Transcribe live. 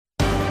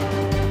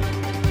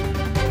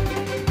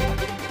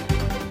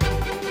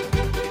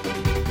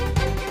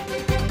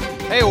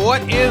Hey,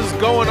 what is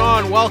going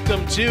on?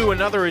 Welcome to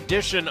another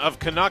edition of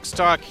Canucks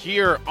Talk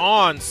here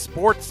on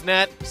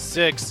Sportsnet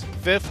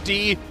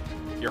 650,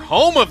 your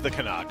home of the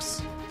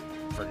Canucks.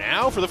 For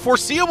now, for the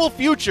foreseeable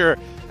future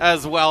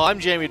as well. I'm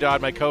Jamie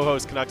Dodd, my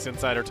co-host, Canucks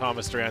insider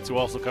Thomas Strantz, who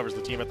also covers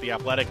the team at The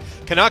Athletic.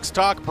 Canucks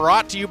Talk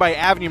brought to you by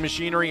Avenue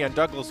Machinery and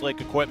Douglas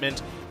Lake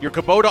Equipment. Your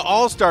Kubota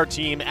All-Star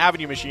team,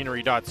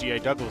 avenuemachinery.ca,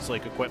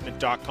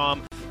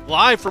 douglaslakeequipment.com.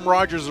 Live from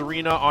Rogers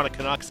Arena on a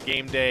Canucks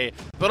game day,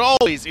 but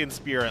always in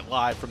spirit,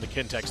 live from the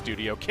Kintec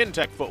studio.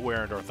 Kintec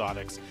Footwear and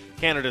Orthotics,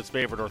 Canada's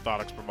favorite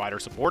orthotics provider,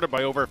 supported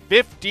by over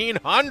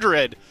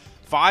 1,500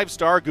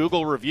 five-star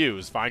Google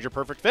reviews. Find your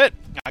perfect fit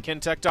at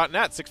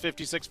kintec.net.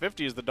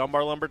 650-650 is the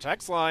Dunbar Lumber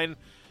text line.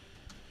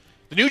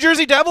 The New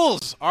Jersey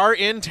Devils are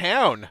in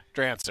town,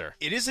 Drancer.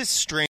 It is a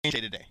strange day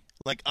today.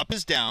 Like, up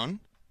is down,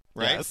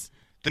 right? Yes.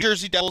 The New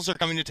Jersey Devils are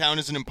coming to town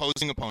as an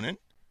imposing opponent.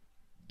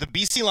 The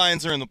BC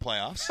Lions are in the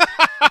playoffs.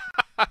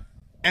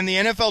 And the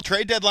NFL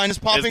trade deadline is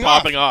popping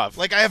off.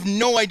 Like, I have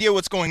no idea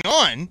what's going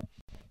on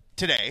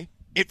today.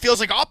 It feels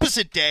like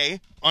opposite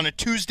day on a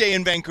Tuesday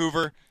in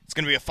Vancouver. It's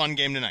going to be a fun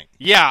game tonight.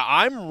 Yeah,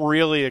 I'm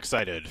really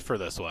excited for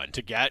this one,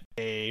 to get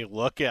a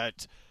look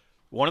at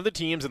one of the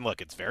teams. And look,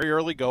 it's very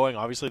early going.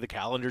 Obviously, the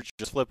calendar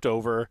just flipped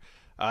over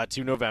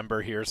to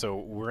November here, so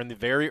we're in the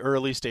very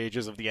early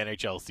stages of the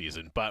NHL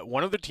season. But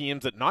one of the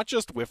teams that, not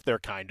just with their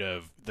kind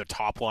of the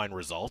top-line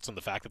results and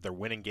the fact that they're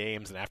winning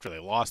games, and after they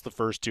lost the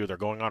first two, they're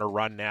going on a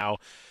run now.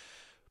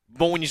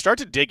 But when you start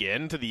to dig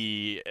into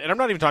and I'm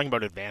not even talking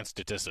about advanced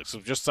statistics, so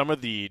just some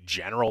of the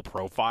general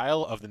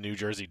profile of the New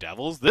Jersey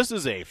Devils, this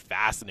is a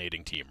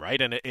fascinating team,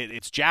 right? And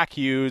it's Jack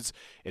Hughes,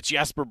 it's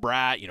Jesper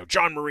Bratt,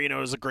 John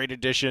Marino is a great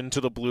addition to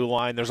the blue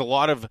line. There's a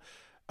lot of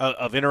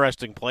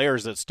interesting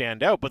players that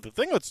stand out, but the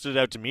thing that stood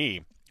out to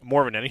me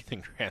more than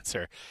anything,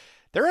 Transfer,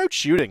 they're out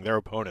shooting their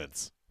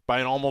opponents by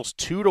an almost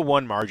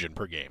 2-1 margin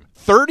per game.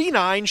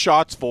 39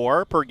 shots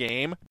for per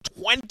game,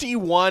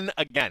 21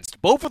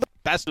 against. Both of the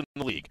best in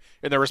the league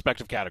in their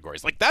respective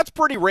categories. Like, that's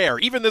pretty rare,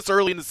 even this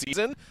early in the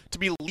season, to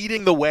be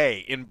leading the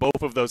way in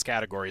both of those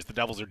categories. The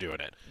Devils are doing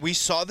it. We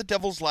saw the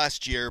Devils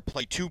last year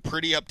play two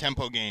pretty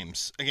up-tempo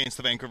games against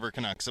the Vancouver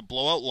Canucks. A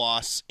blowout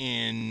loss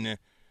in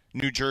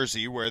New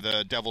Jersey, where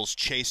the Devils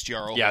chased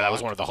Jarl. Yeah, that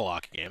was one of the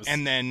Halak games.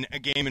 And then a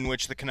game in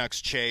which the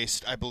Canucks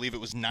chased, I believe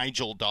it was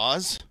Nigel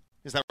Dawes.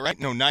 Is that right?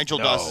 No, Nigel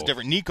Dawes is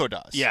different. Nico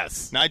Dawes.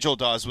 Yes. Nigel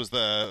Dawes was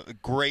the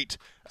great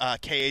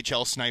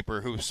KHL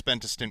sniper who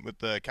spent a stint with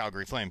the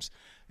Calgary Flames.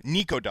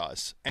 Nico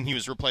Dawes, and he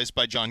was replaced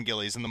by John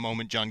Gillies, and the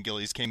moment John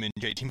Gillies came in,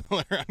 JT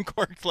Miller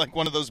uncorked like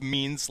one of those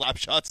mean slap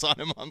shots on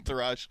him on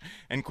Thrush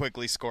and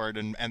quickly scored,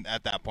 and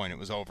at that point it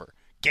was over.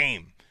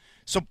 Game.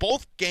 So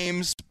both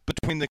games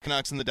between the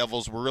Canucks and the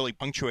Devils were really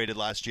punctuated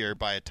last year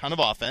by a ton of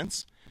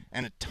offense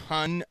and a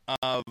ton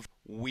of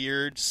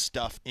weird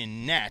stuff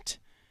in net.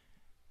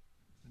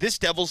 This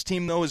Devils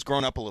team, though, has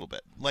grown up a little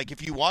bit. Like,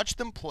 if you watch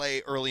them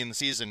play early in the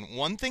season,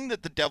 one thing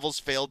that the Devils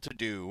failed to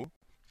do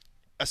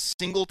a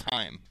single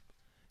time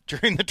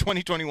during the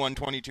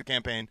 2021-22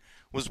 campaign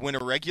was win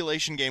a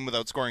regulation game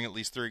without scoring at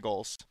least 3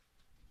 goals.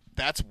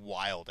 That's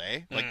wild,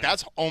 eh? Like,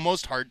 that's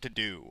almost hard to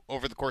do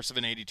over the course of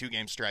an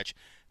 82-game stretch.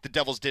 The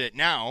Devils did it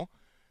now.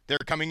 They're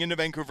coming into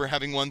Vancouver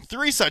having won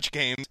 3 such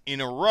games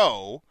in a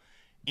row,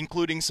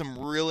 including some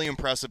really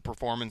impressive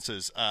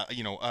performances. A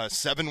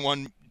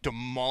 7-1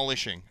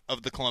 demolishing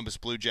of the Columbus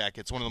Blue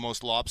Jackets, one of the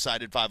most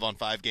lopsided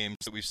 5-on-5 games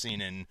that we've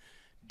seen in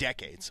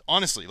decades.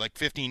 Honestly, like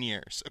 15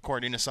 years,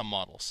 according to some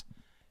models.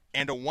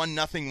 And a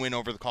 1-0 win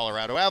over the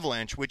Colorado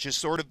Avalanche, which is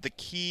sort of the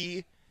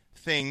key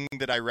thing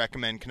that I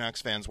recommend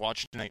Canucks fans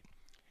watch tonight.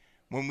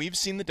 When we've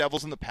seen the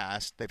Devils in the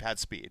past, they've had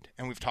speed,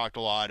 and we've talked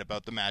a lot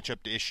about the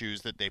matchup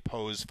issues that they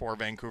pose for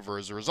Vancouver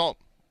as a result.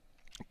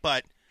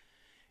 But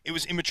it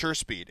was immature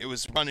speed. It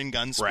was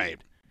run-and-gun speed.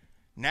 Right.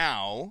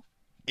 Now,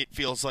 it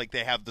feels like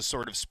they have the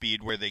sort of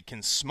speed where they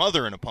can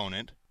smother an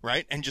opponent,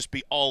 right, and just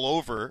be all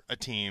over a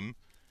team,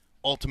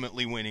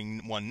 ultimately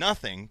winning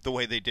 1-0 the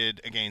way they did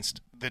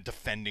against the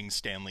defending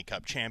Stanley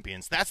Cup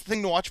champions. That's the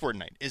thing to watch for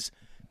tonight, is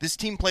this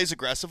team plays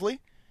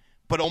aggressively,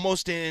 but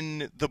almost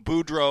in the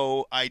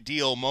Boudreau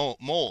ideal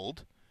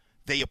mold,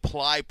 they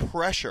apply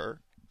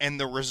pressure, and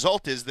the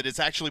result is that it's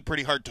actually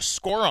pretty hard to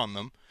score on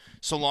them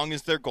so long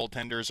as their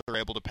goaltenders are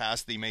able to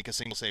pass the make a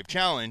single save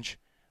challenge,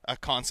 a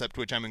concept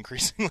which I'm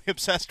increasingly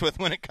obsessed with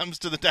when it comes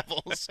to the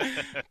Devils.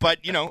 But,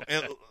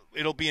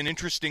 it'll be an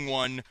interesting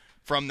one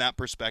from that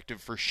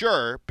perspective for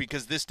sure,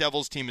 because this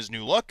Devils team is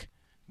new look.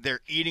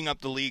 They're eating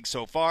up the league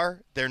so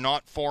far. They're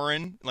not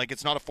foreign. Like,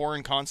 it's not a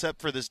foreign concept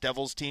for this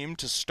Devils team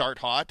to start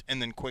hot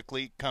and then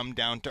quickly come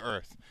down to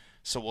earth.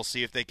 So we'll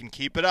see if they can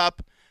keep it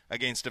up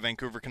against a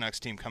Vancouver Canucks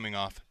team coming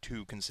off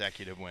 2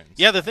 consecutive wins.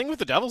 Yeah, the thing with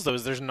the Devils, though,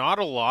 is there's not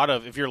a lot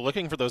of, if you're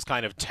looking for those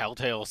kind of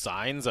telltale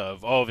signs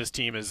of, this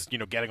team is,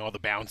 getting all the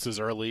bounces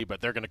early, but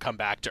they're going to come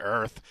back to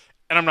earth.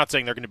 And I'm not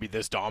saying they're going to be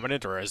this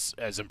dominant or as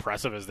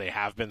impressive as they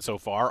have been so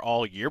far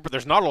all year, but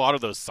there's not a lot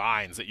of those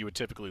signs that you would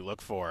typically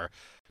look for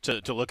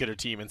to look at a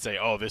team and say,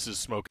 this is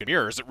smoke and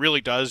mirrors. It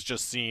really does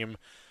just seem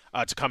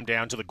to come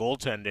down to the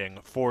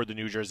goaltending for the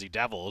New Jersey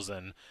Devils.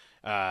 And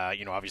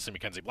Obviously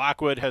Mackenzie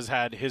Blackwood has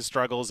had his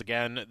struggles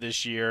again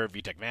this year.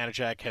 Vitek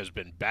Vanacek has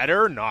been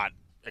better, not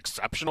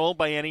exceptional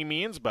by any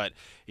means, but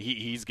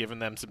he's given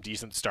them some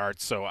decent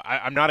starts. So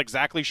I'm not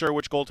exactly sure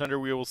which goaltender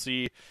we will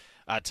see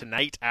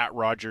tonight at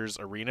Rogers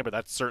Arena, but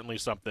that's certainly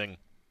something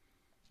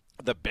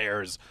the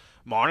Bears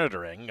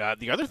monitoring.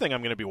 The other thing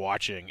I'm going to be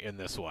watching in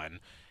this one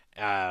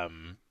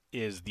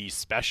is the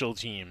special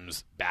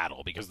teams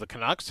battle, because the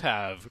Canucks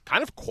have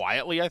kind of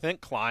quietly, I think,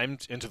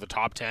 climbed into the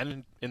top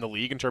 10 in the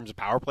league in terms of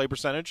power play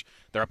percentage.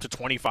 They're up to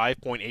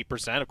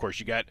 25.8%. Of course,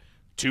 you get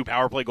 2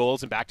 power play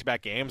goals in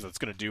back-to-back games. That's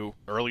going to do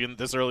early in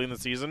the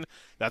season.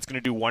 That's going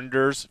to do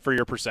wonders for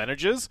your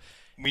percentages.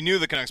 We knew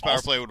the Canucks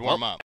power play would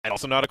warm up. And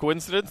also not a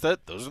coincidence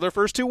that those are their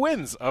first 2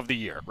 wins of the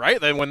year, right?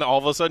 Then when all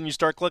of a sudden you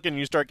start clicking,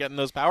 you start getting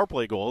those power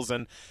play goals.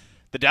 And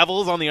the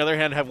Devils, on the other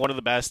hand, have one of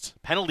the best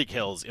penalty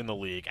kills in the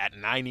league at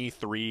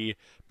 93%.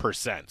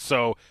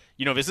 So,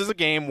 this is a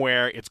game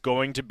where it's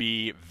going to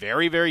be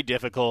very, very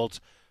difficult,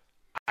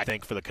 I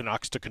think, for the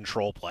Canucks to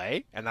control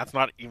play. And that's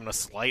not even a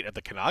slight at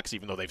the Canucks,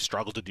 even though they've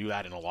struggled to do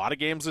that in a lot of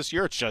games this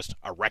year. It's just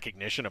a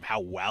recognition of how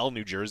well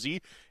New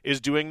Jersey is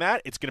doing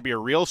that. It's going to be a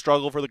real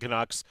struggle for the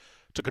Canucks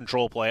to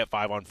control play at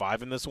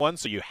 5-on-5 in this one.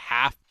 So you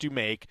have to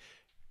make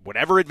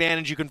whatever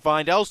advantage you can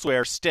find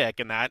elsewhere stick,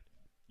 and that,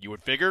 you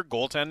would figure,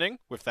 goaltending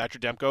with Thatcher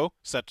Demko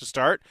set to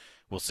start.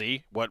 We'll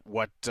see what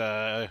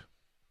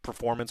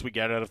performance we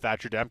get out of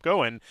Thatcher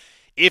Demko, and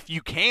if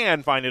you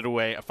can find a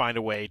way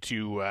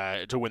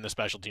to win the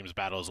special teams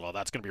battle as well,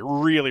 that's going to be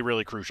really,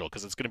 really crucial,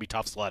 because it's going to be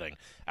tough sledding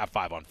at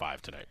 5-on-5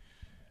 tonight.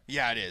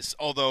 Yeah, it is.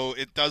 Although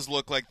it does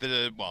look like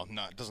it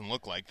doesn't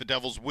look like the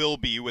Devils will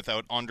be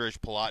without Ondrej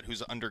Palat,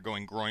 who's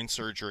undergoing groin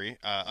surgery,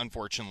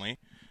 unfortunately.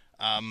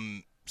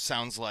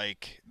 Sounds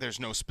like there's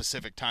no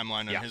specific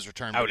timeline on his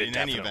return, but in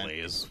any event,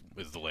 is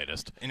the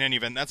latest. In any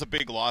event, that's a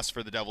big loss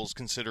for the Devils,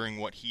 considering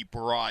what he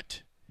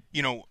brought.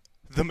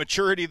 The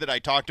maturity that I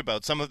talked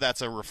about, some of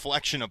that's a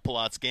reflection of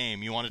Palat's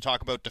game. You want to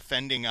talk about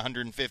defending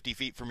 150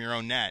 feet from your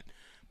own net.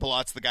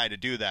 Palat's the guy to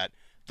do that.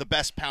 The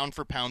best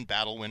pound-for-pound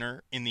battle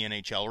winner in the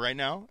NHL right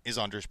now is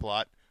Ondrej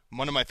Palat.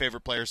 One of my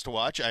favorite players to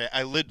watch.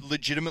 I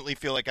legitimately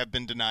feel like I've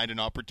been denied an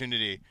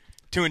opportunity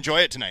to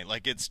enjoy it tonight.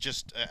 Like, it's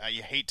just,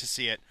 you hate to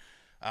see it.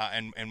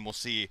 And we'll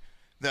see.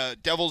 The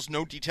Devils,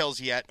 no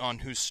details yet on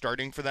who's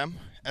starting for them,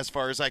 as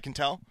far as I can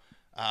tell.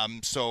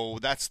 So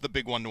that's the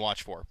big one to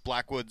watch for.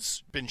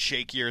 Blackwood's been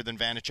shakier than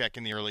Vanacek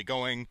in the early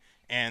going,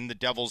 and the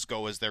Devils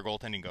go as their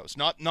goaltending goes.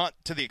 Not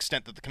to the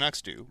extent that the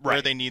Canucks do, right,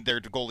 where they need their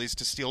goalies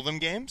to steal them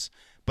games,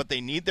 but they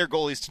need their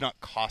goalies to not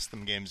cost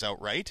them games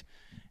outright,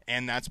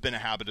 and that's been a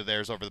habit of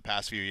theirs over the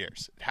past few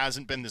years. It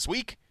hasn't been this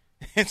week.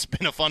 It's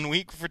been a fun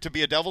week to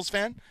be a Devils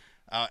fan,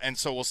 and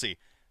so we'll see.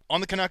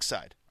 On the Canucks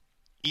side,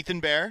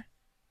 Ethan Bear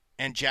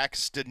and Jack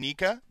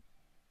Studnicka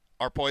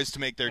are poised to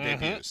make their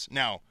debuts.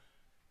 Now,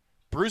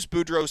 Bruce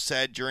Boudreau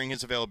said during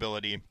his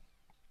availability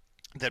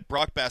that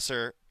Brock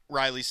Besser,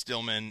 Riley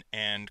Stillman,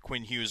 and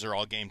Quinn Hughes are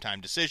all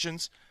game-time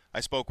decisions.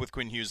 I spoke with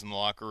Quinn Hughes in the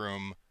locker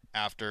room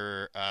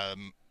after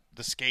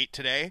the skate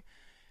today.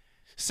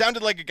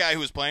 Sounded like a guy who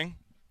was playing.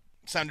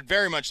 Sounded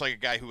very much like a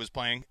guy who was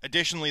playing.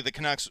 Additionally, the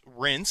Canucks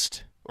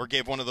rinsed, or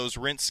gave one of those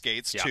rinse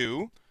skates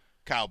to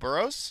Kyle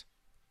Burrows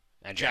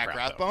and Jack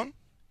Rathbone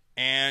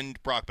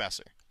and Brock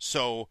Besser.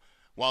 So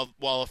while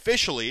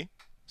officially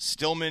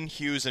Stillman,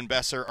 Hughes, and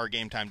Besser are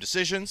game-time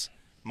decisions,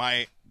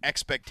 my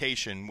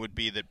expectation would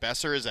be that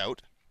Besser is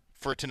out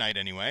for tonight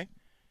anyway.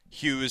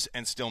 Hughes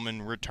and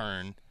Stillman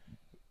return.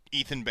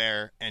 Ethan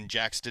Bear and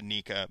Jack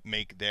Studnicka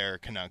make their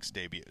Canucks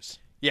debuts.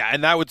 Yeah,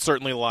 and that would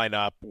certainly line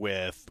up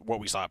with what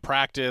we saw at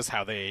practice,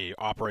 how they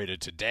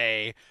operated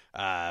today,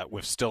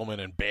 with Stillman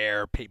and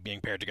Bear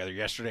being paired together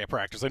yesterday at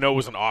practice. I know it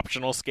was an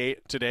optional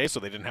skate today, so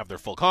they didn't have their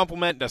full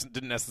complement,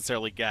 didn't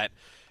necessarily get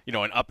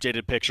an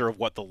updated picture of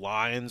what the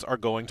lines are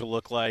going to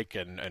look like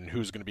and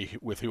who's going to be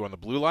with who on the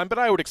blue line, but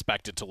I would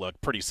expect it to look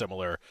pretty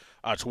similar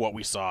to what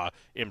we saw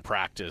in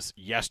practice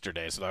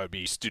yesterday. So that would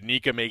be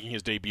Studnicka making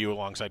his debut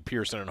alongside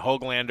Pearson and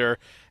Höglander,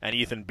 and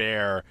Ethan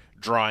Bear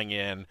drawing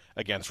in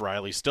against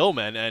Riley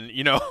Stillman. And,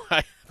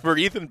 for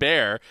Ethan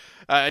Bear,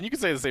 and you can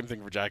say the same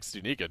thing for Jack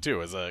Studnicka,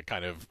 too, as a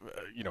kind of,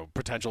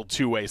 potential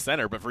two-way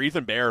center, but for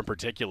Ethan Bear in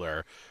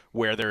particular,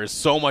 where there is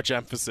so much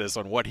emphasis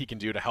on what he can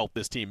do to help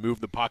this team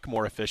move the puck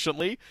more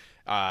efficiently,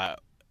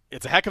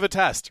 it's a heck of a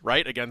test,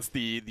 right, against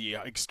the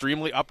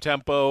extremely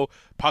up-tempo,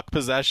 puck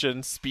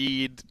possession,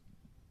 speed,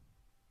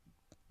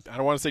 I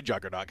don't want to say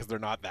juggernaut because they're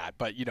not that,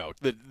 but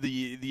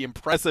the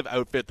impressive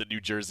outfit that New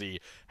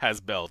Jersey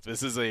has built.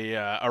 This is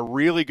a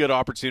really good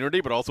opportunity,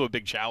 but also a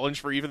big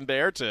challenge for Ethan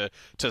Bear to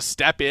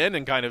step in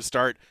and kind of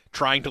start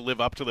trying to live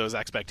up to those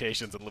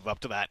expectations and live up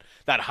to that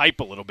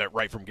hype a little bit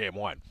right from game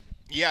one.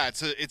 Yeah,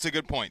 it's a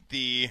good point.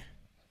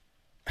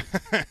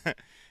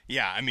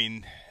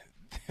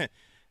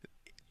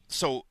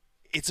 So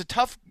it's a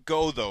tough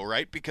go though,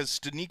 right? Because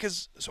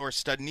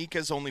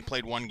Studnicka's only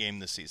played one game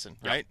this season,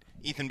 right?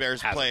 Yep. Ethan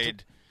Bear's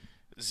played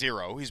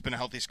 0. He's been a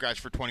healthy scratch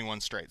for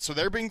 21 straight. So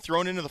they're being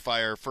thrown into the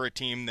fire for a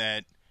team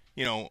that,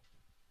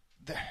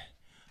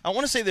 I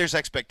want to say there's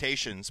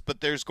expectations,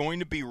 but there's going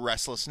to be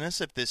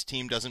restlessness if this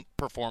team doesn't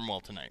perform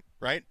well tonight,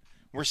 right?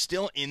 We're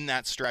still in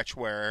that stretch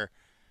where,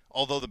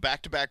 although the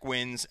back-to-back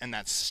wins and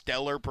that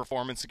stellar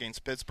performance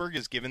against Pittsburgh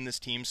has given this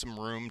team some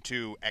room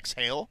to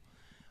exhale,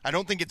 I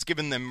don't think it's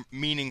given them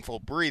meaningful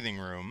breathing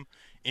room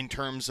in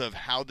terms of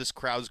how this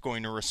crowd's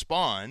going to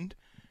respond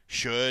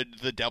should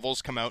the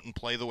Devils come out and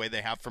play the way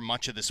they have for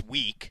much of this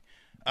week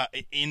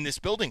in this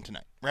building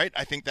tonight, right?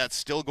 I think that's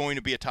still going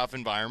to be a tough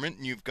environment,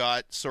 and you've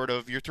got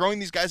you're throwing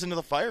these guys into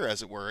the fire,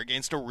 as it were,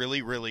 against a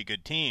really, really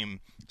good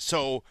team.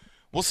 So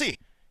we'll see.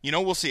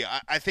 We'll see.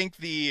 I think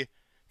the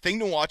thing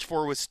to watch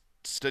for with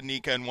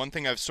Studnicka, and one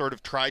thing I've sort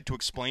of tried to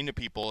explain to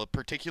people,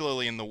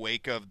 particularly in the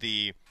wake of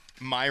the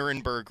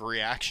Myronberg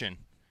reaction,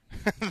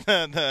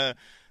 the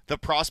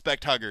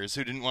prospect huggers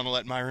who didn't want to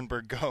let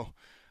Myronberg go.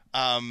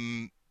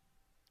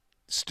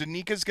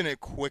 Studnicka's going to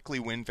quickly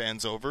win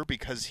fans over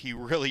because he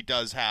really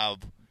does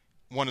have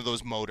one of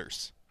those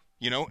motors.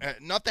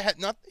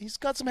 He's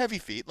got some heavy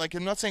feet. Like,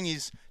 I'm not saying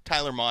he's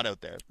Tyler Mott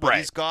out there, but Right.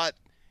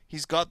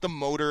 he's got the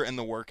motor and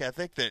the work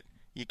ethic that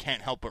you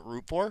can't help but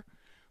root for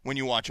when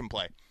you watch him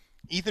play.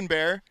 Ethan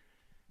Bear,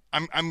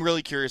 I'm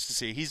really curious to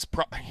see. It's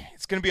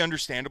going to be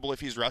understandable if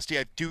he's rusty.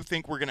 I do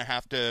think we're going to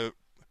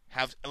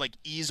have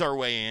ease our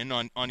way in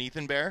on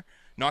Ethan Bear,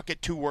 not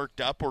get too worked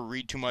up or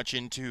read too much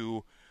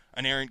into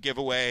an errant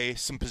giveaway,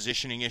 some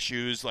positioning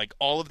issues. Like,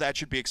 all of that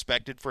should be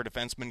expected for a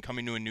defenseman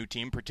coming to a new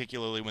team,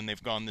 particularly when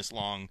they've gone this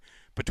long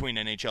between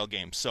NHL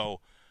games.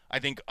 So I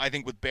think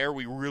with Bear,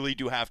 we really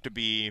do have to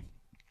be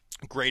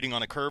grading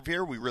on a curve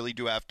here. We really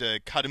do have to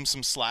cut him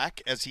some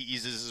slack as he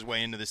eases his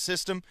way into the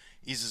system,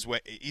 eases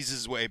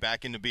his way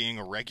back into being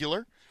a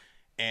regular.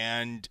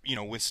 And,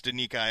 with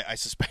Studnicka, I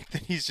suspect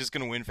that he's just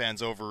going to win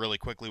fans over really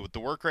quickly with the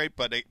work rate.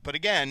 But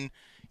again,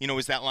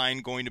 is that line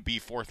going to be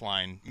fourth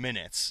line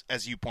minutes,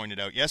 as you pointed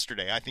out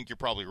yesterday? I think you're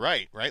probably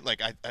right?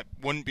 Like, I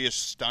wouldn't be a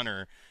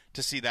stunner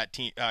to see that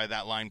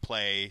that line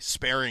play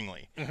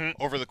sparingly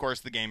over the course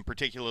of the game,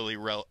 particularly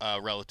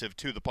relative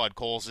to the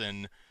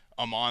Podkolzin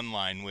Amon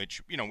line,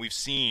 which, we've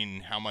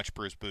seen how much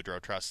Bruce Boudreau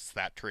trusts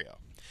that trio.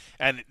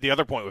 And the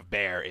other point with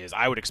Bear is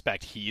I would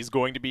expect he's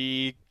going to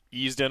be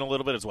eased in a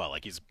little bit as well.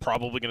 Like, he's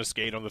probably going to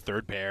skate on the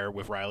third pair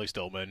with Riley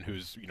Stillman,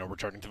 who's,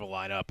 returning to the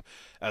lineup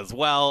as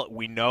well.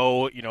 We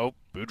know,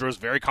 Boudreau's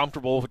very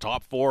comfortable with the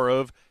top four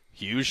of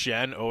Hughes,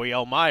 Schenn,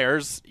 OEL,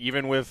 Myers,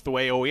 even with the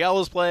way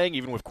OEL is playing,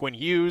 even with Quinn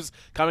Hughes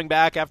coming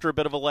back after a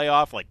bit of a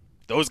layoff. Like,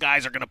 those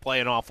guys are going to play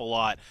an awful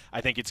lot. I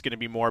think it's going to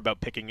be more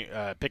about picking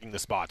the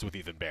spots with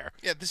Ethan Bear.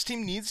 Yeah, this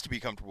team needs to be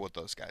comfortable with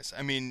those guys.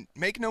 I mean,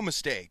 make no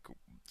mistake,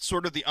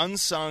 sort of the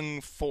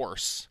unsung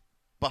force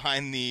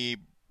behind the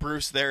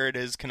Bruce There It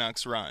Is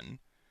Canucks run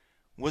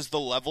was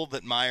the level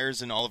that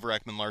Myers and Oliver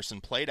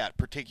Ekman-Larsson played at,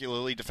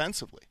 particularly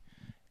defensively.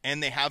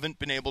 And they haven't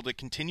been able to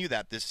continue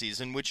that this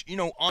season, which,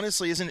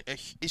 honestly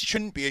it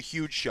shouldn't be a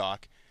huge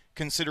shock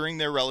considering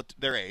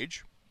their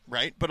age,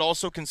 right? But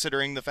also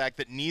considering the fact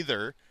that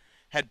neither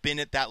had been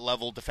at that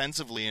level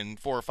defensively in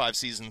 4 or 5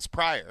 seasons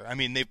prior. I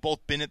mean, they've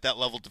both been at that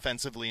level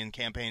defensively in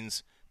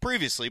campaigns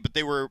previously, but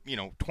they were,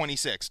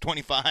 26,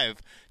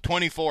 25,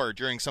 24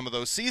 during some of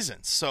those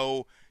seasons.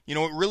 So,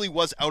 it really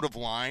was out of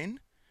line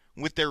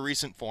with their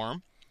recent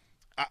form.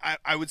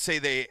 I would say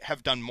they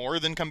have done more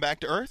than come back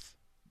to earth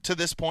to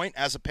this point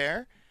as a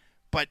pair.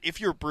 But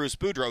if you're Bruce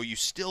Boudreau, you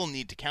still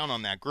need to count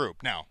on that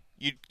group. Now,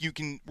 you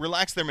can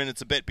relax their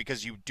minutes a bit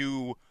because you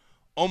do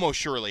almost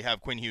surely have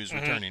Quinn Hughes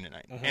returning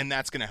tonight. And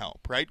that's going to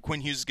help, right?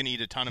 Quinn Hughes is going to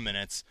eat a ton of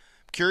minutes.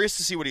 Curious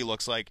to see what he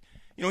looks like.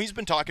 He's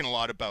been talking a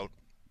lot about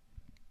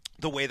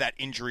the way that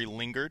injury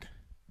lingered,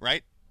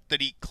 right? That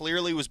he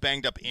clearly was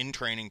banged up in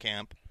training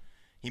camp.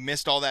 He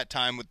missed all that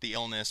time with the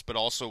illness, but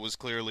also was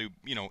clearly,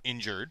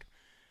 injured.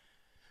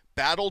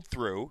 Battled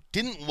through,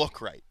 didn't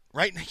look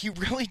right? He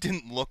really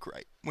didn't look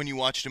right when you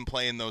watched him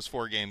play in those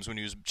 4 games when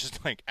he was just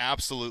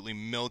absolutely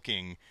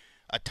milking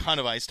a ton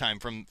of ice time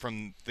from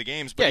the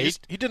games. But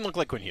he didn't look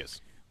like Quinn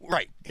Hughes.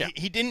 Right. Yeah.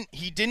 He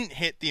didn't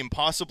hit the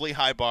impossibly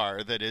high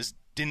bar that is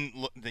didn't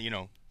look,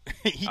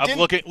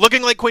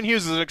 looking like Quinn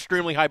Hughes is an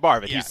extremely high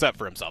bar that he set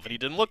for himself, and he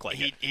didn't look like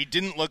it. He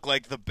didn't look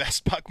like the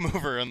best puck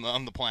mover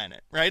on the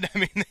planet, right? I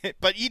mean,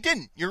 but he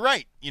didn't. You're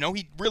right.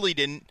 He really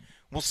didn't.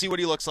 We'll see what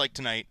he looks like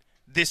tonight.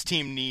 This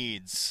team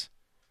needs,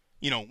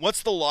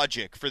 what's the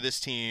logic for this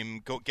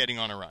team getting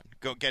on a run,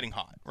 getting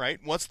hot, right?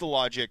 What's the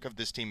logic of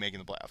this team making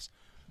the playoffs?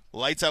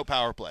 Lights out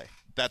power play.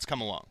 That's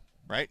come along,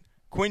 right?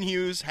 Quinn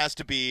Hughes has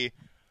to be,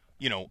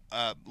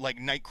 like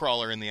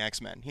Nightcrawler in the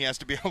X-Men. He has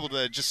to be able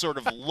to just sort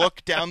of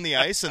look down the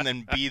ice and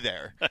then be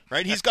there,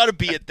 right? He's got to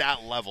be at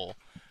that level.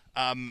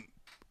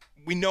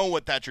 We know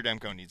what Thatcher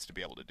Demko needs to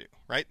be able to do,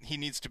 right? He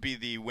needs to be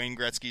the Wayne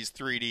Gretzky's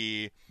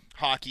 3D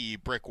hockey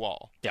brick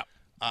wall. Yeah.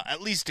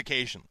 At least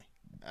occasionally.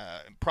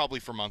 Probably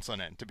for months on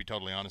end, to be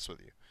totally honest with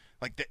you.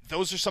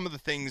 Those are some of the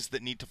things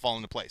that need to fall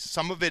into place.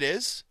 Some of it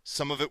is.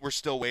 Some of it we're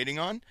still waiting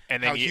on.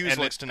 And then Hughes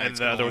looks tonight. And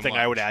the other thing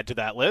I would add to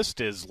that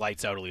list is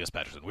lights out Elias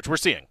Pettersson, which we're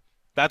seeing.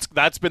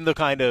 That's been the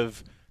kind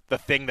of the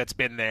thing that's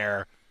been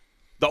there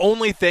The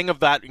only thing of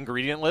that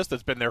ingredient list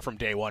that's been there from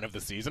day one of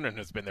the season and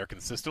has been there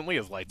consistently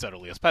is lights out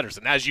Elias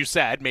Pettersson. As you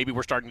said, maybe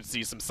we're starting to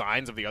see some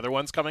signs of the other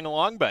ones coming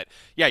along, but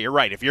yeah, you're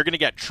right. If you're going to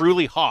get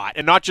truly hot,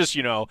 and not just,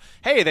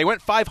 hey, they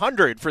went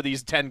 500 for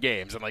these 10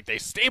 games and like they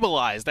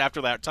stabilized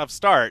after that tough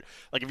start,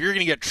 like if you're going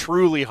to get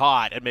truly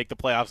hot and make the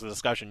playoffs a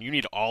discussion, you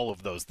need all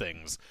of those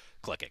things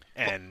clicking.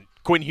 And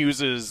Quinn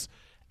Hughes's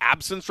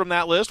absence from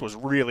that list was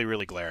really,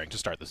 really glaring to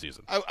start the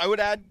season. I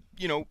would add,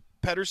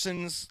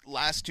 Pettersson's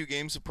last 2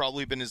 games have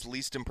probably been his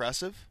least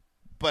impressive.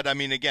 But, I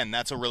mean, again,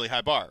 that's a really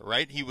high bar,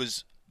 right? He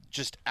was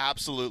just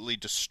absolutely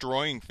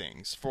destroying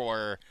things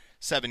for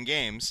 7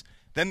 games.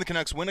 Then the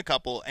Canucks win a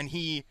couple, and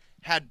he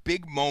had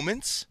big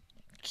moments,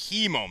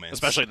 key moments.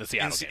 Especially in the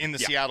Seattle game. In the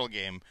Seattle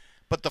game.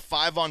 But the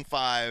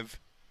 5-on-5,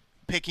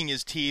 picking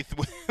his teeth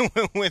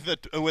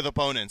with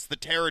opponents, the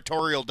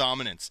territorial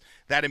dominance,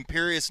 that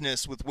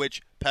imperiousness with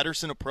which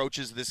Pettersson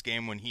approaches this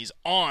game when he's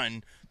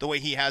on the way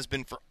he has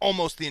been for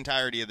almost the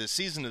entirety of this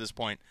season to this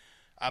point,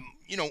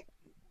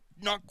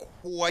 not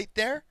quite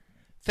there.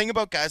 Thing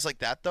about guys like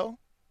that, though,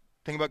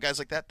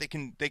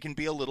 they can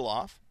be a little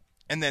off,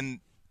 and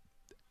then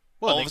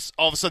all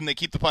of a sudden they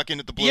keep the puck in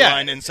at the blue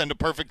line and send a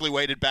perfectly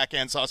weighted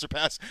backhand saucer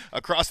pass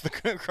across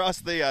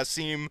the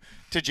seam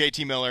to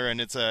JT Miller,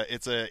 and it's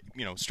a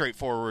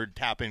straightforward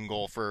tap in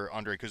goal for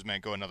Andrei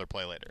Kuzmenko another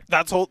play later.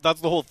 That's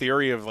the whole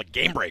theory of like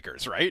game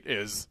breakers, right?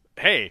 Is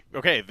hey,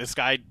 okay, this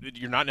guy,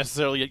 you don't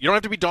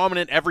have to be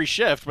dominant every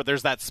shift, but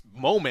there's that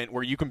moment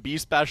where you can be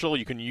special,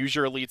 you can use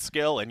your elite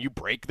skill, and you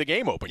break the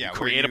game open. You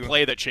create a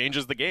play that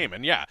changes the game.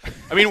 And I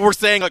mean, we're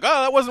saying like,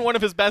 oh, that wasn't one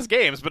of his best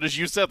games, but as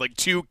you said, like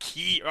 2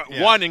 key,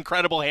 one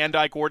incredible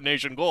hand-eye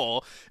coordination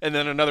goal, and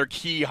then another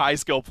key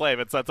high-skill play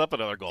that sets up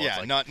another goal.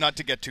 Yeah, not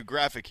to get too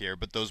graphic here,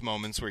 but those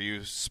moments where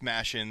you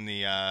smash in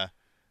the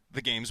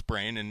game's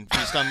brain and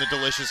feast on the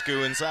delicious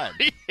goo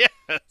inside.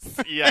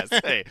 Yes.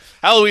 Hey,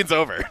 Halloween's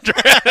over.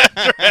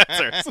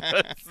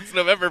 It's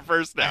November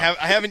 1st now.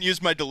 I haven't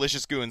used my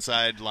delicious goo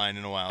inside line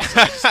in a while,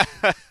 so I just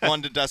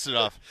wanted to dust it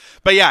off.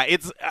 But yeah,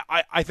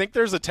 I think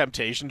there's a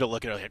temptation to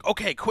look at it like,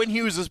 okay, Quinn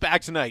Hughes is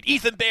back tonight.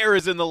 Ethan Bear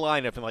is in the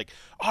lineup. And like,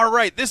 all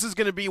right, this is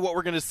going to be what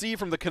we're going to see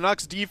from the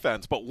Canucks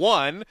defense. But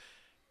one,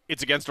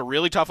 it's against a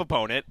really tough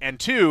opponent,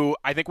 and 2,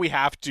 I think we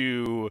have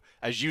to,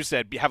 as you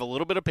said, have a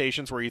little bit of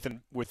patience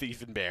with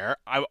Ethan Bear.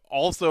 I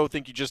also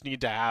think you just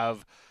need to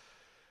have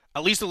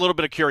at least a little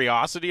bit of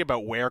curiosity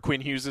about where Quinn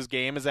Hughes'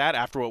 game is at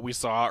after what we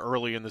saw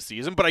early in the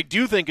season. But I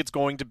do think it's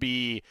going to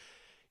be,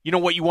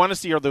 what you want to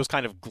see are those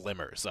kind of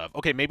glimmers of,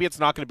 okay, maybe it's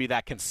not going to be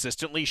that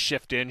consistently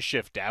shift in,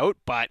 shift out,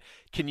 but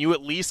can you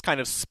at least kind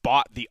of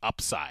spot the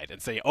upside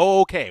and say,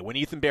 oh, okay, when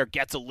Ethan Bear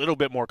gets a little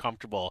bit more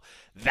comfortable,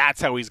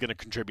 that's how he's going to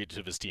contribute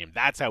to his team.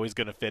 That's how he's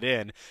going to fit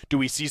in. Do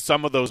we see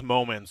some of those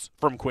moments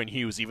from Quinn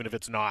Hughes, even if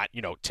it's not,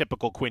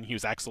 typical Quinn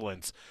Hughes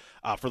excellence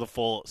for the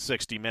full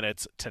 60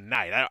 minutes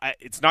tonight?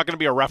 It's not going to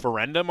be a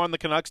referendum on the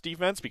Canucks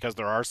defense because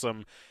there are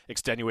some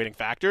extenuating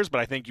factors, but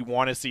I think you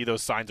want to see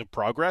those signs of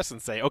progress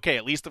and say, okay,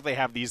 at least if they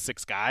have these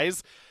 6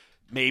 guys,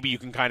 maybe you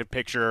can kind of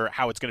picture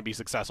how it's going to be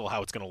successful,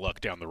 how it's going to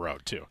look down the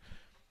road too.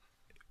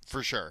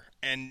 For sure.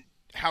 And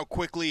how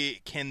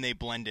quickly can they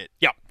blend it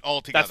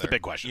all together? That's the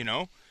big question.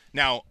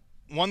 Now,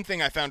 one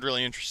thing I found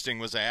really interesting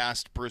was I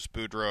asked Bruce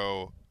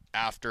Boudreau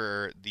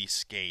after the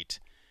skate,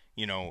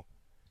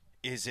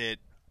 is it,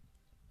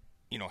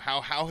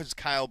 how has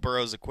Kyle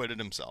Burroughs acquitted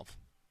himself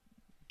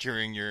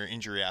during your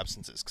injury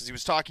absences? Because he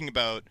was talking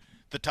about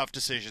the tough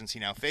decisions he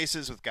now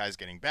faces with guys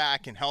getting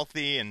back and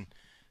healthy. And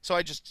so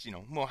I just,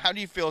 how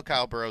do you feel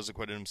Kyle Burroughs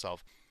acquitted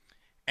himself?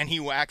 And he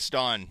waxed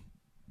on,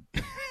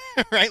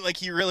 right? Like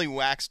he really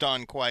waxed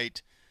on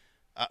quite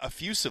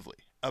effusively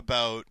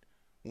about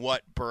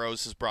what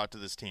Burroughs has brought to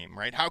this team,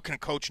 right? How can a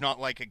coach not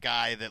like a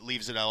guy that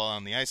leaves it all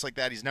on the ice like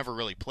that? He's never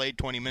really played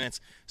 20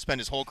 minutes, spent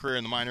his whole career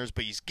in the minors,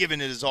 but he's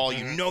given it his all.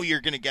 Mm-hmm. You know you're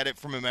going to get it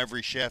from him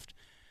every shift.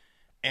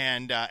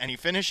 And he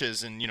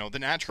finishes, and, the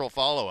natural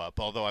follow-up,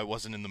 although I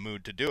wasn't in the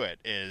mood to do it,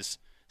 is,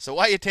 so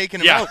why are you taking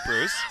him out,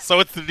 Bruce? So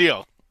what's the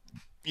deal?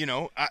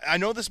 I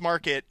know this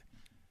market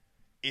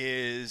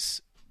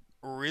is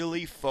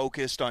really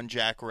focused on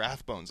Jack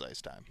Rathbone's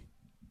ice time,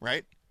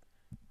 right?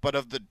 But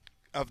of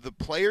the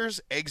players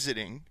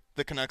exiting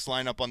the Canucks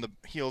lineup on the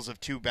heels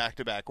of 2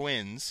 back-to-back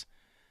wins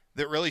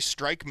that really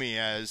strike me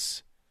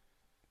as,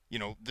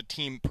 the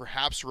team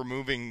perhaps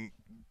removing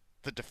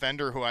the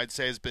defender who I'd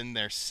say has been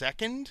their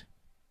second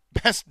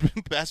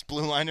best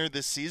blue liner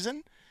this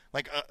season.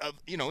 Like,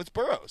 it's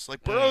Burroughs.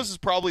 Like, Burroughs is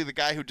probably the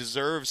guy who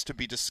deserves to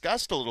be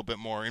discussed a little bit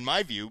more, in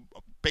my view,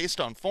 based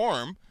on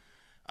form,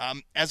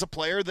 as a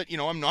player that,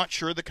 I'm not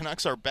sure the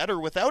Canucks are better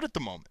without at the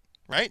moment,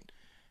 right?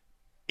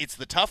 It's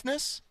the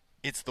toughness.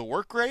 It's the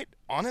work rate.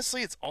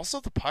 Honestly, it's also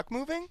the puck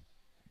moving.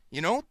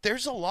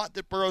 There's a lot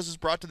that Burroughs has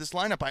brought to this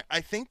lineup.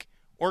 I think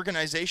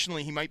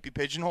organizationally he might be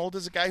pigeonholed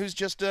as a guy who's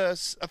just a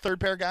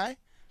third-pair guy.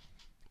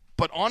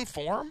 But on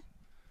form,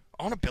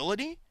 on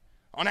ability,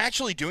 on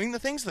actually doing the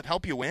things that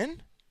help you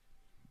win,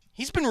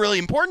 he's been really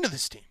important to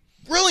this team.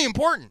 Really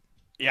important.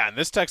 Yeah, and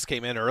this text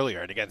came in earlier,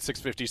 and again,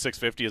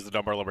 650 is the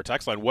number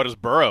text line. What does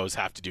Burrows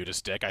have to do to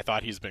stick? I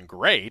thought he's been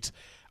great.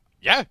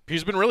 Yeah,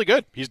 he's been really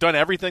good. He's done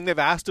everything they've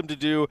asked him to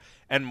do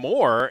and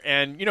more.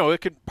 And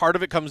part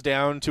of it comes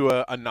down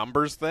to a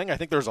numbers thing. I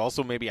think there's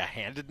also maybe a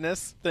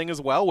handedness thing as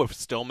well with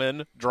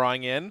Stillman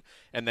drawing in,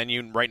 and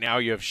then right now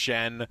you have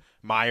Shen,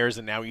 Myers,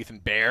 and now Ethan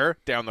Bear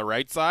down the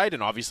right side.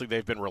 And obviously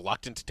they've been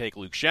reluctant to take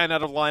Luke Shen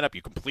out of the lineup.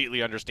 You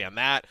completely understand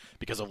that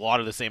because of a lot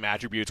of the same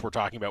attributes we're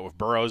talking about with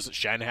Burrows,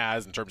 Shen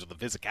has in terms of the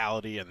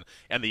physicality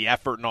and the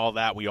effort and all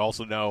that. We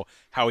also know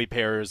how he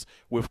pairs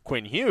with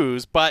Quinn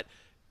Hughes, but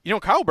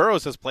Kyle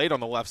Burrows has played on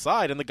the left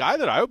side, and the guy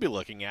that I would be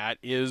looking at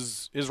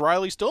is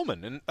Riley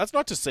Stillman. And that's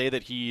not to say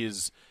that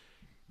he's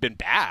been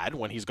bad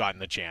when he's gotten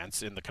the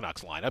chance in the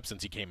Canucks lineup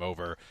since he came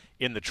over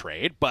in the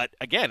trade. But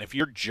again, if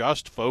you're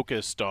just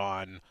focused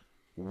on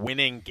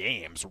winning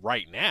games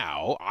right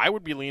now, I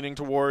would be leaning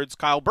towards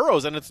Kyle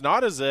Burrows. And it's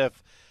not as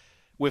if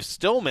with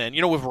Stillman,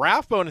 with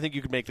Rathbone, I think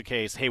you could make the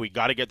case, hey, we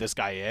got to get this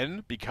guy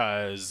in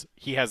because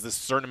he has this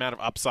certain amount of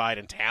upside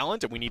and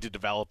talent, and we need to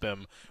develop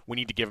him. We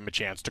need to give him a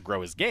chance to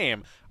grow his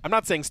game. I'm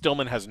not saying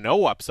Stillman has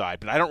no upside,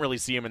 but I don't really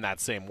see him in that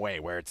same way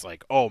where it's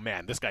like, oh,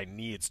 man, this guy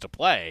needs to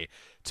play.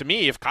 To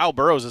me, if Kyle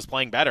Burrows is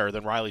playing better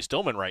than Riley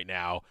Stillman right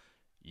now,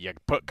 you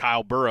put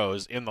Kyle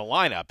Burrows in the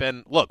lineup.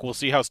 And look, we'll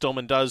see how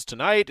Stillman does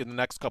tonight in the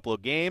next couple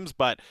of games,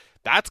 but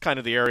that's kind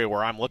of the area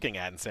where I'm looking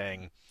at and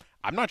saying,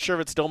 I'm not sure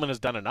that Stillman has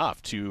done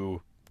enough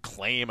to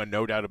claim a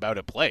no doubt about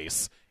it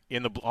place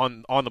in the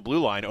on the blue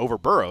line over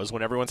Burrows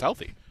when everyone's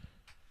healthy.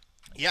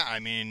 Yeah, I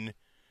mean,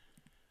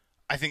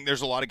 I think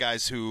there's a lot of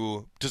guys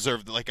who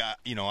deserve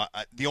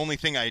the only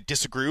thing I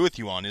disagree with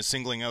you on is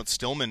singling out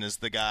Stillman as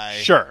the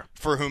guy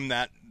for whom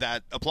that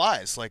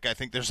applies. Like, I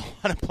think there's a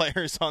lot of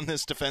players on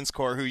this defense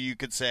core who you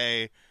could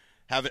say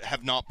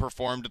have not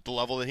performed at the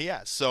level that he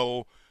has.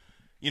 So,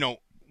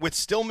 with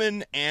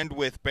Stillman and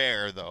with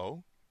Bear,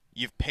 though,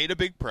 you've paid a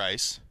big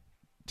price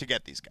to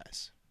get these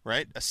guys.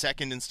 Right? A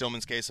second in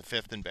Stillman's case, a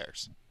fifth in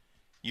Bears.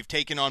 You've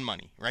taken on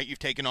money, right? You've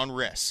taken on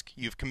risk.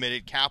 You've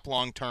committed cap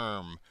long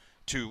term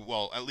to,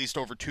 at least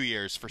over 2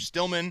 years for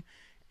Stillman.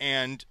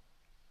 And,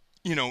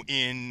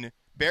 in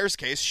Bears'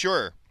 case,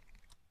 sure,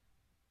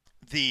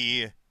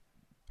 the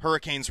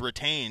Hurricanes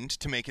retained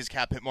to make his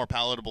cap hit more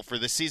palatable for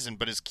this season,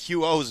 but his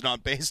QO is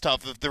not based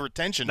off of the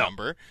retention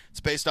number. It's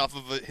based off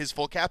of his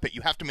full cap hit.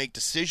 You have to make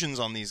decisions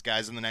on these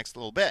guys in the next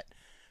little bit.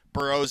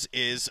 Burrows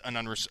is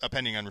a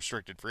pending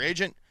unrestricted free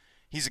agent.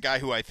 He's a guy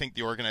who I think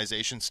the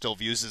organization still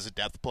views as a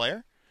depth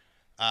player.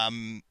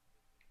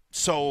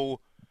 So,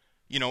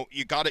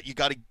 you got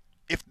to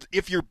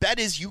if your bet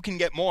is you can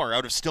get more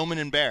out of Stillman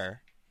and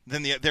Bear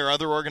than their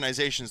other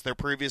organizations, their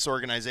previous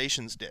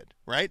organizations did,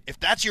 right? If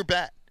that's your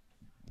bet,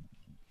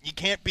 you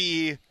can't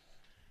be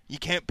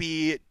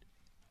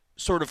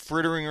sort of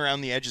frittering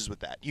around the edges with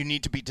that. You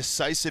need to be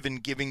decisive in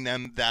giving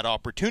them that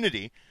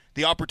opportunity.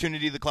 The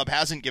opportunity the club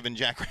hasn't given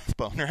Jack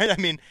Rathbone, right? I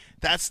mean,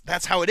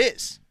 that's how it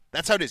is.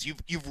 That's how it is.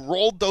 You've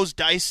rolled those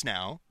dice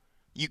now.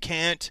 You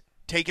can't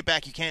take it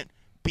back. You can't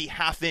be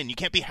half in. You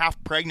can't be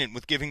half pregnant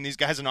with giving these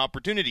guys an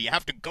opportunity. You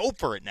have to go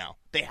for it now.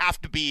 They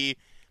have to be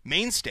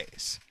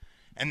mainstays.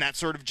 And that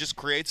sort of just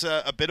creates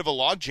a bit of a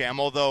logjam,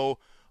 although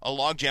a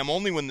logjam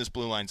only when this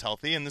blue line's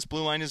healthy, and this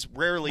blue line is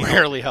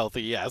rarely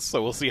healthy, yes.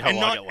 So we'll see how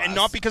long it lasts. And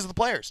not because of the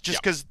players,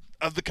 just because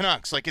of the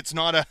Canucks. Like, it's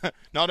not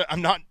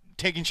I'm not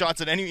taking shots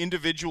at any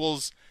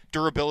individual's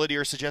durability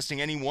or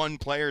suggesting any one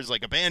player's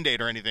like a Band-Aid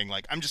or anything.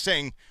 Like, I'm just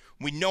saying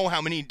we know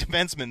how many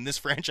defensemen this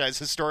franchise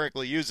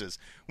historically uses.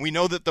 We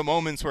know that the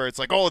moments where it's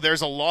like, oh,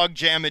 there's a log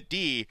jam at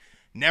D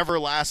never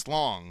last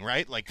long,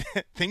 right? Like,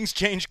 things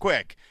change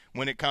quick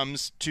when it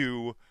comes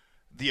to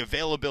the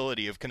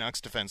availability of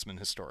Canucks defensemen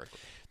historically.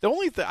 The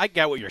only thing I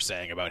get what you're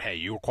saying about, hey,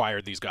 you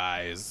acquired these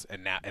guys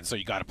and so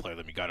you got to play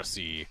them. You got to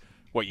see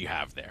what you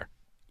have there.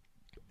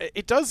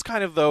 It does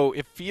kind of, though,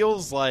 it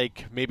feels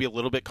like maybe a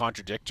little bit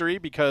contradictory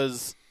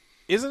because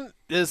isn't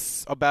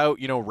this about,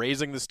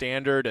 raising the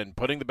standard and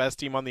putting the best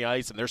team on the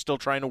ice and they're still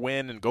trying to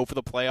win and go for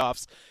the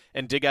playoffs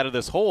and dig out of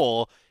this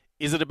hole?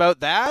 Is it about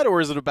that or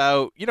is it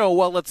about,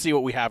 let's see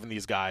what we have in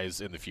these guys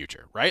in the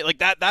future, right? Like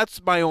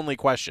that's my only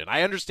question.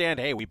 I understand,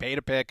 hey, we paid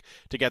a pick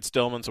to get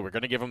Stillman, so we're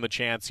going to give him the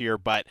chance here,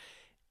 but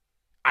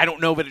I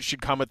don't know that it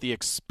should come at the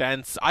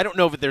expense. I don't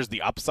know that there's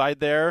the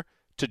upside there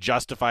to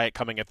justify it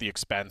coming at the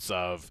expense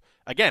of,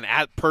 again,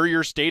 per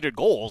your stated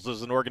goals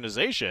as an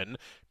organization,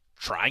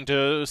 trying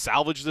to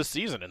salvage this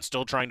season and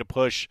still trying to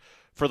push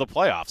for the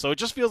playoffs. So it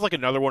just feels like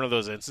another one of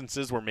those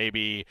instances where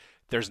maybe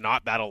there's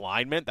not that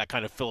alignment, that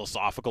kind of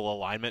philosophical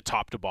alignment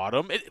top to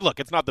bottom. Look,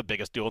 it's not the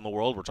biggest deal in the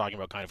world. We're talking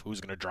about kind of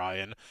who's going to draw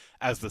in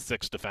as the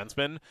sixth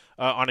defenseman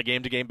on a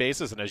game-to-game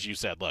basis. And as you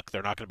said, look,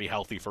 they're not going to be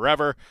healthy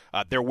forever.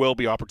 There will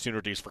be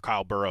opportunities for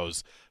Kyle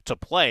Burrows to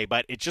play,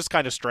 but it just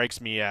kind of strikes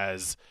me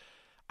as,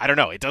 I don't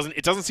know, it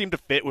doesn't seem to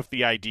fit with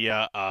the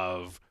idea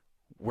of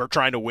we're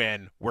trying to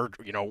win. We're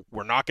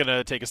not going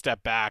to take a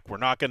step back. We're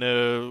not going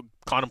to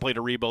contemplate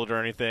a rebuild or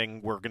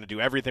anything. We're going to do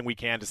everything we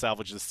can to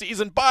salvage the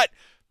season, but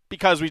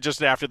because we just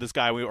drafted this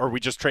guy, or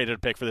we just traded a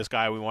pick for this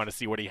guy, we want to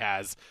see what he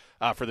has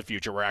for the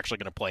future. We're actually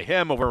going to play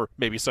him over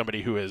maybe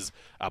somebody who is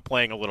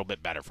playing a little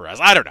bit better for us.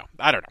 I don't know.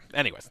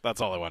 Anyways,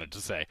 that's all I wanted to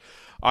say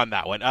on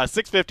that one.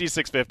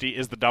 650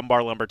 is the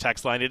Dunbar Lumber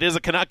text line. It is a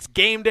Canucks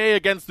game day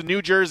against the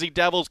New Jersey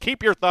Devils.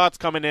 Keep your thoughts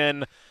coming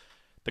in.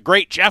 The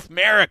great Jeff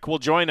Marek will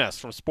join us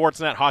from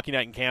Sportsnet Hockey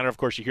Night in Canada. Of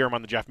course, you hear him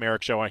on the Jeff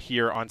Marek Show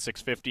here on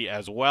 650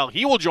 as well.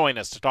 He will join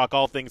us to talk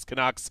all things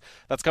Canucks.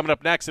 That's coming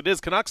up next. It is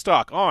Canucks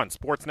Talk on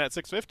Sportsnet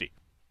 650.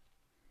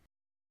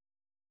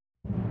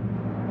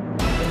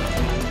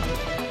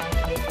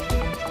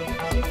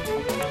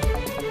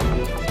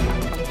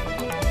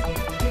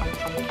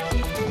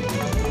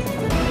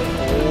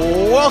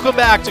 Welcome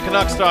back to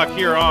Canucks Talk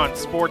here on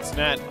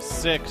Sportsnet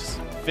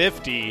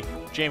 650.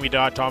 Jamie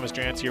Dodd, Thomas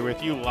Drance here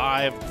with you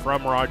live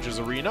from Rogers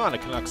Arena on a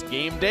Canucks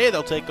game day.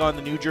 They'll take on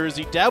the New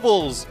Jersey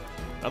Devils.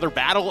 Another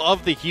battle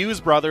of the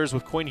Hughes brothers,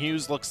 with Quinn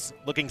Hughes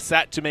looking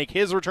set to make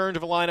his return to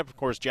the lineup. Of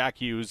course, Jack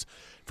Hughes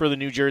for the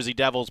New Jersey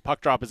Devils.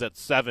 Puck drop is at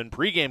 7.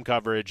 Pre-game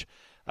coverage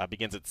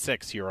begins at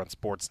 6 here on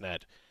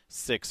Sportsnet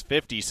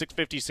 650.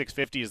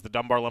 650 is the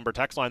Dunbar Lumber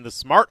text line. The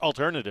smart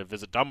alternative.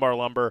 Visit Dunbar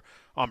Lumber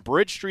on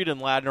Bridge Street in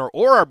Ladner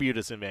or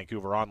Arbutus in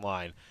Vancouver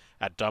online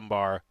at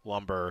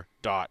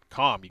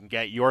dunbarlumber.com. You can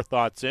get your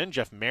thoughts in.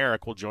 Jeff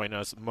Marek will join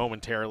us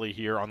momentarily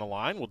here on the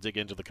line. We'll dig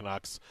into the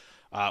Canucks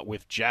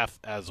with Jeff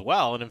as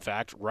well. And in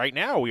fact, right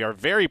now we are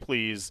very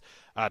pleased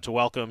to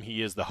welcome.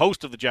 He is the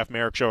host of the Jeff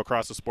Marek Show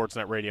across the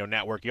Sportsnet Radio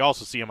Network. You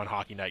also see him on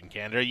Hockey Night in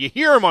Canada. You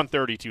hear him on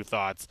 32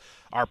 Thoughts,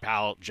 our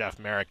pal Jeff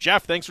Marek.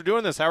 Jeff, thanks for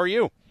doing this. How are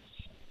you?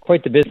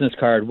 Quite the business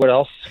card. What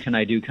else can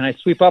I do? Can I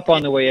sweep up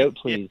on the way out,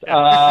 please?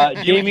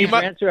 Jamie,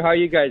 answer. How are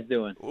you guys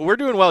doing? We're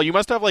doing well. You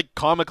must have like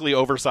comically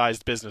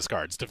oversized business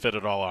cards to fit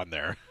it all on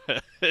there,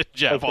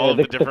 Jeff. Okay, all of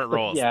the different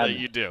roles that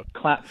you do.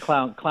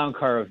 Clown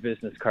car of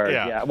business cards.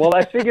 Yeah. Well,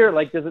 I figure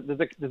like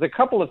there's a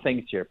couple of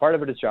things here. Part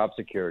of it is job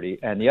security,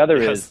 and the other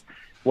is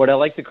what I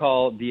like to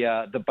call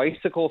the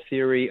bicycle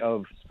theory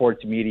of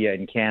sports media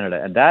in Canada,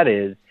 and that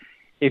is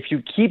if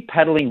you keep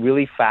pedaling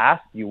really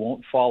fast, you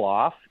won't fall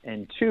off,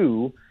 and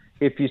two,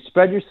 if you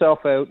spread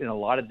yourself out in a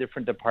lot of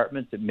different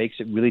departments, it makes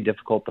it really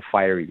difficult to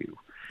fire you.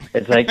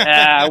 It's like,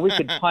 we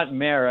could punt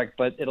Marek,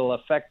 but it'll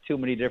affect too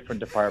many different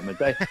departments.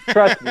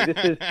 Trust me,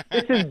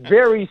 this is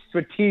very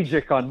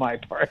strategic on my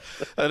part.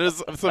 That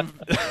is some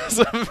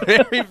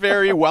very,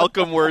 very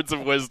welcome words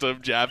of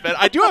wisdom, Jeff. And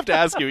I do have to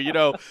ask you,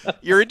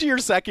 you're into your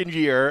second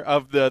year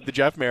of the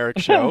Jeff Marek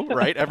Show,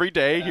 right? Every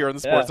day here on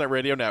the Sportsnet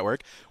Radio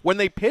Network. When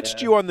they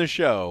pitched you on the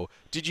show,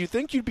 did you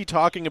think you'd be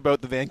talking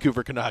about the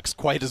Vancouver Canucks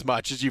quite as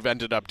much as you've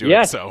ended up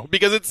doing so?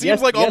 Because it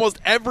seems like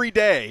almost every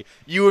day,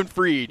 you and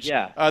Friedge,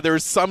 there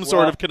is some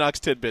sort of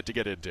Canucks tidbit to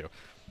get into.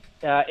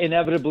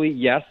 Inevitably,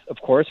 yes, of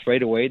course,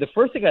 right away. The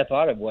first thing I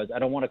thought of was, I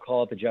don't want to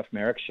call it the Jeff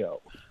Marek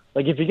Show.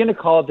 Like, if you're going to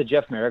call it the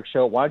Jeff Marek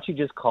Show, why don't you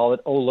just call it,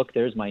 oh, look,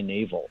 there's my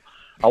navel.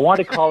 I want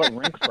to call it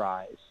Rink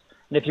Fries.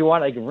 And if you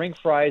want, like, Rink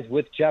Fries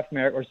with Jeff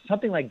Marek or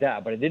something like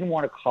that, but I didn't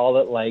want to call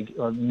it, like,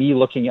 me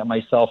looking at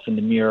myself in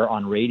the mirror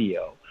on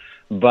radio.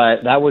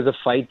 But that was a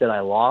fight that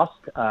I lost.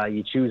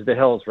 You choose the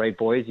hills, right,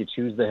 boys? You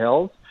choose the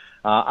hills.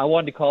 I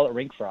wanted to call it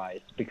Rink Fries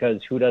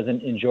because who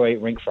doesn't enjoy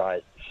Rink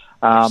Fries?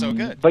 So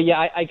good. But, yeah,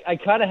 I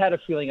kind of had a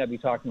feeling I'd be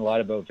talking a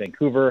lot about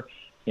Vancouver.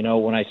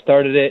 When I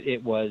started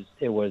it was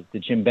the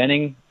Jim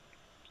Benning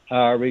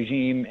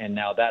regime, and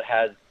now that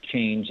has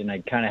changed, and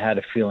I kind of had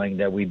a feeling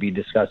that we'd be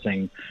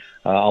discussing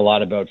a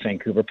lot about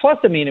Vancouver. Plus,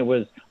 it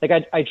was like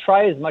I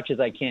try as much as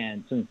I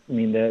can. Since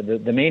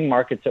the main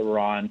markets that we're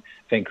on,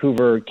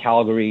 Vancouver,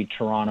 Calgary,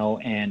 Toronto,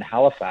 and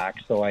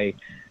Halifax. So I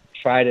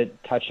try to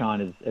touch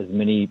on as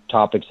many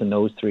topics in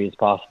those three as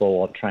possible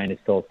while trying to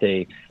still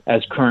stay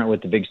as current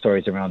with the big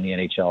stories around the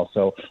NHL.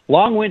 So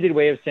long-winded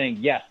way of saying,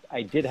 yes,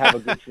 I did have a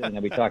good feeling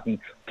I'll be talking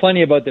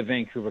plenty about the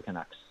Vancouver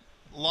Canucks.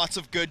 Lots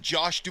of good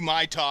Josh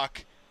Dumais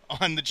talk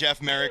on the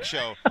Jeff Marek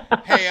Show.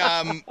 Hey,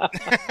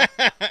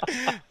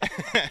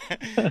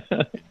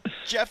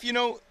 Jeff,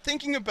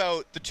 thinking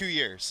about the 2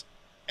 years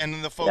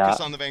and the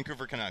focus on the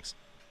Vancouver Canucks,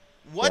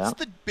 what's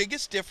the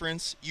biggest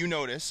difference you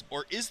notice,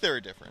 or is there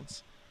a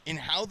difference, in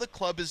how the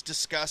club is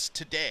discussed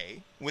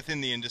today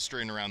within the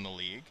industry and around the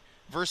league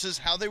versus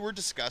how they were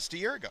discussed a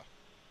year ago?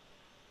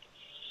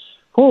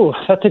 Oh,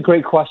 that's a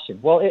great question.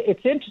 Well,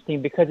 it's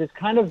interesting because it's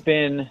kind of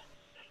been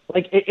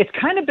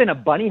a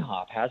bunny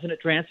hop, hasn't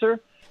it,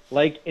 Drancer?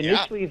 Like,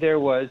 initially there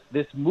was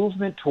this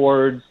movement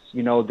towards,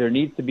 there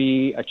needs to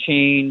be a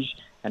change,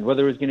 and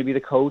whether it was going to be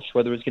the coach,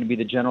 whether it was going to be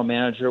the general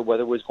manager,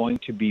 whether it was going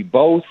to be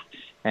both,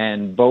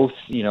 and both,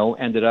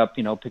 ended up,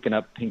 picking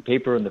up pink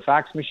paper and the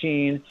fax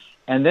machine.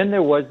 And then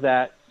there was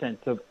that sense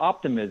of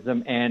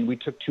optimism, and we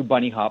took 2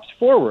 bunny hops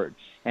forward.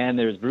 And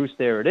there's Bruce,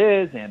 there it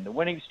is, and the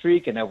winning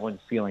streak, and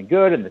everyone's feeling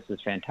good, and this is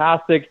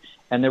fantastic.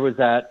 And there was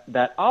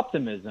that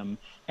optimism,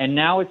 and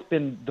now it's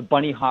been the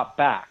bunny hop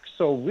back.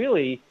 So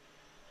really,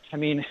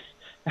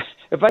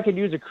 if I could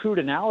use a crude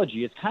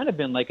analogy, it's kind of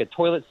been like a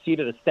toilet seat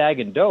at a Stag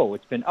and Doe.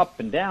 It's been up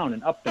and down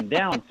and up and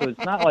down. So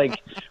it's not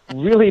like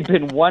really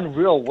been one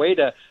real way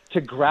to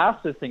to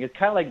grasp this thing, it's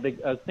kind of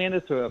like I was saying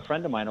this to a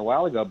friend of mine a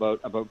while ago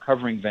about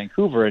covering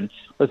Vancouver. And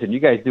listen, you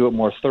guys do it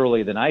more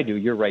thoroughly than I do.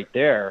 You're right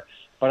there.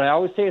 But I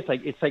always say it's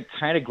like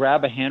trying to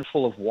grab a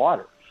handful of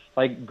water.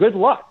 Like, good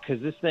luck,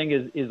 because this thing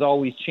is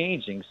always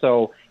changing.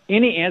 So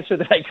any answer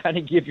that I kind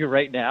of give you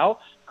right now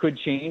could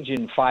change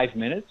in 5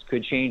 minutes,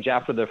 could change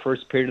after the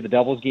first period of the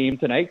Devils game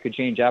tonight, could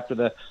change after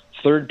the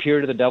third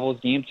period of the Devils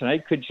game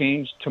tonight, could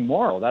change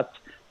tomorrow. That's,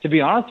 to be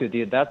honest with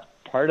you, that's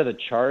part of the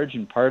charge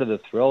and part of the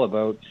thrill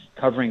about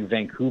covering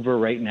Vancouver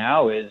right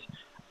now is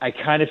I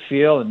kind of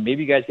feel, and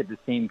maybe you guys get the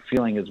same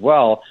feeling as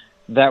well,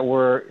 that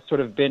we're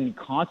sort of been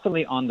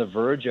constantly on the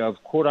verge of,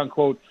 quote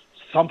unquote,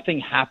 something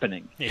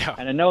happening. Yeah.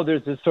 And I know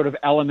there's this sort of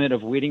element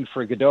of waiting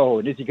for Godot,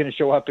 and is he going to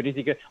show up, and is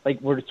he going to, like,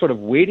 we're sort of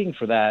waiting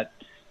for that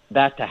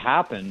to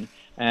happen.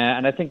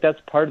 And I think that's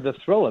part of the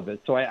thrill of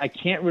it. So I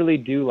can't really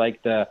do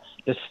like the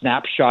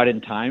snapshot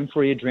in time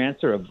for you,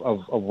 Drancer,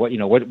 of what, you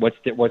know, what's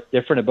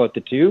different about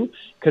the two.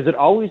 Because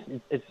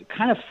it's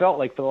kind of felt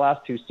like for the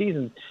last two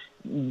seasons,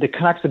 the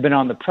Canucks have been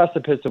on the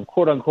precipice of,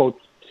 quote unquote,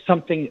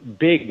 something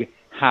big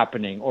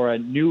happening or a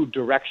new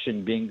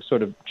direction being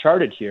sort of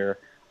charted here.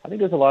 I think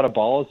there's a lot of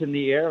balls in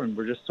the air, and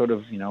we're just sort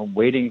of, you know,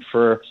 waiting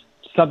for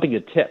something to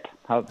tip.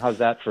 How's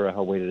that for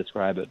a way to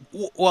describe it?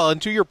 Well,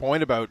 and to your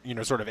point about, you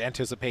know, sort of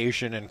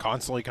anticipation and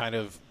constantly kind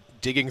of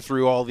digging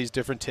through all these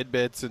different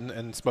tidbits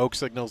and smoke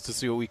signals to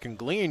see what we can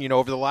glean, you know,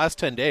 over the last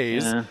 10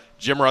 days,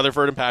 Jim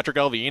Rutherford and Patrick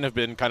Allvin have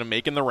been kind of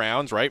making the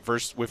rounds, right?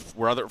 First with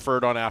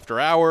Rutherford on After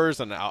Hours,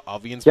 and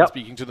Allvin's been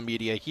speaking to the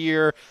media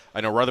here. I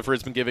know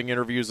Rutherford's been giving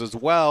interviews as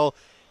well.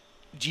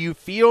 Do you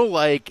feel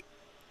like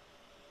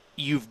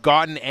you've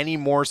gotten any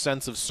more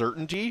sense of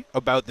certainty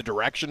about the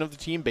direction of the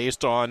team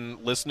based on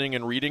listening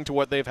and reading to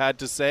what they've had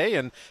to say?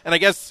 And I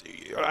guess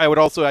I would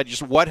also add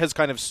just what has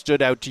kind of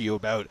stood out to you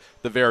about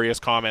the various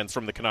comments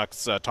from the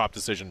Canucks top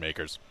decision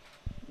makers?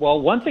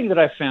 Well, one thing that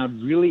I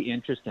found really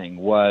interesting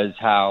was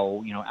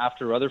how, you know,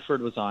 after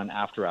Rutherford was on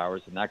After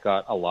Hours, and that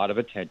got a lot of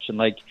attention.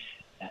 Like,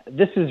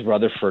 this is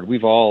Rutherford.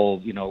 We've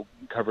all, you know,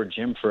 covered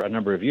Jim for a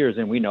number of years,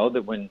 and we know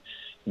that when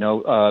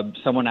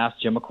someone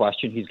asks Jim a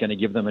question, he's going to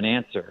give them an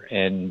answer.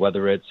 And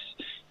whether it's,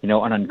 you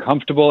know, an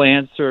uncomfortable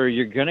answer,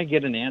 you're going to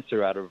get an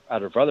answer out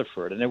of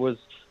Rutherford. And it was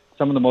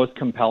some of the most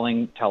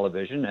compelling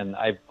television. And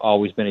I've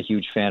always been a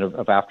huge fan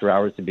of After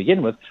Hours to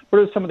begin with, but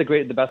it was some of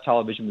the best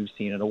television we've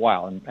seen in a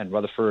while. And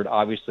Rutherford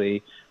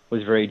obviously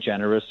was very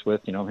generous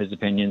with, you know, his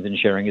opinions and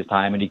sharing his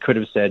time. And he could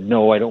have said,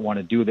 no, I don't want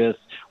to do this.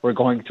 We're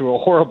going through a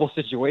horrible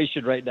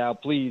situation right now.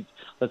 Please,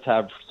 let's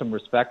have some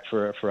respect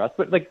for us.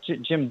 But like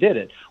Jim did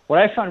it. What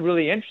I found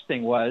really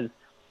interesting was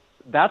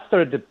that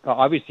started to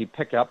obviously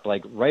pick up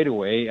like right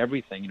away,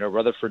 everything, you know,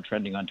 Rutherford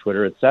trending on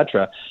Twitter,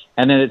 etc.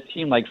 And then it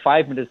seemed like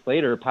 5 minutes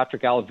later,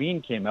 Patrick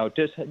Allvin came out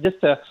just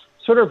to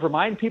sort of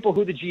remind people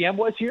who the GM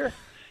was here.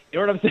 You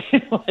know what I'm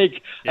saying?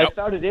 Like, yep. I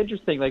found it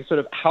interesting, like sort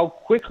of how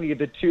quickly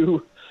the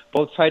two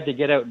both tried to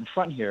get out in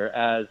front here,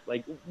 as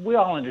like we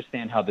all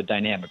understand how the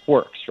dynamic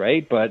works,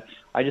 right? But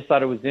I just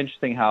thought it was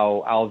interesting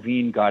how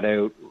Allvin got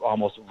out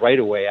almost right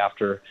away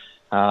after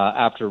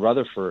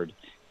Rutherford.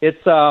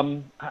 It's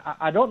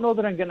I don't know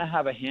that I'm going to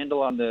have a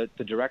handle on the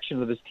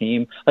direction of this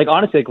team. Like,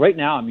 honestly, like right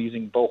now I'm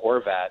using Bo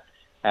Horvat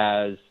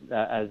as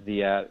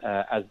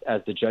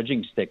the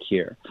judging stick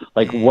here.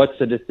 Like, what's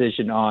the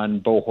decision on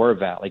Bo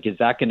Horvat? Like, is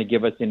that going to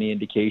give us any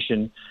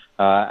indication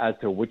as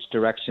to which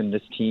direction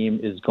this team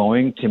is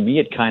going? To me,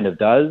 it kind of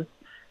does.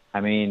 I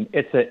mean,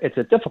 it's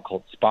a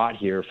difficult spot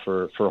here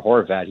for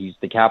Horvat. He's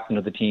the captain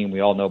of the team. We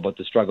all know about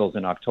the struggles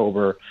in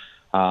October,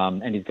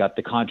 and he's got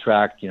the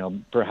contract, you know,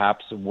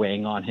 perhaps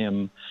weighing on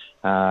him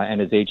and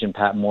his agent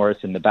Pat Morris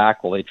in the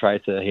back while they try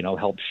to, you know,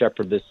 help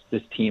shepherd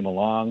this team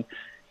along.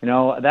 You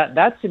know,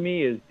 that to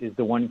me is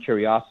the one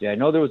curiosity. I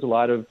know there was a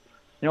lot of,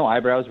 you know,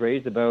 eyebrows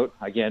raised about,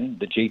 again,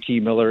 the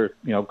JT Miller,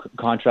 you know,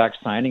 contract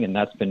signing, and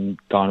that's been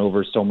gone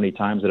over so many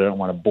times that I don't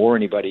want to bore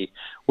anybody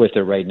with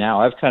it right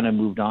now. I've kind of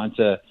moved on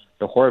to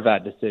the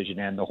Horvat decision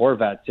and the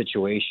Horvat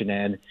situation,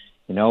 and,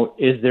 you know,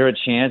 is there a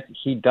chance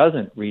he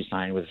doesn't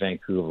re-sign with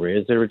Vancouver?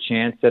 Is there a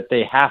chance that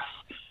they have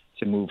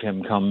to move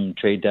him come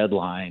trade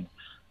deadline?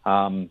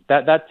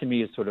 That to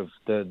me is sort of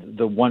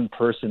the one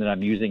person that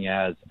I'm using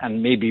as,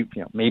 and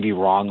maybe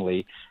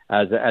wrongly,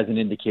 as an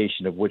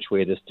indication of which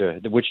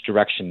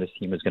direction this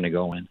team is going to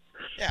go in.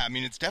 Yeah, I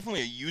mean, it's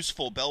definitely a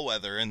useful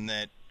bellwether in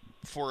that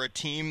for a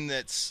team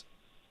that's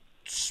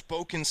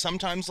spoken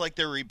sometimes like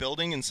they're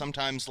rebuilding and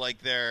sometimes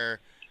like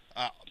they're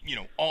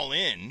all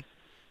in.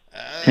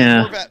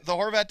 The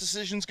Horvat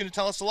decision is going to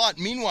tell us a lot.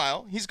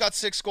 Meanwhile, he's got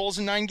 6 goals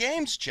in 9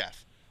 games,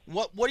 Jeff.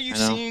 What are you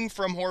seeing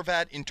from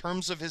Horvat in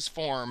terms of his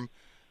form?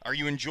 Are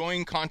you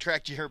enjoying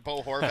contract year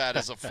Bo Horvat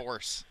as a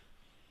force?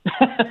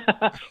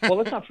 Well,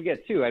 let's not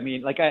forget, too. I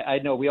mean, like I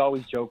know we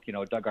always joke, you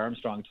know, Doug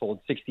Armstrong told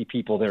 60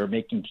 people they were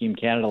making Team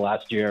Canada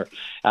last year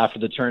after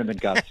the tournament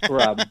got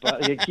scrubbed.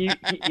 But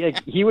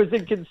he was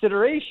in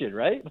consideration,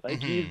 right?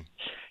 Like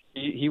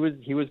he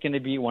was going to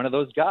be one of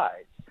those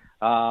guys.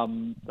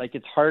 Like,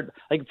 it's hard.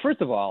 Like,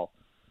 first of all,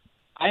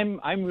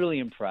 I'm really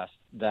impressed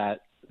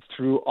that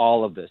through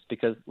all of this,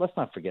 because let's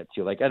not forget,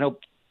 too, like, I know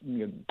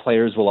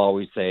players will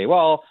always say,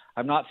 well,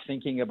 I'm not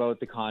thinking about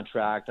the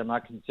contract. I'm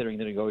not considering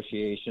the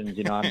negotiations.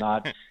 I'm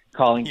not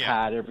calling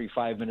Pat every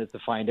 5 minutes to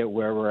find out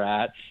where we're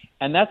at.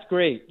 And that's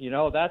great.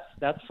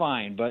 That's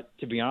fine. But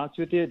to be honest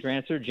with you,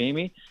 Drancer,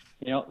 Jamie,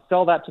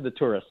 sell that to the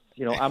tourists.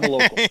 I'm a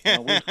local.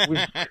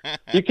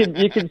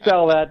 You can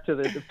sell that to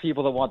the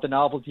people that want the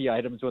novelty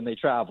items when they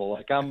travel.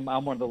 Like I'm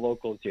one of the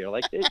locals here.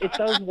 Like it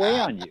does weigh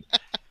on you.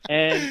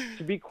 And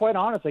to be quite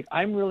honest, like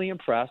I'm really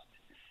impressed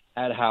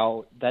at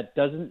how that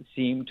doesn't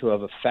seem to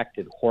have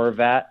affected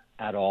Horvat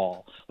at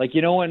all. Like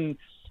when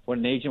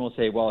an agent will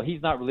say, well,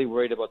 he's not really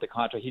worried about the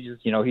contract.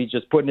 He's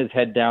just putting his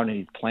head down and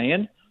he's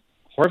playing.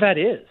 Horvat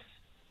is.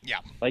 Yeah.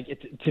 Like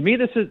to me,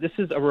 this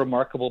is a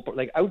remarkable,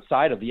 like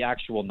outside of the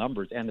actual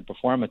numbers and the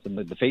performance and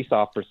the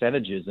face-off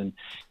percentages and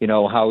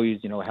how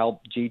he's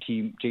helped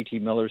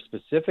JT Miller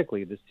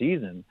specifically this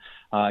season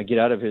get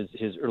out of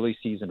his early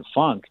season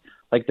funk.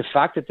 Like the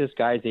fact that this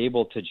guy's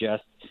able to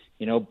just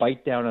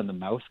bite down on the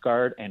mouth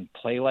guard and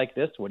play like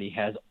this when he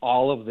has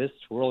all of this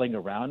swirling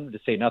around, to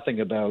say nothing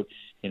about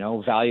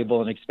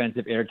valuable and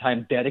expensive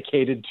airtime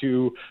dedicated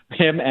to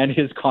him and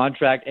his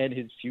contract and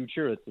his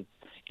future. It's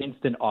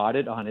instant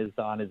audit on his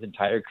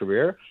entire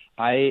career.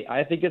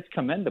 I think it's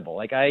commendable.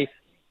 Like I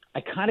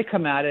kind of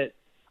come at it.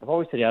 I've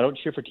always said, I don't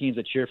cheer for teams,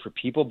 I cheer for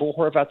people. But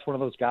Horvat's one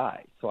of those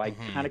guys. So I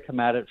kind of come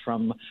at it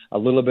from a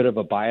little bit of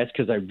a bias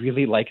because I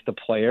really like the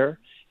player,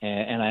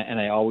 and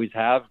I always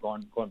have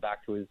going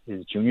back to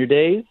his junior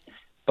days.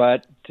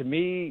 But to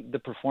me, the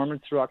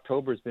performance through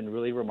October has been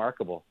really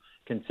remarkable,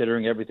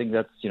 considering everything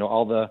that's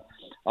all the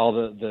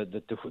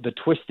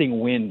twisting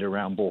wind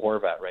around Bo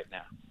Horvat right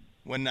now.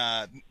 When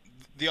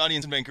the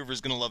audience in Vancouver is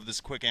going to love this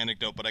quick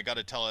anecdote, but I got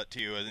to tell it to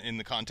you in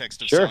the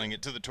context of selling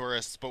it to the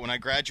tourists. But when I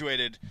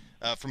graduated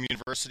from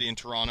university in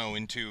Toronto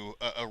into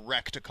a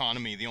wrecked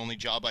economy, the only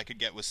job I could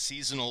get was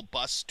seasonal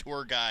bus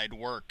tour guide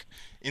work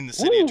in the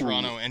city of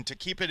Toronto. And to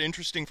keep it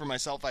interesting for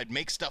myself, I'd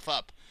make stuff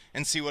up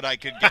and see what I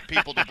could get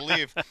people to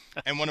believe.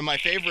 And one of my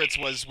favorites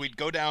was we'd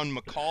go down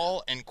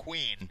McCall and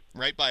Queen,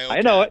 right by OCAD.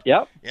 I know it,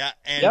 yep. Yeah,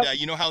 and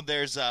you know how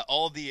there's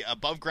all the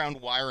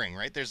above-ground wiring,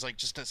 right? There's like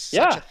just such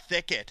a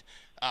thicket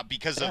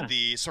because of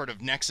the sort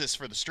of nexus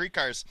for the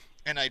streetcars.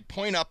 And I'd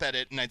point up at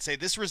it and I'd say,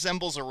 this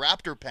resembles a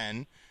raptor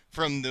pen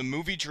from the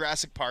movie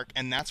Jurassic Park,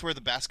 and that's where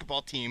the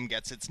basketball team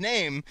gets its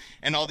name.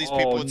 And all these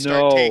people would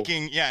start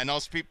taking,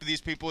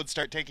 these people would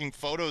start taking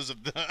photos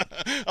of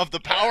the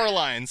power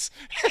lines.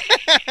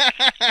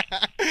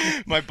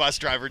 My bus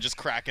driver just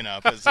cracking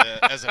up as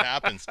it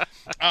happens.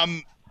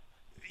 Hang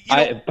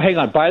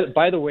on.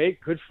 By the way,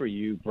 good for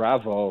you.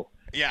 Bravo.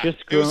 Yeah,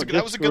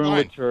 that was a good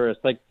line.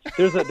 Tourists. Like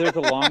there's a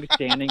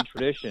long-standing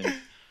tradition.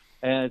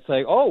 And it's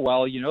like,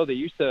 they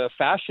used to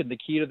fashion the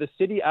key to the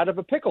city out of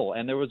a pickle,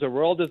 and there was a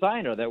royal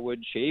designer that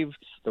would shave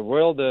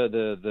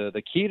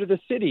the key to the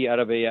city out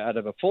of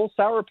a full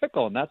sour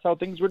pickle, and that's how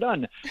things were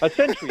done a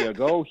century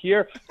ago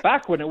here,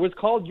 back when it was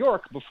called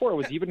York, before it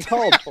was even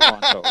called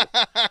Toronto.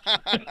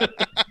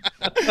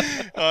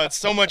 It's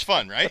so much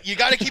fun, right? You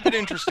got to keep it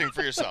interesting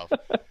for yourself.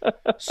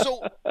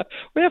 So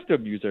we have to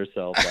amuse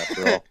ourselves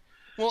after all.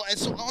 Well, and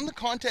so in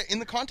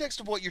the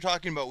context of what you're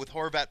talking about with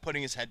Horvat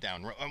putting his head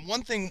down,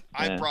 one thing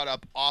I've brought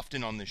up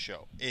often on this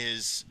show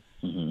is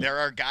there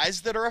are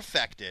guys that are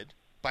affected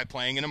by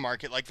playing in a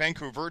market like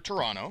Vancouver or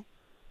Toronto,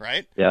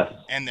 right? Yes.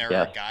 And there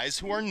are guys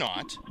who are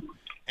not.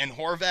 And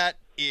Horvat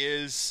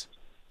is,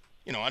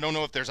 I don't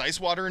know if there's ice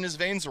water in his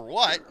veins or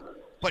what,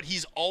 but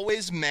he's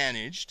always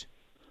managed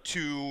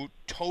to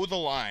toe the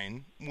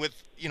line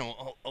with,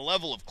 a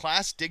level of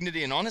class,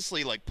 dignity, and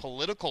honestly, like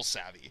political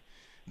savvy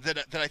that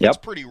I think is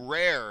pretty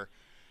rare.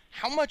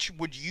 How much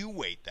would you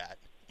weight that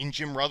in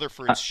Jim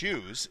Rutherford's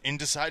shoes in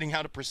deciding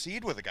how to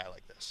proceed with a guy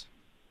like this?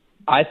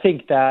 I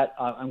think that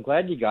I'm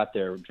glad you got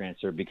there,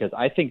 Drancer, because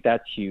I think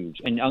that's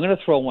huge. And I'm going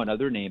to throw one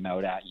other name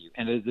out at you,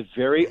 and it's a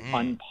very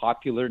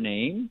unpopular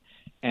name,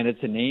 and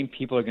it's a name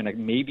people are going to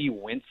maybe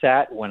wince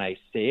at when I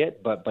say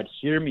it, but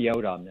hear me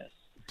out on this.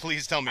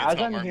 Please tell me it's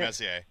not Mark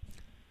Messier.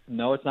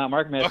 No, it's not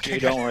Mark Messier. Okay.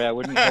 Don't worry, I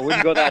wouldn't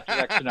go that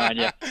direction on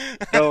you.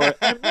 So,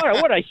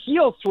 what a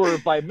heel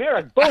swerve by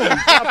Merrick. Boom. Well,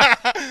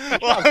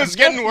 I was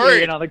getting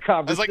worried. I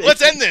was like,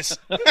 let's end this.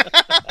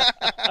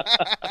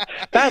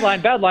 Bad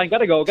line.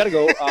 Gotta go.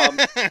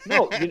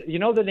 No, you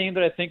know the name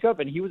that I think of,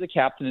 and he was a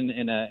captain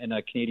in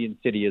a Canadian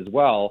city as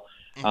well,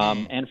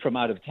 and from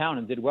out of town,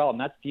 and did well, and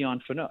that's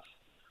Dion Phaneuf.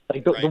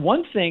 Like the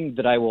one thing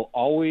that I will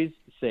always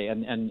say,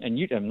 and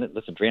you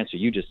listen, Drancer,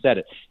 you just said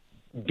it.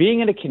 Being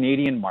in a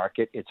Canadian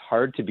market, it's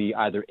hard to be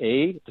either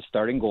A, the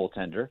starting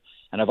goaltender,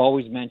 and I've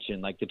always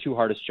mentioned like the two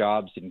hardest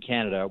jobs in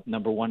Canada,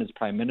 number one is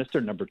Prime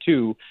Minister, number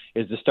two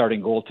is the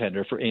starting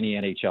goaltender for any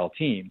NHL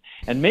team.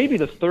 And maybe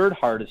the third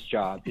hardest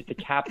job is to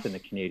captain a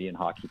Canadian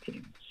hockey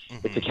team.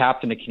 It's to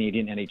captain a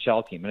Canadian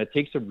NHL team, and it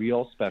takes a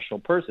real special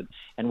person.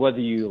 And whether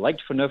you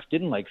liked Phaneuf,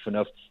 didn't like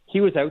Phaneuf, he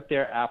was out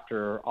there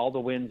after all the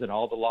wins and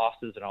all the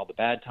losses and all the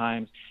bad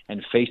times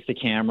and faced the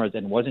cameras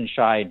and wasn't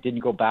shy and didn't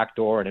go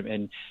backdoor.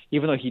 And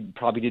even though he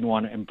probably didn't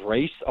want to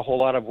embrace a whole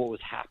lot of what was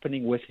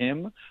happening with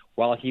him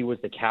while he was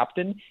the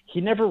captain,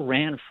 he never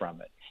ran from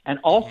it. And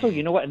also,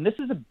 you know what, and this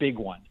is a big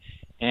one,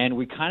 and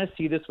we kind of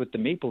see this with the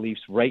Maple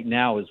Leafs right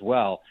now as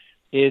well,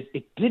 is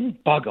it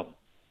didn't bug him,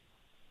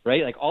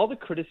 right? Like, all the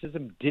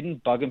criticism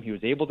didn't bug him. He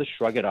was able to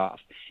shrug it off.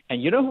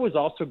 And you know who was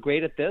also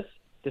great at this?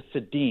 The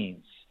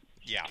Sedins.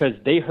 Yeah. Because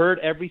they heard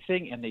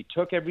everything and they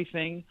took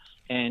everything.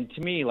 And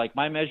to me, like,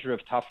 my measure of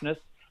toughness,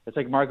 it's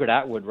like Margaret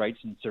Atwood writes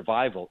in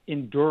Survival,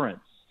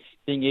 endurance,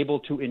 being able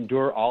to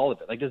endure all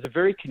of it. Like, there's a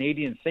very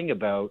Canadian thing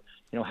about,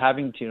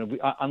 having to,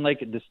 unlike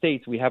the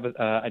States, we have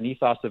an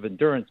ethos of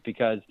endurance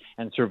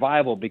and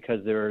survival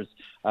because there's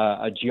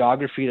a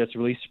geography that's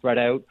really spread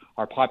out.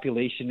 Our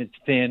population is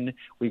thin.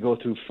 We go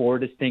through 4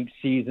 distinct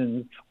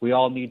seasons. We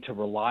all need to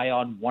rely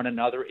on one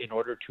another in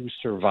order to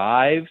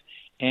survive.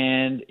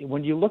 And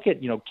when you look at,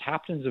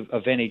 captains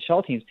of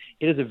NHL teams,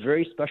 it is a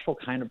very special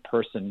kind of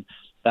person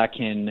that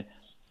can,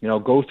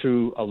 go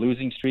through a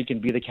losing streak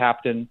and be the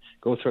captain,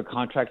 go through a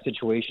contract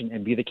situation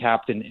and be the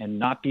captain and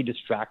not be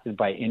distracted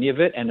by any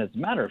of it. And as a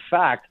matter of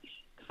fact,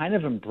 kind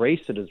of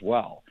embrace it as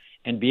well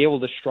and be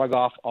able to shrug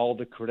off all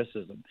the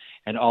criticism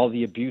and all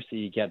the abuse that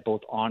you get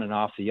both on and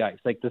off the ice.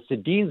 Like, the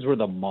Sedins were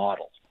the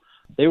model.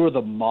 They were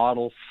the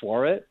model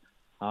for it.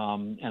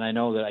 And I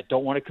know that I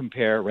don't want to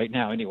compare right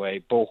now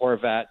anyway, Bo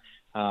Horvat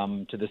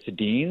to the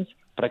Sedins,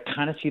 but I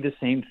kind of see the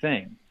same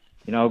thing.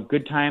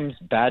 Good times,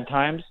 bad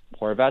times,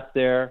 Horvat's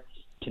there.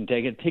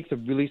 It takes a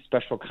really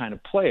special kind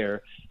of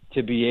player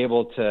to be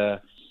able to,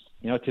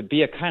 to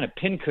be a kind of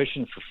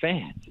pincushion for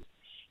fans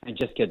and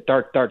just get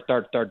dart,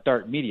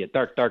 media,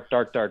 dart,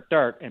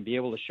 and be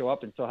able to show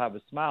up and still have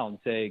a smile and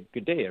say,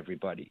 good day,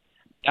 everybody.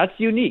 That's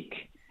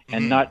unique.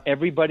 And not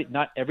everybody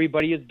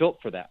is built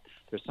for that.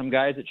 There's some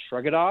guys that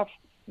shrug it off,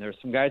 and there's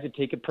some guys that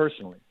take it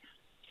personally.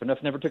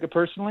 Phaneuf never took it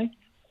personally.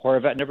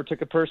 Horvat never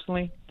took it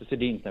personally. The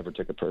Sedins never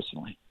took it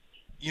personally.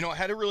 I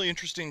had a really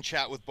interesting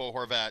chat with Bo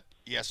Horvat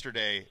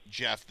yesterday,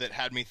 Jeff, that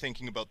had me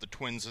thinking about the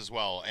Twins as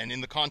well. And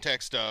in the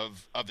context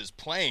of his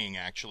playing,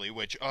 actually,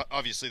 which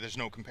obviously there's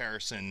no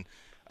comparison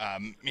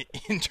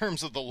in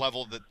terms of the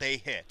level that they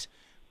hit.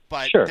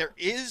 But Sure. There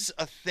is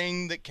a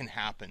thing that can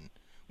happen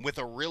with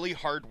a really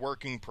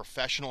hardworking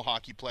professional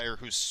hockey player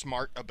who's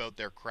smart about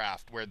their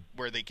craft,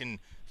 where they can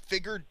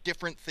figure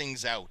different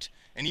things out.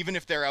 And even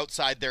if they're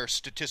outside their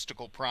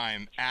statistical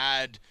prime,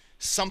 add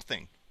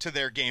something to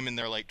their game in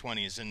their late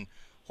 20s. And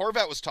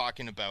Horvat was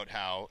talking about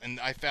how, and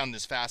I found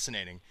this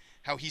fascinating,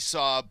 how he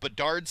saw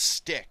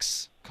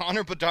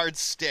Connor Bedard's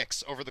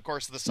sticks over the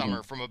course of the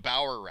summer from a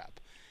Bauer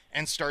rep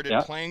and started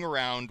playing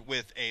around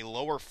with a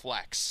lower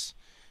flex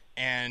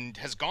and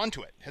has gone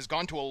to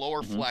a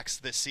lower flex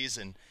this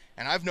season.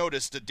 And I've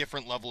noticed a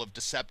different level of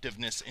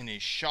deceptiveness in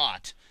his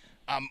shot.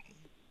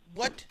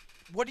 What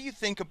do you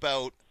think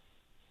about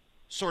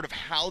sort of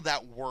how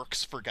that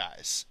works for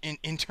guys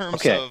in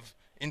terms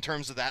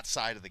of that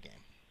side of the game?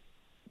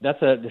 This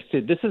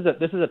is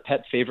a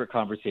pet favorite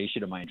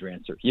conversation of mine,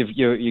 Drancer.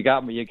 You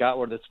got me. You got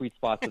one of the sweet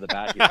spots of the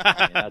bat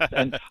here.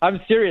 And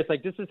I'm serious.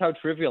 Like, this is how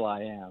trivial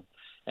I am,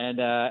 and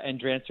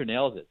Drancer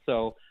nails it.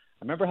 So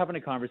I remember having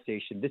a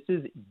conversation. This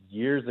is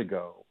years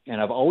ago,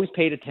 and I've always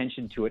paid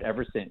attention to it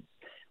ever since,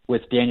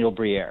 with Daniel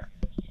Briere.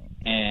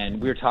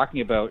 And we were talking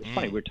about. It's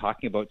funny. We were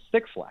talking about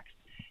stick flex,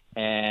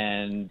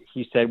 and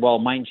he said, "Well,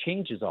 mine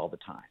changes all the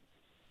time."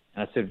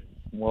 And I said,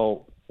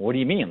 "Well, what do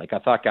you mean? Like, I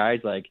thought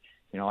guys like."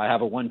 I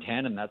have a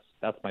 110 and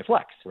that's my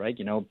flex, right?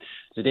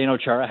 Zdeno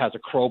Chara has a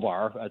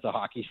crowbar as a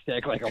hockey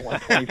stick, like a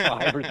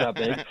 125 or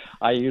something.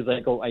 I use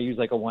like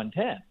a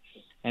 110.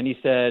 And he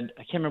said,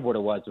 I can't remember what it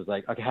was. It was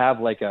like, I have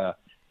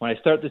when I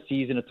start the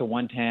season, it's a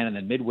 110, and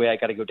then midway I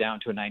got to go down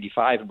to a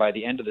 95. And by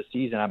the end of the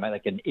season, I'm at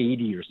like an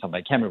 80 or something.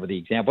 I can't remember the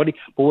example.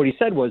 But what he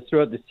said was,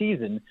 throughout the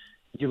season,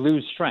 you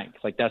lose strength.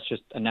 Like, that's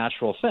just a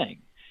natural thing.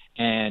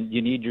 And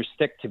you need your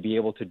stick to be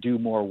able to do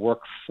more work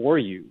for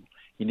you.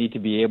 You need to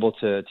be able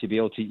to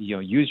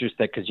use your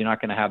stick, because you're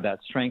not going to have that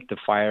strength to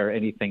fire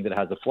anything that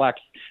has a flex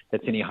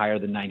that's any higher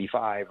than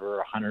 95 or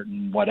 100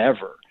 and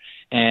whatever.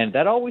 And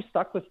that always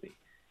stuck with me.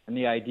 And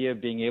the idea of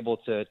being able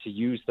to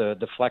use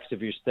the flex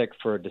of your stick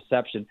for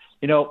deception.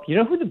 You know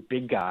who the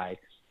big guy?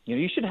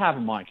 You should have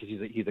him on, because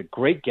he's a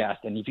great guest.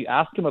 And if you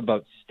ask him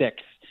about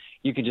sticks,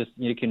 you can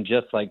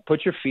just like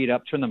put your feet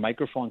up, turn the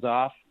microphones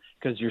off,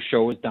 because your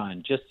show is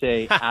done. Just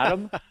say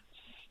Adam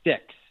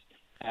Sticks.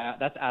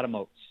 That's Adam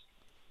Oates.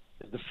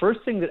 The first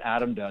thing that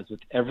Adam does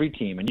with every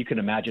team, and you can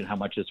imagine how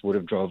much this would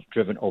have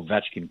driven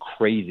Ovechkin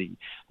crazy.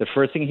 The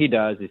first thing he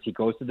does is he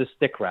goes to the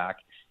stick rack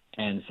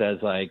and says,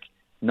 like,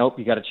 nope,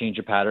 you got to change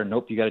your pattern.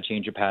 Nope, you got to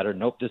change your pattern.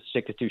 Nope, this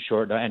stick is too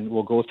short. And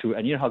we'll go through.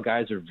 And you know how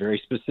guys are very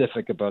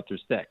specific about their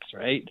sticks,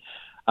 right?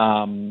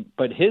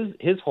 But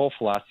his whole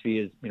philosophy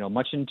is,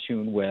 much in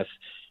tune with,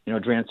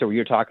 Drancer, what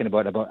you're talking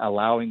about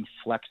allowing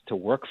flex to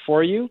work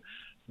for you.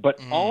 But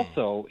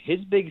also his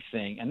big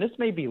thing, and this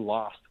may be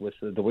lost with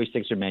the way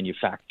sticks are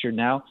manufactured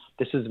now.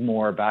 This is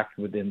more back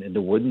in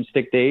the wooden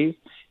stick days.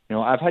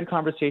 I've had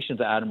conversations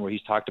with Adam where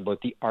he's talked about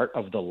the art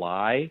of the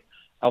lie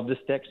of the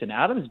sticks. And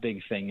Adam's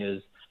big thing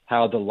is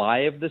how the lie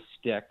of the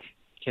stick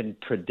can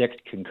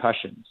predict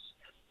concussions,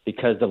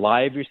 because the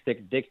lie of your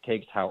stick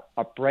dictates how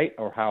upright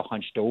or how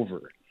hunched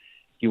over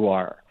you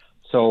are.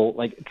 So,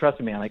 like, trust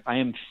me, man, like, I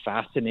am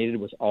fascinated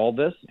with all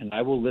this, and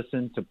I will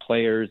listen to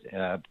players,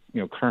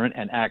 current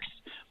and ex,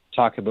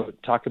 talk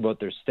about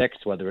their sticks,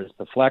 whether it's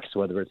the flex,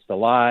 whether it's the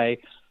lie,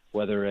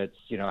 whether it's,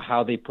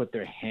 how they put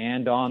their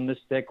hand on the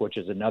stick, which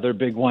is another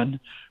big one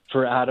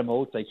for Adam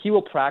Oates. Like, he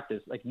will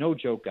practice, like, no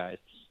joke, guys.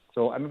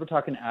 So I remember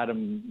talking to Adam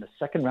in the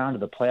second round of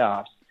the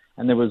playoffs,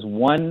 and there was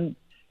one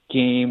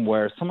game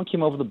where someone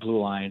came over the blue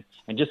line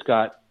and just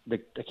got, I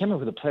can't remember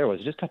who the player was.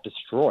 It just got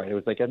destroyed. It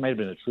was like, it might have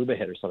been a Trouba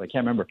hit or something. I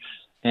can't remember.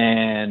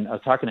 And I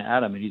was talking to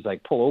Adam, and he's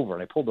like, pull over.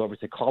 And I pulled over and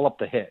said, call up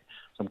the hit.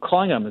 So I'm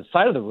calling him on the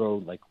side of the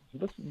road, like,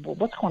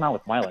 what's going on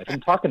with my life? I'm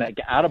talking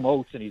to Adam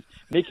Oates, and he's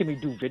making me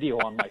do video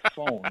on my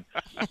phone.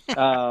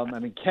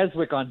 I'm in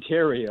Keswick,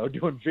 Ontario,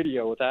 doing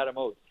video with Adam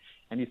Oates.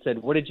 And he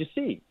said, what did you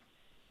see?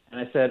 And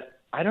I said,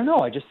 I don't know.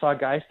 I just saw a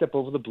guy step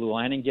over the blue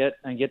line and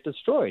get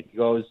destroyed. He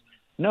goes,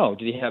 no.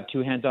 Did he have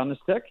two hands on the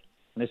stick?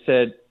 And I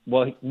said,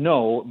 well,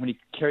 no. When he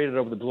carried it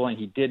over the blue line,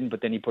 he didn't,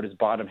 but then he put his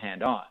bottom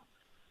hand on.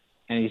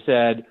 And he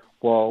said,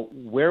 well,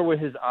 where were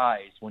his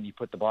eyes when he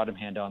put the bottom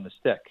hand on the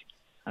stick?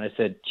 And I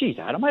said, geez,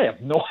 Adam, I have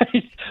no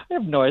idea.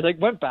 I like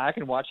went back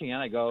and watching it,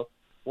 and I go,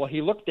 well,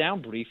 he looked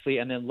down briefly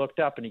and then looked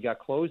up and he got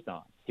closed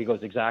on. He goes,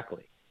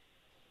 exactly.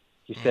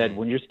 He said,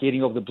 when you're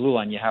skating over the blue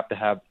line, you have to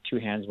have two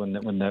hands when the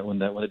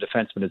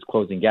defenseman is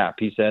closing gap.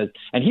 He says,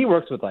 and he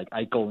works with like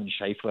Eichel and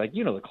Scheifele, like,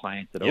 the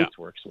clients that Oates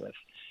works with.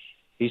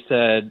 He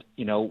said,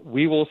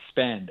 we will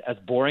spend, as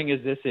boring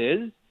as this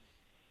is,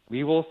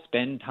 I will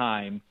spend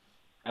time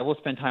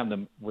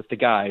with the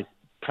guys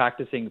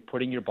practicing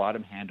putting your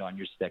bottom hand on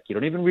your stick. You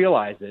don't even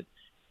realize it,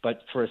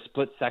 but for a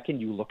split second,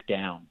 you look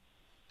down.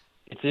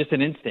 It's just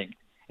an instinct,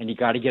 and you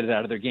got to get it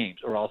out of their games,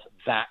 or else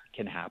that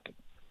can happen.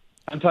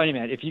 I'm telling you,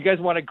 man, if you guys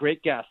want a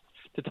great guest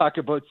to talk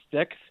about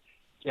sticks,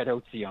 get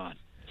Oatsy on.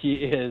 He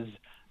is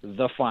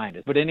the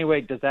finest. But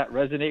anyway, does that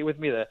resonate with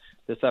me? The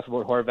stuff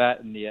about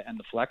Horvat and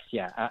the flex?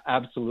 Yeah,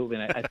 absolutely.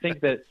 And I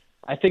think that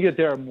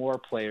there are more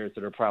players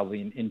that are probably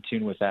in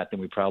tune with that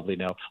than we probably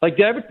know. Like,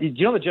 did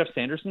you know the Jeff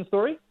Sanderson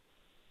story?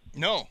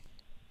 No.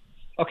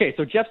 Okay,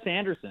 so Jeff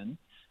Sanderson.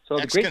 So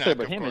the great story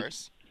about him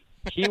is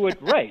he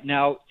would right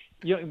now.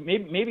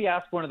 Maybe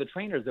ask one of the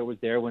trainers that was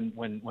there when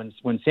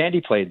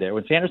Sandy played there,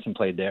 when Sanderson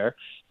played there,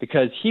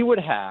 because he would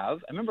have.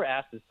 I remember I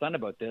asked his son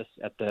about this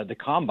at the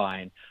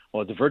combine,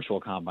 the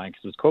virtual combine,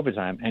 because it was COVID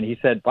time, and he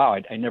said, "Wow,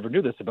 I never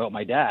knew this about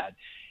my dad."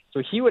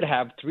 So he would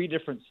have 3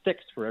 different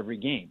sticks for every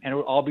game, and it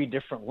would all be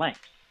different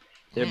lengths.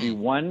 There'd be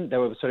one that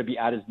would sort of be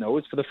at his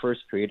nose for the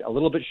first period, a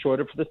little bit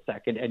shorter for the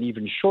second, and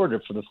even shorter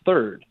for the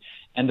third.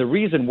 And the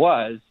reason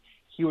was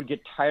he would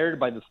get tired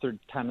by the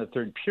time the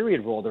third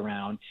period rolled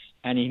around,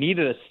 and he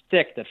needed a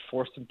stick that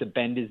forced him to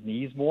bend his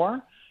knees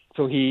more.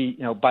 So he,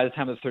 by the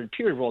time the third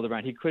period rolled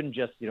around, he couldn't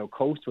just,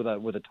 coast with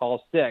a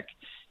tall stick.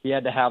 He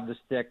had to have the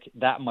stick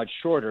that much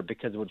shorter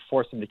because it would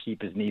force him to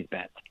keep his knees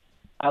bent.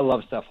 I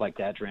love stuff like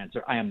that,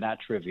 Drancer. I am that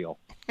trivial.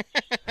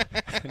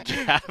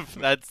 Jeff,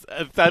 that's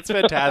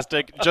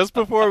fantastic. Just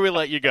before we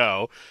let you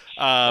go,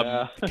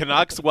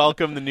 Canucks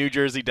welcome the New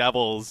Jersey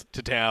Devils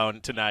to town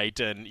tonight,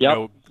 and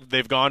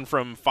they've gone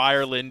from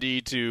Fire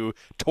Lindy to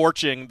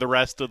torching the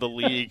rest of the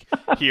league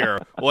here.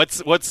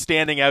 What's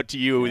standing out to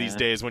you these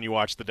days when you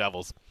watch the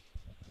Devils?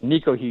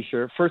 Nico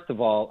Hischier, first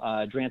of all,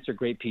 Drancer,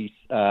 great piece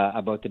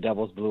about the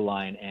Devils blue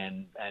line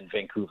and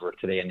Vancouver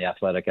today in The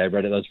Athletic. I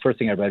read it. That was the first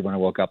thing I read when I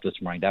woke up this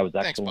morning. That was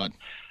excellent.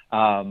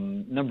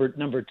 Thanks, bud.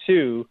 Number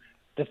 2,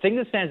 the thing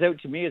that stands out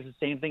to me is the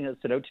same thing that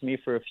stood out to me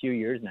for a few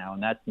years now,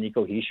 and that's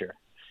Nico Hischier.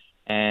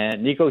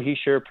 And Nico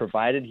Hischier,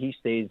 provided he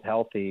stays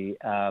healthy,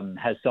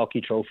 has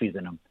Selke trophies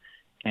in him.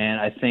 And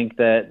I think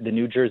that the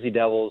New Jersey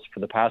Devils for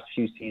the past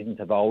few seasons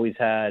have always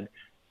had,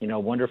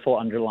 wonderful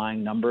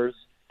underlying numbers.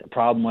 The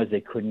problem was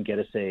they couldn't get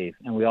a save.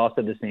 And we all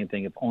said the same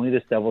thing. If only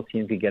this Devils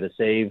team could get a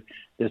save,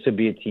 this would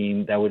be a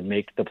team that would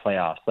make the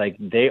playoffs. Like,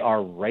 they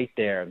are right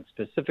there. And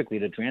specifically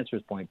to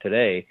Drancer's point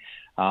today,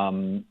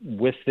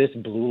 with this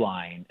blue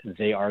line,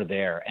 they are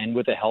there. And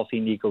with a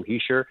healthy Nico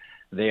Hischier,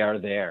 they are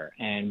there.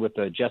 And with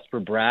a Jesper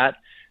Bratt,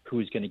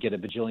 who's going to get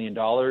 $1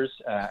 bajillion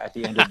at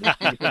the end of the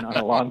season on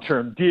a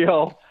long-term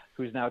deal,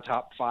 who's now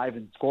top 5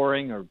 in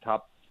scoring or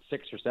top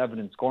 6 or 7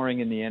 in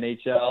scoring in the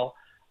NHL.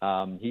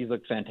 He's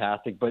looked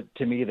fantastic, but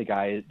to me, the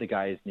guy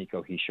is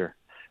Nico Hischier.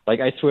 Like,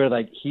 I swear,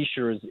 like,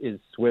 Hischier is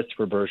Swiss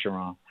for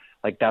Bergeron.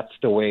 Like, that's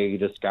the way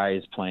this guy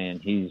is playing.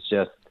 He's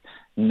just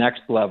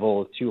next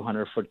level,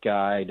 200-foot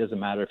guy. Doesn't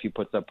matter if he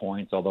puts up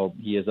points, although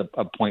he is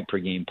a point per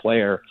game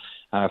player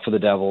for the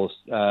Devils.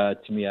 To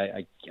me,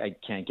 I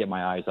can't get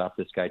my eyes off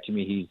this guy. To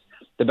me, he's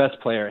the best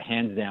player,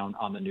 hands down,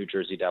 on the New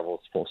Jersey Devils,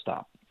 full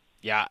stop.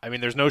 Yeah, I mean,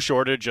 there's no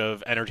shortage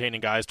of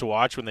entertaining guys to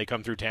watch when they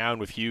come through town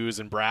with Hughes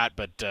and Bratt,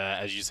 but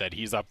as you said,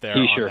 he's up there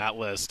on that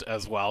list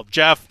as well.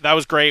 Jeff, that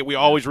was great. We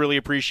always really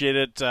appreciate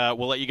it.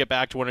 We'll let you get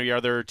back to one of your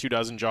other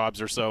 24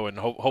 jobs or so, and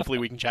hopefully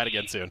we can chat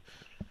again soon.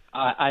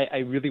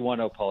 I really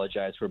want to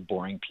apologize for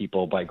boring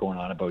people by going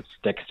on about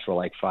sticks for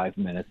like 5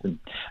 minutes and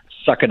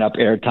sucking up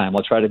airtime.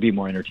 I'll try to be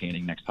more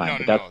entertaining next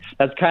time.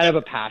 That's kind of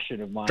a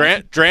passion of mine.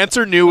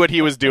 Drancer knew what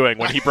he was doing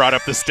when he brought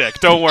up the stick.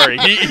 Don't worry.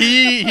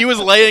 He was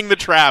laying the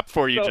trap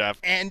for you, Jeff.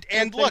 And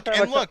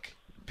look.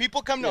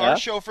 People come to our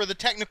show for the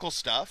technical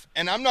stuff,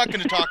 and I'm not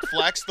going to talk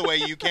flex the way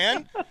you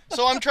can.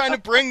 So I'm trying to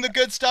bring the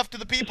good stuff to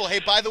the people.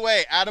 Hey, by the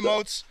way, Adam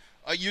Oates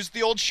used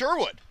the old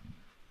Sherwood.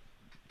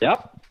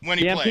 Yep. When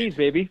he EMPs, played.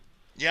 baby.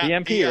 Yeah.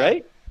 EMP,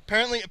 right?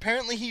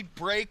 Apparently he'd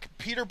break.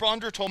 Peter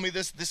Bondra told me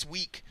this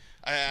week.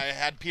 I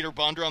had Peter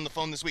Bondra on the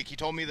phone this week. He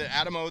told me that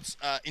Adam Oates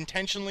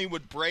intentionally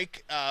would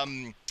break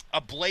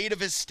a blade of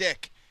his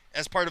stick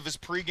as part of his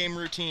pregame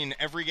routine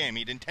every game.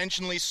 He'd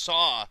intentionally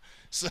saw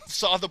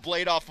the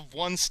blade off of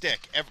one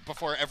stick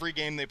before every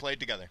game they played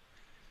together.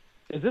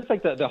 Is this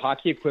like the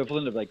hockey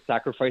equivalent of like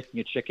sacrificing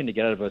a chicken to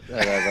get out of a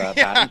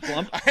batting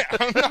slump?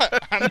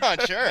 I'm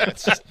not sure.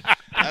 It's just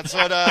that's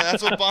what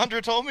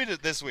Bondra told me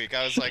this week.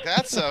 I was like,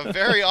 that's a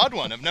very odd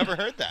one. I've never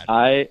heard that.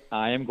 I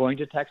am going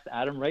to text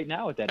Adam right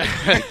now with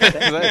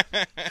that.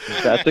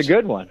 That's a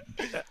good one.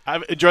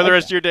 Enjoy the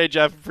rest of your day,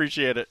 Jeff.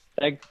 Appreciate it.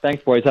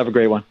 Thanks, boys. Have a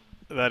great one.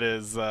 That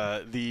is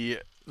the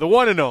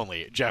one and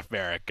only Jeff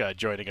Marek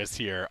joining us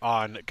here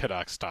on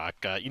Canucks Talk.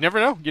 You never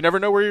know. You never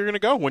know where you're going to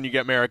go when you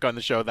get Marek on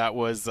the show. That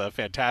was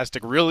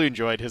fantastic. Really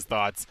enjoyed his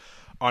thoughts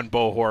on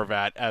Bo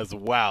Horvat as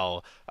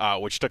well,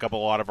 which took up a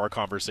lot of our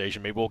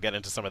conversation. Maybe we'll get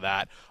into some of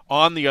that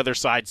on the other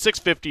side.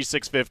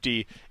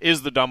 650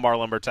 is the Dunbar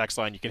Lumber text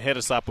line. You can hit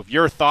us up with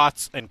your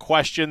thoughts and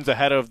questions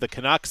ahead of the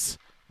Canucks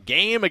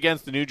game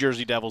against the New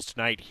Jersey Devils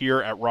tonight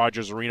here at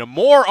Rogers Arena.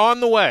 More on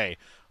the way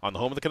on the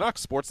home of the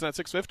Canucks, Sportsnet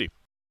 650.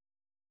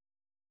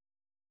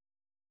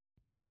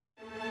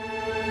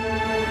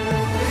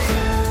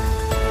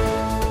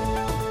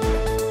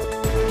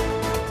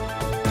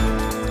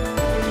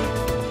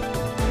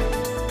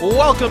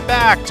 Welcome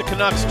back to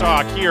Canucks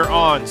Talk here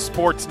on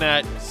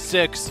Sportsnet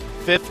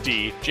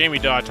 650. Jamie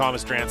Dodd,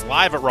 Thomas Drance,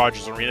 live at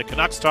Rogers Arena.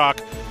 Canucks Talk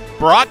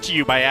brought to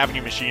you by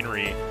Avenue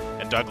Machinery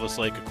and Douglas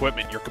Lake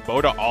Equipment, your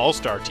Kubota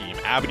All-Star team,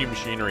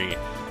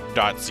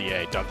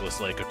 avenuemachinery.ca,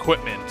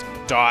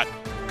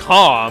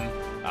 douglaslakeequipment.com.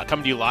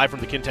 Coming to you live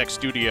from the Kintec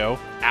studio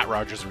at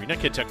Rogers Arena.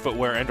 Kintec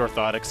Footwear and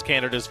Orthotics,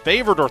 Canada's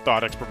favorite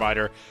orthotics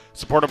provider,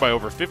 supported by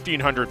over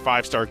 1,500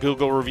 five-star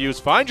Google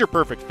reviews. Find your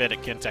perfect fit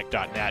at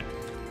kintec.net.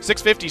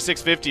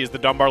 650 is the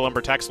Dunbar Lumber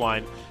text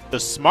line.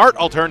 The smart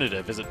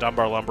alternative is at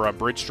Dunbar Lumber on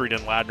Bridge Street in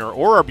Ladner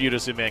or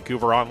Arbutus in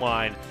Vancouver,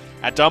 online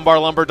at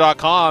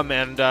dunbarlumber.com.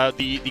 And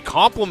the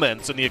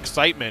compliments and the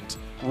excitement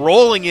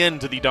rolling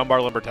into the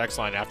Dunbar Lumber text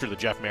line after the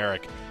Jeff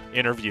Marek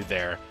interview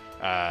there.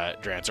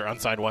 Drancer,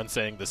 unsigned one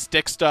saying the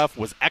stick stuff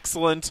was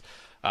excellent.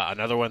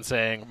 Another one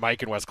saying,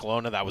 Mike in West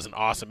Kelowna, that was an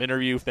awesome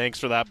interview. Thanks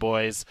for that,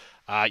 boys.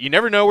 You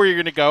never know where you're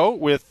going to go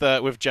with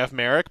Jeff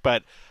Marek,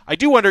 but I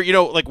do wonder,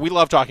 we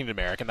love talking to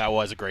Marek, and that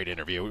was a great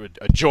interview.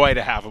 A joy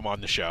to have him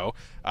on the show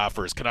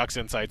for his Canucks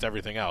insights,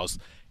 everything else.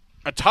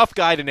 A tough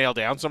guy to nail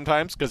down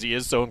sometimes because he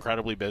is so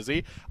incredibly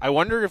busy. I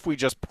wonder if we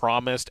just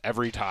promised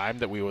every time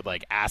that we would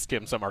ask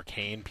him some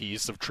arcane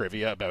piece of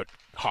trivia about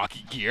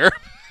hockey gear.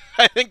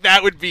 I think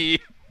that would be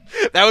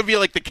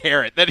like the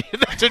carrot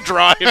to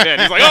draw him in.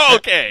 He's like, oh,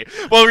 okay.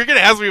 Well, if you're going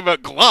to ask me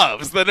about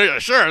gloves, then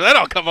sure, then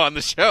I'll come on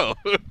the show.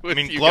 I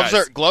mean,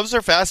 gloves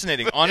are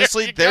fascinating.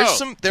 Honestly, there's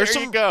some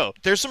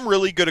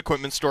really good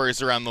equipment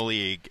stories around the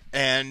league,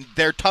 and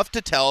they're tough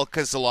to tell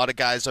because a lot of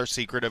guys are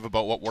secretive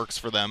about what works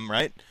for them,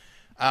 right?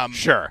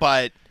 Sure,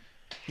 but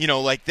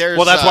there's.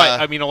 Well, that's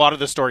why a lot of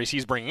the stories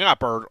he's bringing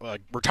up are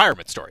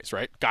retirement stories,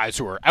 right? Guys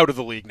who are out of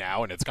the league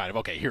now, and it's kind of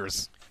okay.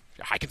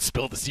 I can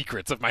spill the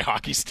secrets of my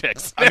hockey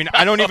sticks. I mean,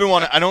 I don't even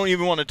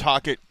want to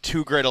talk at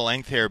too great a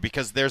length here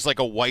because there's a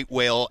white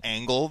whale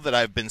angle that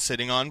I've been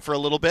sitting on for a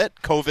little bit.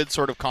 COVID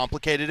sort of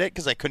complicated it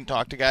because I couldn't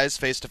talk to guys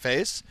face to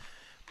face.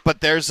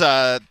 But there's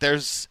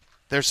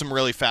some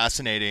really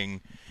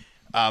fascinating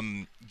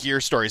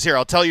gear stories here.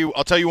 I'll tell you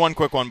one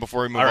quick one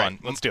before we move on.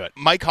 Let's do it.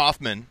 Mike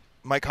Hoffman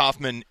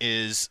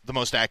is the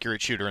most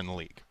accurate shooter in the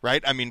league,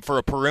 right? I mean, for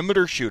a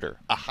perimeter shooter,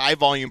 a high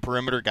volume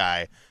perimeter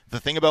guy. The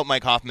thing about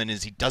Mike Hoffman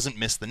is he doesn't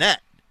miss the net.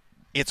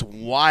 It's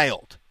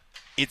wild.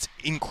 It's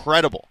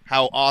incredible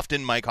how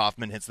often Mike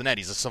Hoffman hits the net.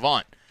 He's a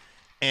savant.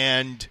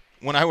 And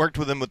when I worked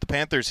with him with the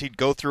Panthers, he'd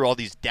go through all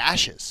these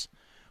dashes,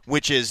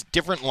 which is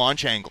different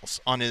launch angles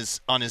on his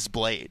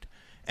blade.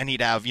 And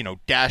he'd have,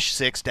 dash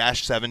 6,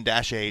 dash 7,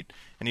 dash 8,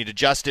 and he'd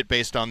adjust it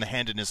based on the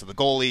handedness of the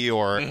goalie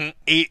or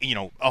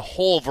a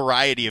whole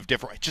variety of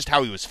different, just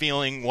how he was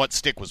feeling, what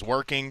stick was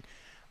working.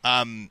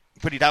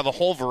 But he'd have a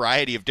whole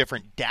variety of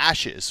different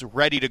dashes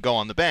ready to go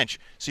on the bench.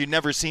 So you'd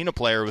never seen a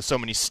player with so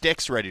many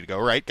sticks ready to go,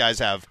 right? Guys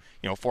have,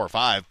 4 or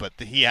 5, but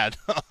he had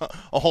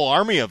a whole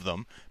army of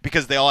them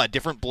because they all had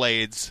different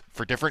blades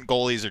for different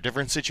goalies or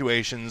different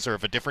situations, or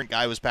if a different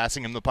guy was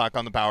passing him the puck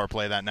on the power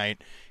play that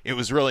night. It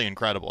was really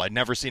incredible. I'd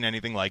never seen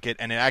anything like it,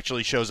 and it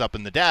actually shows up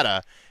in the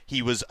data.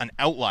 He was an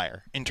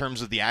outlier in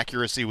terms of the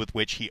accuracy with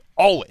which he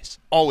always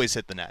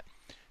hit the net.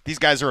 These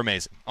guys are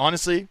amazing.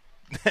 Honestly,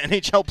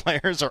 NHL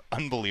players are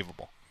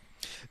unbelievable.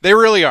 They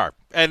really are.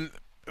 And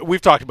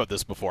we've talked about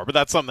this before, but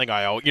that's something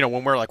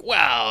when we're like,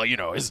 well,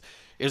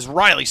 is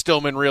Riley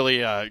Stillman really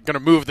going to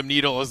move the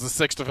needle as the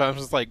sixth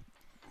defenseman? It's like,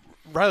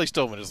 Riley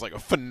Stillman is like a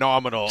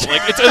phenomenal,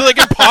 like it's like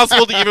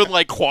impossible to even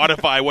like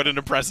quantify what an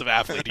impressive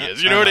athlete he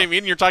is. You know what I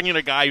mean? You're talking to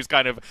a guy who's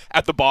kind of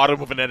at the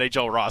bottom of an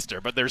NHL roster,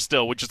 but they're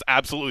still would just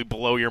absolutely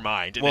blow your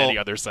mind in any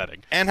other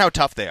setting. And how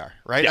tough they are,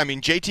 right? Yeah. I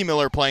mean, JT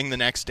Miller playing the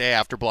next day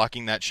after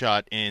blocking that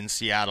shot in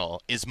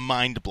Seattle is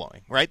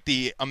mind-blowing, right?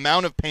 The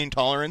amount of pain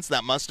tolerance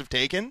that must have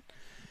taken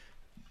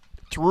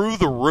through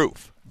the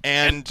roof.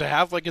 And to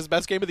have like his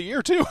best game of the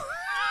year too.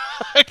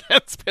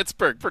 Against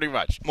Pittsburgh, pretty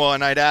much. Well,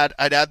 and I'd add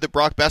that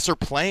Brock Besser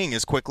playing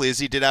as quickly as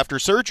he did after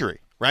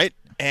surgery, right?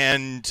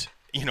 And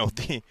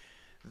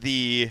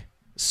the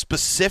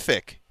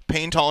specific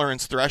pain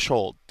tolerance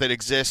threshold that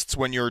exists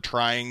when you're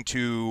trying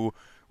to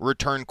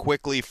return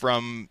quickly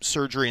from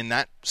surgery in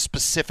that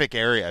specific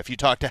area. If you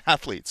talk to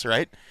athletes,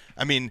 right?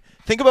 I mean,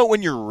 think about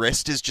when your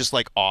wrist is just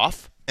like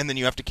off, and then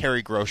you have to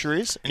carry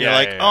groceries, and you're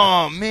like,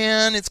 oh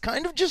man, it's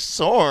kind of just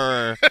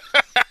sore.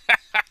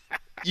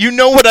 You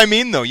know what I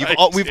mean, though.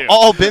 We've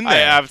all been there.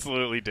 I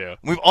absolutely do.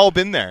 We've all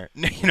been there.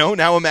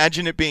 Now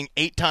imagine it being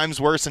 8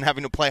 times worse and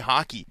having to play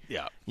hockey.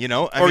 Yeah.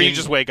 I mean, you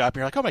just wake up and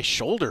you're like, oh, my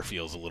shoulder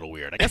feels a little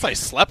weird. I guess I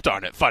slept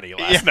on it funny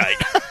last night.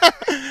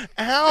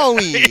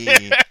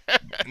 Owie.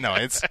 No,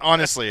 it's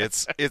honestly,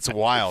 it's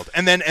wild.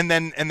 And then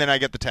I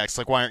get the text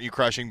like, why aren't you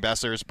crushing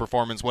Besser's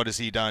performance? What has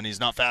he done? He's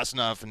not fast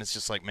enough. And it's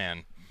just like,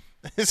 man.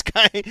 This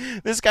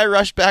guy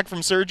rushed back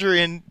from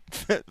surgery in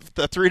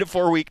the 3 to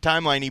 4 week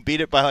timeline. He beat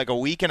it by like a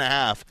week and a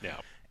half. Yeah.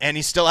 And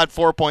he still had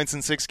 4 points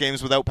in 6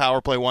 games without power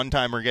play one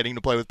time or getting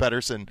to play with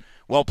Pettersson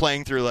while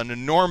playing through an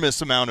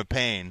enormous amount of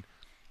pain.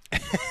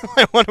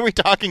 What are we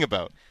talking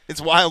about?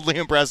 It's wildly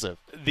impressive.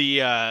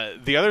 The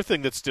other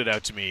thing that stood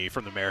out to me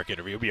from the Merrick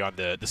interview beyond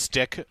the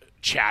stick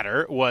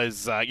chatter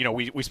was,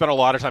 we spent a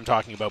lot of time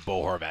talking about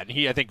Bo Horvat. And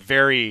he, I think,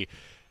 very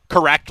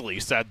correctly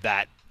said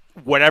that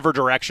whatever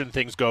direction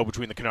things go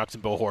between the Canucks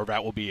and Bo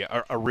Horvat will be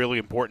a really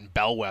important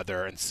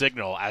bellwether and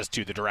signal as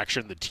to the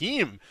direction the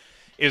team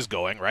is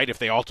going, right? If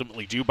they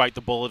ultimately do bite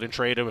the bullet and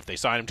trade him, if they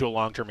sign him to a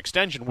long-term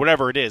extension,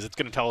 whatever it is, it's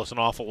going to tell us an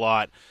awful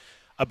lot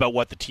about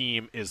what the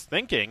team is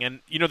thinking. And,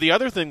 the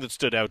other thing that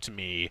stood out to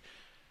me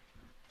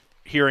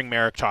hearing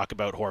Merrick talk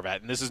about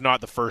Horvat, and this is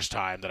not the first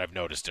time that I've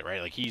noticed it,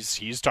 right? Like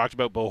he's talked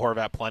about Bo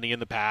Horvat plenty in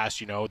the past,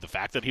 the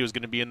fact that he was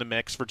going to be in the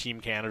mix for Team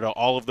Canada,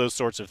 all of those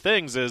sorts of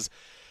things is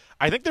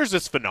I think there's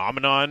this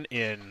phenomenon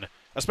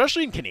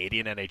especially in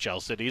Canadian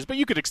NHL cities, but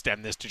you could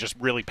extend this to just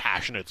really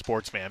passionate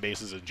sports fan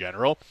bases in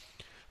general.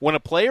 When a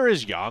player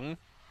is young,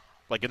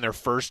 like in their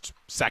first,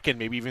 second,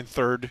 maybe even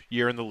third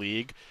year in the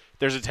league,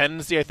 there's a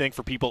tendency, I think,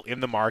 for people in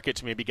the market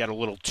to maybe get a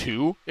little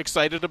too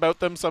excited about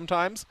them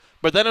sometimes.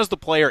 But then as the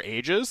player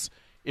ages,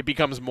 it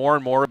becomes more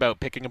and more about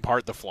picking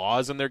apart the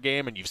flaws in their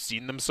game, and you've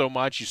seen them so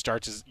much, you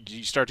start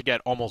to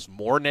get almost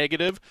more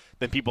negative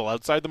than people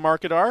outside the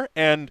market are.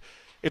 And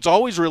it's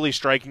always really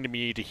striking to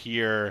me to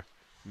hear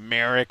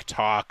Merrick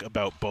talk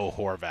about Bo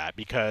Horvat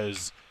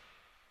because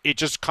it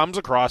just comes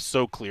across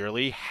so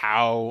clearly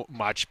how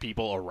much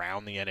people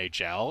around the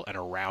NHL and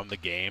around the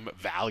game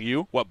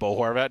value what Bo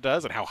Horvat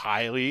does and how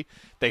highly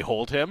they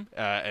hold him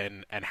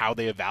and how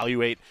they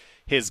evaluate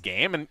his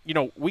game. And,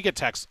 we get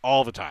texts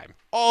all the time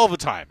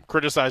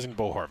criticizing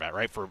Bo Horvat,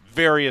 right, for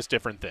various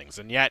different things.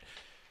 And yet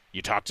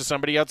you talk to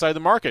somebody outside the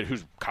market who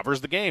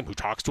covers the game, who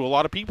talks to a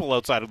lot of people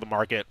outside of the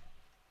market,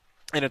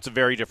 and it's a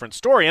very different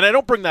story. And I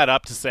don't bring that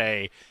up to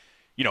say,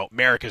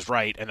 Merrick is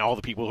right and all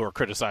the people who are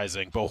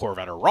criticizing Bo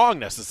Horvat are wrong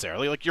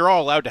necessarily. Like, you're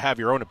all allowed to have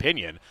your own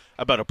opinion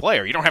about a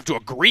player. You don't have to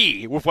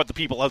agree with what the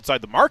people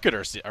outside the market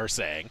are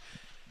saying.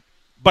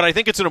 But I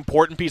think it's an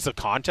important piece of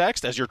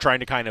context as you're trying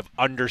to kind of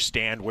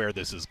understand where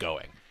this is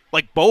going.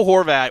 Like, Bo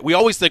Horvat, we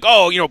always think,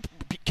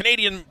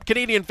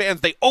 Canadian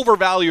fans, they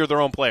overvalue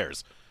their own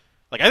players.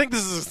 Like, I think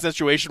this is a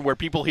situation where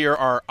people here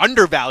are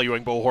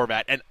undervaluing Bo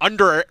Horvat and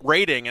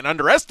underrating and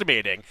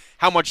underestimating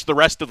how much the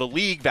rest of the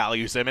league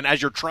values him. And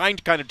as you're trying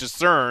to kind of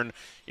discern,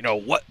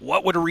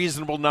 what would a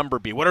reasonable number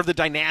be? What are the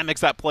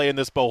dynamics at play in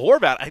this Bo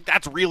Horvat? I think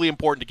that's really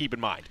important to keep in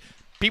mind.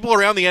 People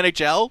around the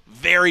NHL,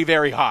 very,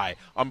 very high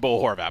on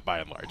Bo Horvat by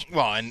and large.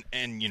 Well,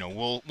 and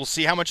we'll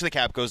see how much the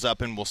cap goes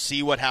up, and we'll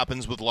see what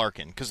happens with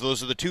Larkin, because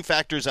those are the two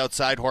factors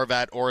outside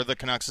Horvat or the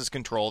Canucks'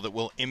 control that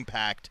will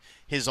impact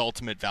his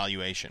ultimate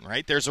valuation,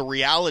 right? There's a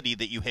reality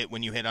that you hit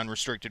when you hit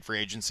unrestricted free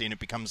agency, and it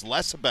becomes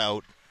less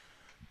about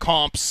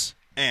comps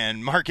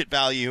and market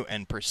value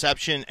and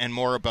perception and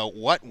more about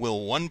what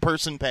will one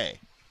person pay,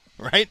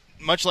 right?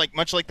 Much like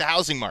the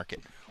housing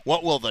market.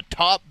 What will the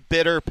top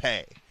bidder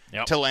pay?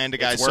 Yep. To land a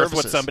guy's it's worth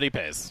services. What somebody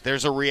pays.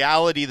 There's a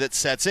reality that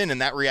sets in,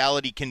 and that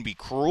reality can be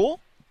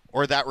cruel,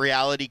 or that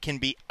reality can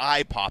be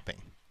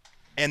eye-popping.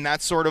 And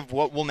that's sort of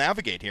what we'll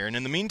navigate here. And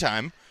in the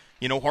meantime,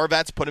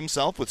 Horvat's put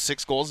himself with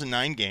 6 goals in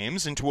 9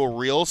 games into a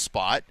real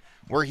spot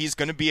where he's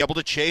going to be able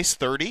to chase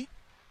 30.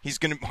 He's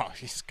going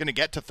to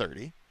get to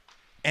 30,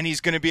 and he's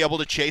going to be able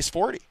to chase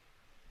 40.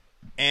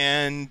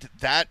 And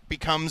that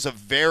becomes a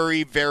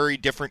very, very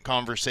different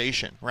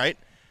conversation, right?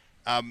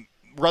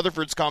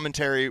 Rutherford's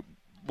commentary,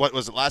 what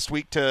was it, last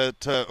week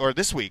or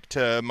this week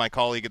to my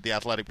colleague at The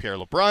Athletic, Pierre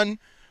LeBrun,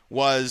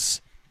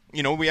 was,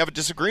 we have a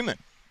disagreement.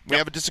 We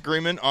have a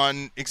disagreement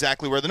on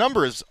exactly where the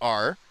numbers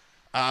are.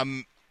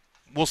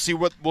 We'll see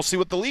what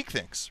the league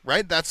thinks,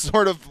 right? That's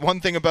sort of one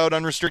thing about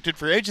unrestricted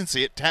free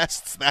agency. It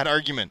tests that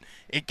argument.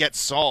 It gets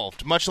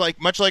solved. Much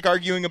like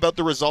arguing about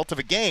the result of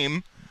a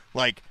game.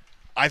 Like,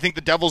 I think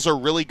the Devils are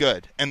really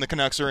good and the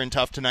Canucks are in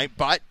tough tonight,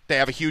 but they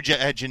have a huge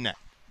edge in net,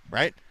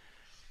 right?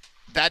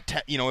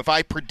 That if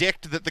I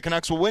predict that the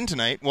Canucks will win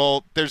tonight,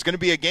 well, there's going to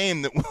be a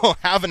game that will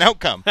have an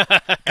outcome,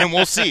 and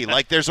we'll see.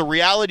 Like, there's a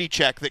reality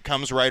check that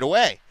comes right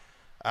away.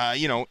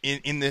 In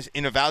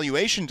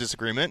evaluation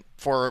disagreement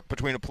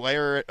between a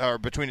player or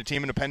between a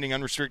team and a pending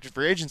unrestricted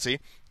free agency,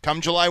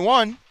 come July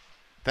 1,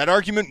 that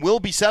argument will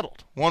be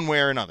settled one way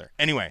or another.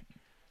 Anyway,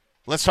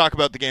 let's talk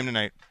about the game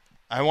tonight.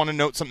 I want to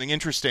note something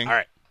interesting. All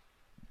right.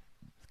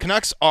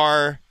 Canucks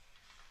are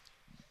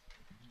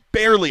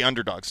barely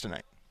underdogs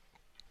tonight,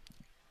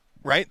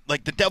 right?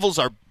 Like, the Devils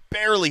are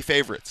barely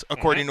favorites,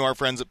 according to our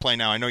friends at Play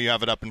Now. I know you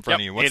have it up in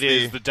front of you. It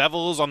is the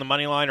Devils on the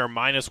money line are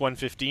minus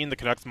 115, the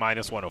Canucks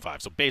minus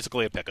 105. So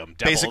basically a pick'em.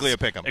 Basically a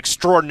pick'em.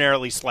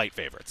 Extraordinarily slight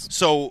favorites.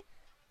 So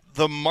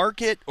the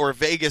market, or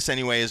Vegas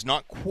anyway, is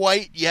not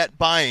quite yet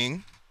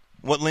buying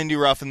what Lindy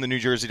Ruff and the New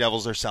Jersey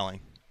Devils are selling,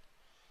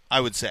 I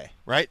would say,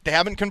 right? They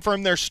haven't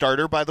confirmed their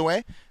starter, by the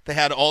way. They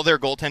had all their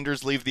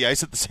goaltenders leave the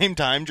ice at the same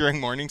time during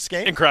morning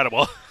skate.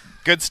 Incredible.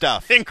 Good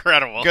stuff.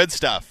 Incredible. Good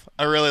stuff.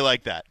 I really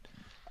like that.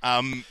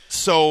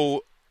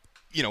 So,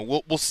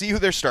 we'll see who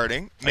they're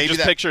starting. Maybe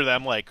just picture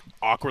them like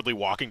awkwardly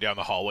walking down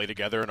the hallway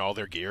together in all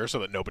their gear, so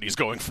that nobody's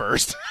going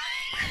first.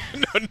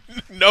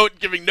 no,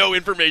 giving no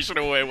information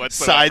away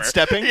whatsoever.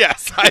 Sidestepping. Yeah,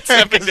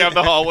 sidestepping down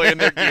the hallway in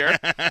their gear.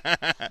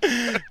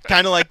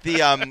 Kind of like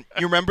the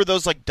you remember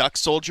those like duck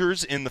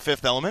soldiers in The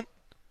Fifth Element?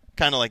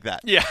 Kind of like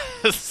that.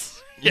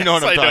 Yes. You know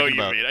what I'm talking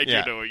about. I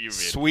do know what you mean.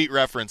 Sweet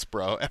reference,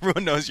 bro.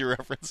 Everyone knows your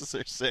references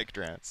are sick,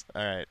 Trance.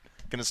 All right.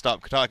 Gonna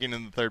stop talking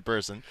in the third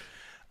person.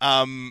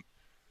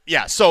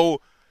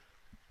 So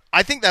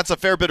I think that's a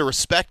fair bit of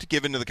respect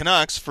given to the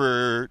Canucks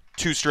for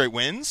 2 straight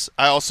wins.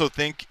 I also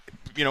think,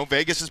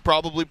 Vegas is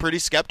probably pretty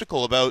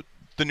skeptical about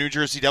the New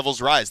Jersey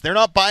Devils' rise. They're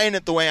not buying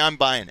it the way I'm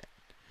buying it.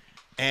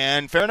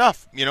 And fair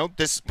enough.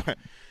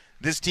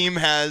 This team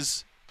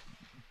has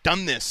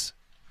done this.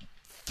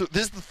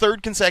 This is the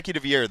 3rd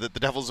consecutive year that the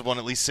Devils have won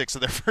at least 6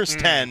 of their first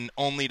 10,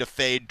 only to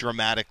fade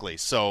dramatically.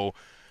 So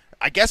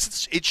I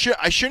guess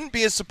I shouldn't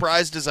be as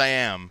surprised as I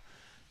am.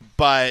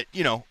 But,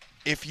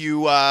 if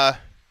you buy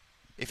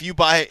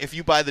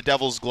the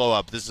Devils glow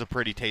up, this is a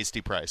pretty tasty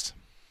price.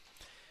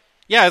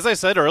 Yeah, as I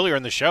said earlier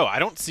in the show, I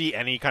don't see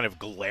any kind of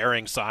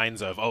glaring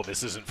signs of,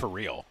 this isn't for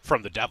real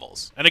from the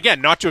Devils. And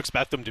again, not to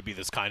expect them to be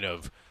this kind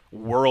of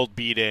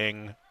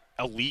world-beating,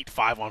 elite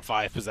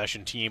 5-on-5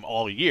 possession team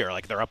all year.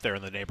 Like, they're up there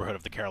in the neighborhood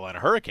of the Carolina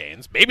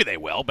Hurricanes. Maybe they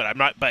will, but I'm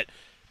not. But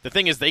the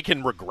thing is, they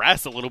can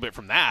regress a little bit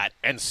from that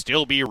and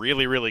still be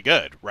really, really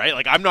good, right?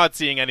 Like, I'm not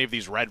seeing any of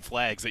these red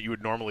flags that you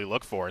would normally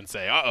look for and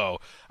say, I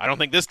don't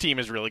think this team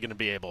is really going to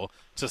be able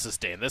to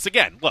sustain this.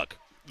 Again, look,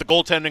 the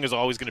goaltending is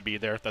always going to be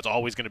there. That's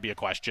always going to be a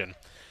question.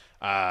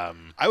 I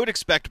would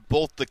expect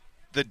both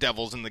the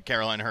Devils and the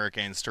Carolina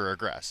Hurricanes to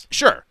regress.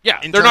 Sure, yeah.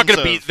 They're not going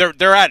to be –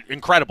 they're at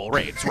incredible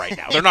rates right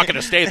now. They're not going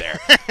to stay there.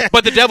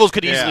 But the Devils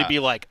could easily be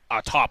like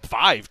a top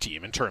 5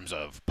 team in terms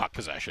of puck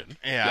possession.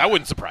 Yeah. That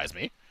wouldn't surprise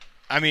me.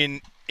 I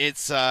mean,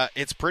 it's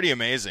pretty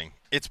amazing.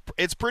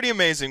 It's pretty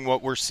amazing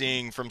what we're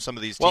seeing from some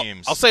of these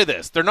teams. I'll say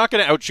this. They're not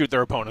going to outshoot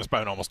their opponents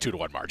by an almost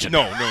 2-1 margin.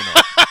 No.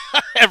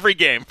 Every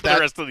game for the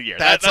rest of the year.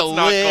 That's a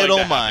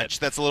little much.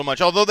 That's a little much.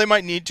 Although they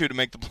might need to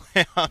make the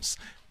playoffs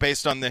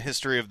based on the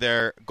history of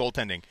their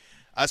goaltending.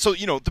 So,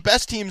 the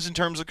best teams in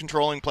terms of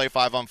controlling play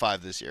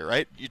 5-on-5 this year,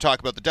 right? You talk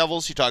about the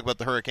Devils, you talk about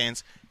the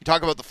Hurricanes, you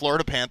talk about the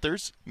Florida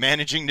Panthers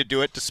managing to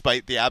do it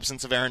despite the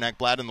absence of Aaron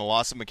Ekblad and the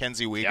loss of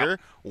Mackenzie Weegar. Yep.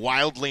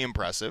 Wildly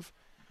impressive.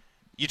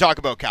 You talk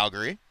about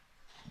Calgary,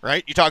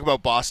 right? You talk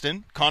about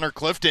Boston. Connor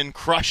Clifton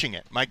crushing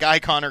it. My guy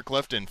Connor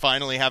Clifton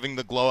finally having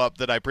the glow up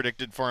that I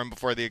predicted for him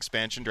before the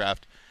expansion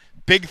draft.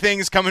 Big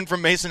things coming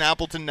from Mason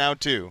Appleton now,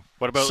 too.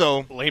 What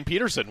about Lane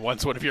Peterson,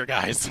 once one of your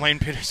guys? Lane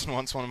Peterson,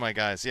 once one of my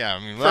guys, yeah. I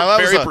mean,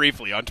 very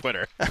briefly on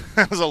Twitter.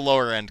 That was a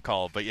lower-end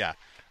call, but yeah.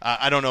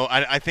 I don't know.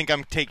 I think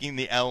I'm taking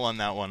the L on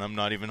that one. I'm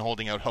not even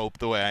holding out hope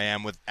the way I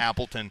am with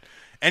Appleton.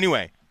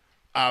 Anyway,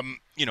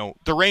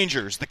 the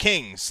Rangers, the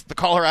Kings, the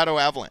Colorado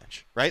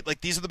Avalanche, right?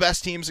 Like, these are the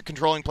best teams at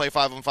controlling play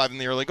 5-on-5 in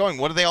the early going.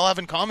 What do they all have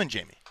in common,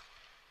 Jamie?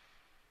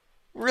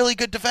 Really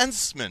good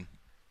defensemen.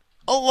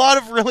 A lot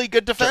of really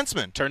good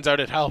defensemen. Turns out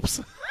it helps.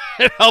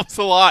 It helps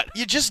a lot.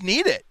 You just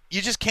need it. You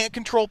just can't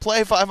control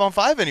play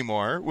 5-on-5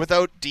 anymore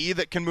without D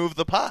that can move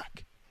the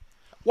puck.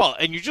 Well,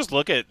 and you just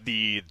look at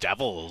the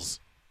Devils,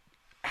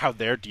 how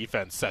their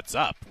defense sets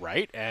up,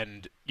 right?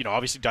 And,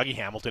 obviously Dougie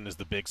Hamilton is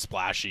the big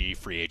splashy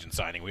free agent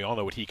signing. We all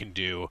know what he can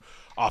do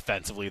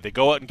offensively. They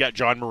go out and get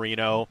John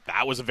Marino.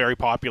 That was a very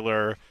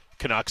popular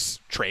Canucks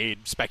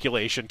trade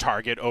speculation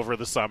target over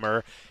the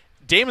summer.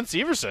 Damon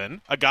Severson,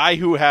 a guy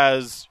who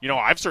has,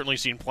 I've certainly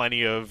seen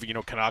plenty of,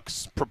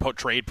 Canucks mock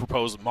trade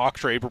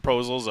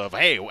proposals of,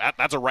 hey,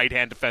 that's a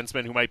right-hand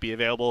defenseman who might be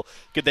available.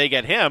 Could they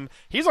get him?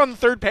 He's on the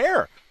third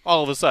pair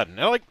all of a sudden.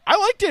 And I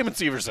like Damon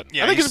Severson.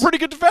 Yeah, I think he's a pretty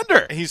good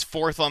defender. He's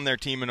fourth on their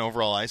team in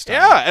overall ice time.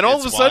 Yeah, and all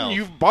It's of a sudden wild.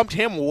 you've bumped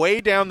him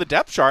way down the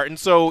depth chart. And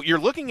so you're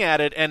looking at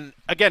it, and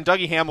again,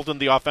 Dougie Hamilton,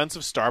 the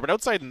offensive star, but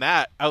outside of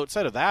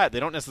that, they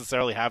don't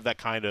necessarily have that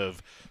kind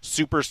of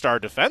superstar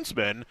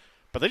defenseman.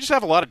 But they just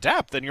have a lot of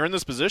depth, and you're in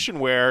this position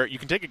where you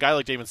can take a guy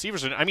like Damon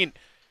Severson. I mean,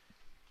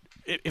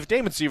 if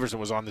Damon Severson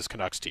was on this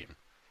Canucks team,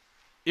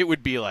 it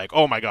would be like,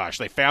 oh my gosh,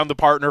 they found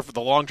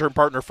the long-term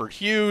partner for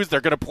Hughes. They're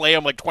going to play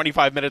him like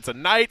 25 minutes a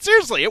night.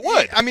 Seriously, it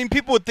would. Yeah, I mean,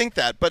 people would think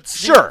that, but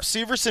Sure.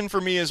 Severson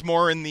for me is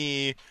more in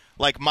the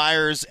like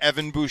Myers,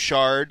 Evan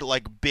Bouchard,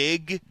 like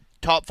big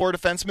top four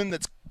defenseman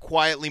that's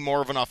quietly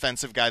more of an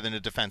offensive guy than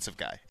a defensive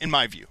guy, in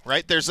my view.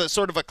 Right? There's a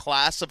sort of a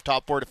class of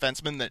top four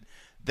defensemen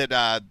that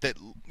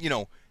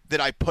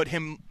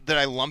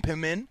I lump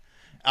him in.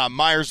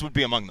 Myers would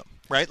be among them,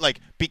 right?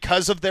 Like,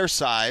 because of their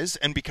size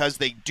and because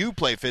they do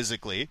play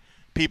physically,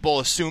 people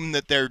assume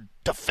that they're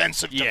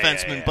defensive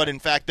defensemen, but in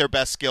fact their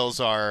best skills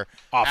are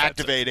offensive.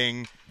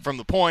 Activating from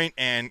the point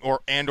and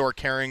or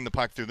carrying the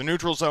puck through the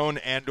neutral zone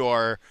and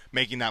or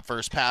making that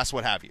first pass,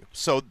 what have you.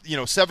 So,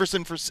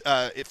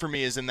 Severson for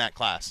me is in that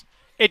class.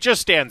 It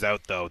just stands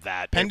out, though,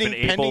 that Pending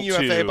they've been able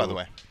UFA, by the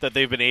way. That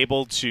they've been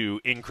able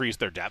to increase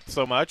their depth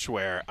so much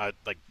where,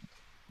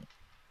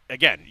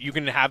 again, you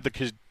can have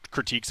the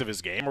critiques of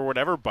his game or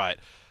whatever, but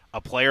a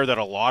player that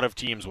a lot of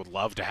teams would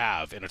love to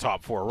have in a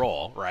top four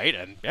role, right?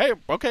 And,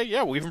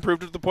 we've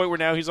improved it to the point where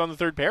now he's on the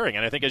third pairing.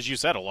 And I think, as you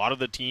said, a lot of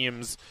the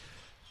teams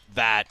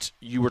that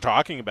you were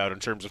talking about in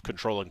terms of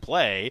controlling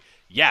play,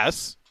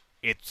 yes,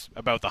 it's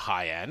about the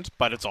high end,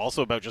 but it's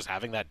also about just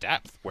having that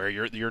depth where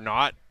you're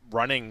not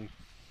running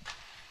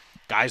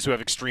guys who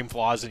have extreme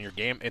flaws in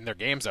their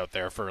games out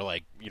there for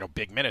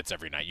big minutes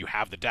every night. You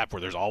have the depth where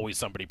there's always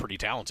somebody pretty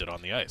talented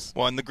on the ice.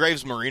 Well, and the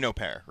Graves-Marino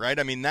pair, right?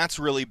 I mean, that's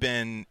really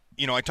been,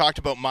 I talked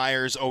about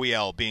Myers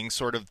OEL being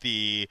sort of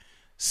the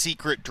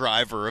secret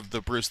driver of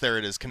the Bruce There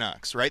It Is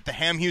Canucks, right? The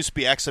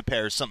Hamhuis-Bieksa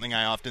pair is something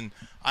I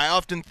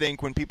often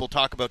think when people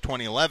talk about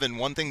 2011,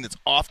 one thing that's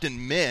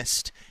often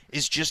missed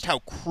is just how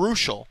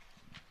crucial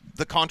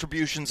the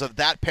contributions of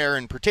that pair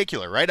in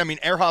particular, right? I mean,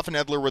 Ehrhoff and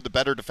Edler were the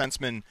better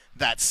defensemen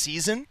that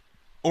season.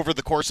 Over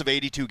the course of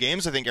 82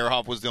 games, I think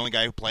Ehrhoff was the only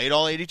guy who played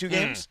all 82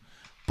 games.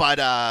 But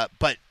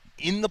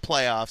in the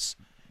playoffs,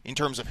 in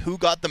terms of who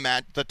got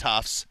the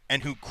toughs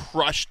and who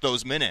crushed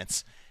those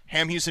minutes,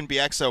 Hamhuis and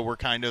Bieksa were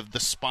kind of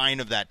the spine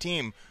of that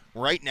team.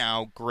 Right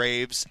now,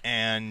 Graves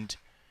and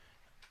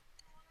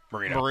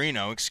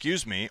Marino,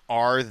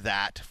 are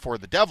that for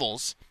the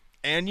Devils.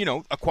 And,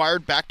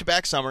 acquired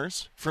back-to-back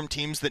summers from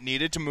teams that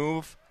needed to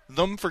move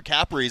them for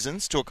cap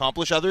reasons to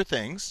accomplish other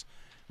things,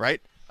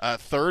 right?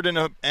 Third and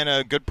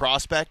a good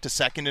prospect, a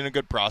second and a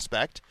good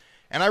prospect.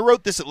 And I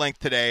wrote this at length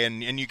today,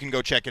 and you can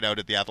go check it out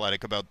at The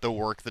Athletic about the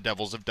work the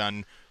Devils have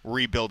done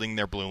rebuilding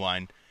their blue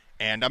line.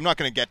 And I'm not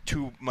going to get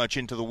too much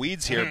into the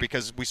weeds here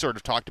because we sort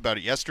of talked about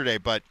it yesterday,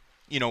 but,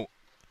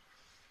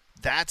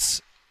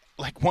 that's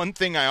like one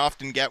thing I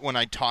often get when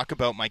I talk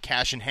about my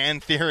cash in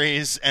hand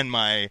theories and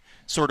my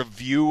sort of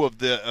view of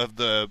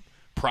the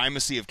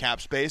primacy of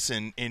cap space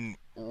in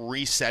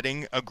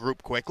resetting a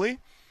group quickly.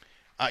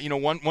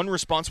 One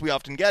response we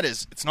often get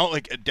is, it's not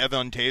like a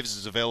Devon Toews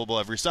is available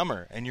every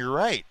summer. And you're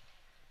right.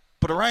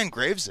 But a Ryan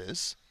Graves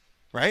is,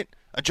 right?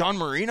 A John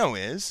Marino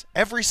is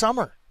every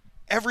summer.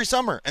 Every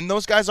summer. And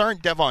those guys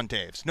aren't Devon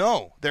Toews.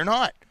 No, they're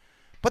not.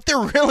 But they're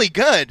really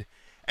good.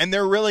 And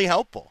they're really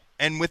helpful.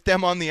 And with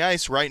them on the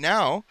ice right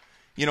now,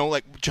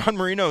 John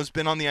Marino has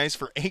been on the ice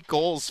for 8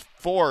 goals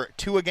for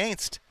 2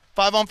 against,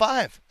 5 on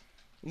 5.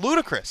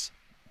 Ludicrous,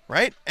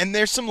 right? And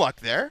there's some luck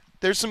there.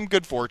 There's some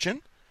good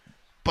fortune.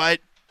 But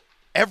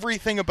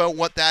everything about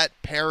what that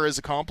pair is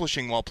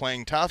accomplishing while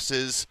playing toughs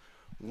is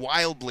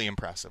wildly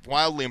impressive.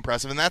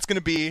 And that's going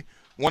to be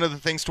one of the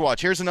things to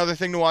watch. Here's another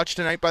thing to watch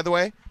tonight, by the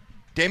way.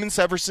 Damon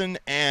Severson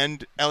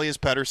and Elias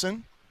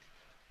Pettersson.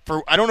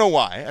 I don't know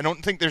why. I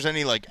don't think there's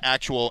any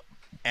actual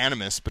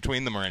animus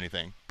between them or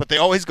anything. But they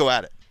always go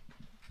at it.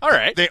 All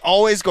right. They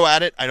always go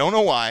at it. I don't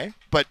know why.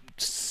 But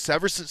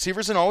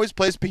Severson always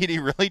plays Petey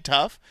really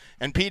tough.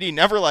 And Petey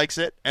never likes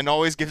it and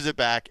always gives it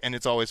back. And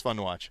it's always fun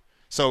to watch.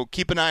 So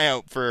keep an eye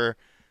out for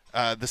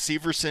the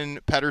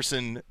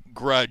Severson-Pettersson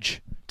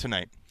grudge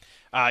tonight.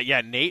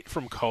 Nate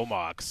from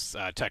Comox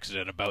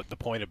texted in about the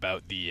point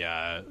about the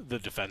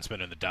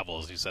defensemen and the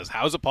Devils. He says,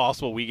 how is it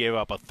possible we gave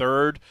up a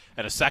third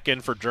and a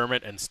second for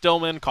Dermott and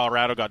Stillman?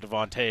 Colorado got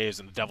Devon Toews,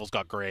 and the Devils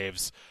got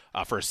Graves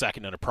for a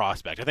second and a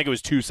prospect. I think it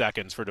was 2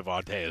 seconds for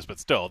Devon Toews, but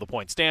still, the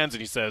point stands.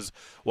 And he says,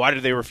 why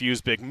did they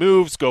refuse big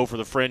moves, go for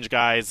the fringe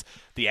guys?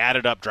 The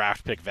added-up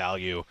draft pick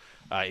value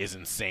is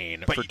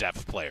insane for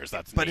depth players.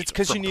 It's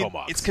because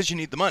you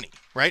need the money,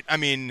 right? I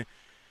mean,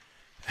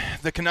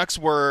 the Canucks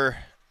were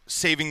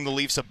saving the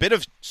Leafs a bit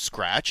of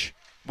scratch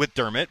with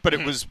Dermott, but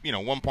it was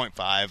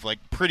 1.5,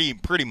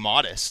 pretty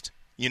modest.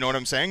 You know what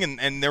I'm saying?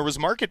 And there was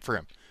market for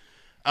him.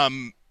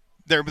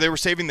 They were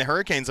saving the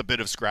Hurricanes a bit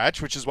of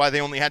scratch, which is why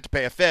they only had to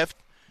pay a fifth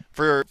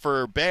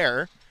for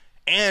Bear,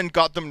 and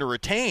got them to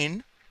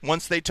retain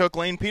once they took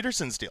Lane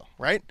Peterson's deal,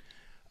 right?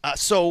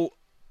 So,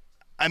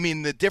 I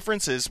mean, the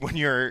difference is when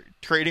you're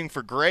trading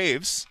for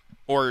Graves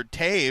or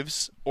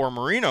Taves or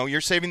Marino,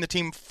 you're saving the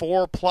team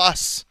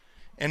 4+,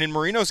 and in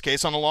Marino's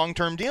case, on a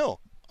long-term deal.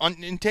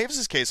 In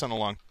Taves' case, on a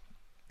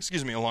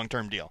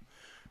long-term deal,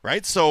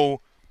 right?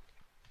 So,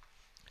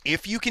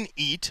 if you can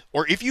eat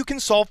or if you can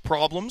solve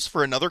problems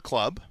for another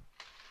club,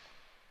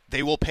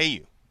 they will pay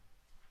you,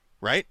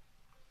 right?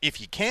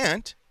 If you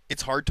can't,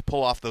 it's hard to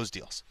pull off those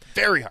deals.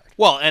 Very hard.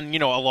 Well, and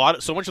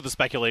so much of the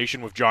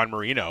speculation with John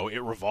Marino, it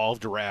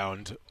revolved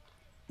around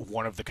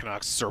one of the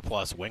Canucks'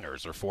 surplus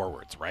wingers or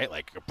forwards, right?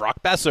 Like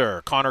Brock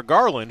Besser, Connor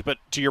Garland. But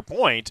to your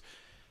point,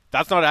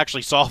 that's not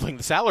actually solving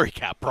the salary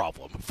cap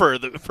problem for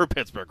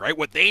Pittsburgh, right?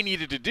 What they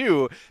needed to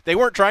do, they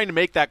weren't trying to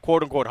make that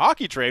quote-unquote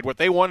hockey trade. What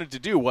they wanted to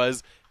do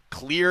was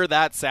clear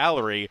that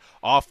salary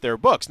off their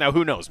books. Now,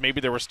 who knows?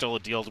 Maybe there was still a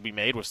deal to be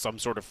made with some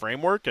sort of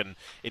framework, and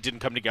it didn't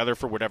come together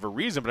for whatever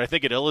reason. But I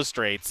think it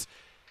illustrates,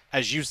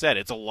 as you said,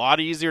 it's a lot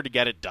easier to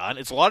get it done.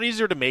 It's a lot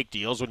easier to make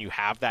deals when you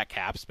have that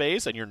cap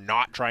space and you're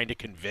not trying to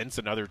convince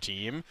another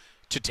team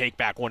to take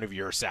back one of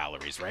your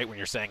salaries, right? When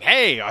you're saying,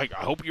 hey, I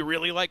hope you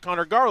really like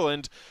Connor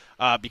Garland,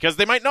 because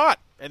they might not.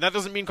 And that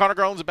doesn't mean Connor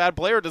Garland's a bad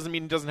player. It doesn't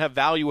mean he doesn't have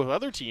value with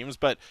other teams,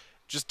 but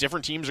just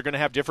different teams are going to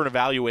have different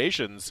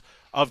evaluations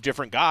of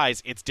different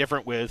guys. It's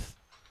different with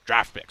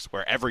draft picks,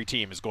 where every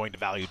team is going to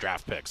value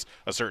draft picks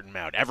a certain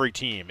amount. Every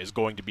team is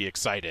going to be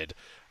excited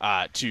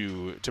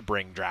to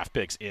bring draft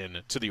picks in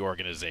to the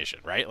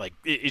organization, right? Like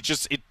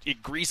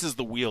it greases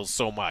the wheels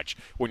so much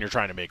when you're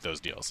trying to make those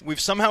deals. We've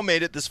somehow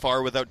made it this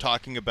far without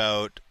talking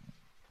about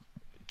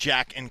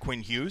Jack and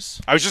Quinn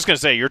Hughes. I was just going to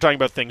say, you're talking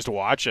about things to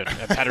watch and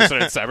Pettersson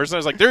and Severson. I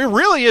was like, there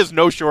really is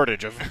no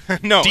shortage of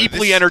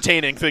deeply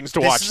entertaining things to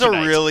watch tonight. This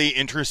is a really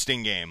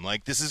interesting game.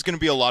 Like, this is going to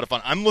be a lot of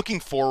fun. I'm looking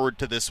forward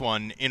to this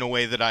one in a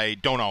way that I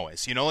don't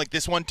always. Like,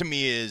 this one to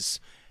me is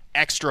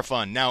extra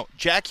fun. Now,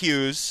 Jack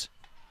Hughes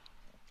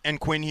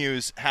and Quinn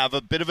Hughes have a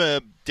bit of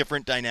a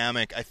different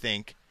dynamic, I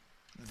think,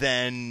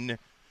 than,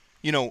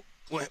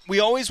 we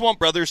always want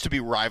brothers to be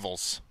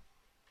rivals.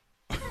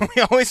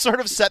 We always sort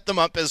of set them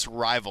up as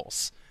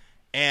rivals.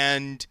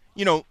 And,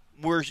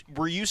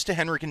 we're used to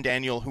Henrik and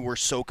Daniel, who were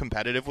so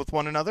competitive with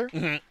one another,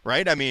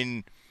 right? I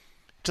mean,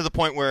 to the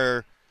point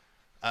where,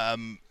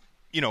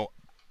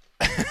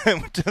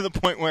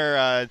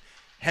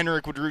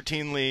 Henrik would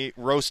routinely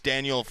roast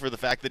Daniel for the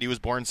fact that he was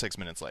born 6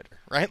 minutes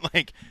later, right?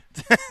 Like,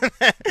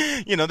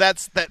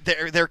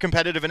 they're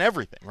competitive in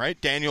everything,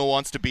 right? Daniel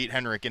wants to beat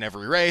Henrik in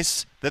every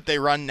race that they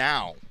run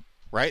now,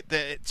 right?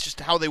 It's just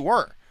how they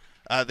were.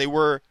 They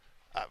were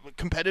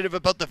competitive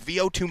about the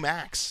VO2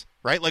 max,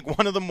 right? Like,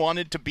 one of them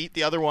wanted to beat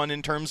the other one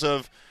in terms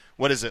of,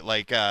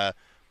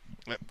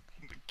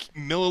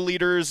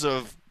 milliliters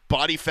of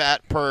body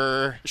fat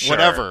per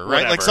whatever,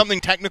 right? Like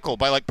something technical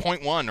by like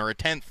 0.1 or a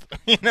tenth,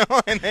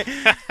 and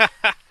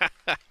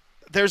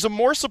there's a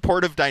more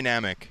supportive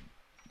dynamic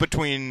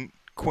between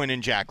Quinn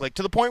and Jack, like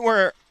to the point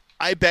where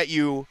I bet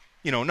you,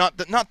 not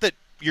that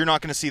you're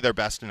not going to see their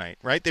best tonight,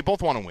 right? They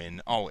both want to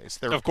win always.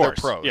 They're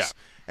pros, yeah,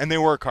 and they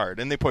work hard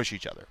and they push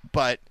each other,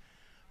 but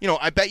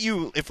I bet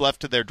you if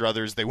left to their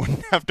druthers, they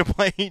wouldn't have to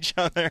play each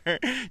other.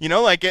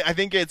 I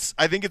think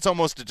it's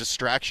almost a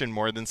distraction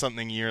more than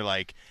something you're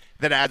like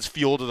that adds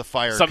fuel to the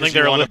fire. Something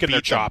they're licking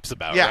their chops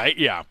about, right?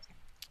 Yeah.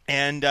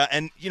 And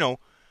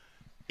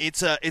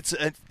it's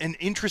an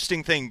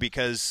interesting thing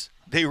because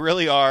they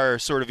really are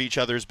sort of each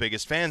other's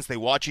biggest fans. They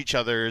watch each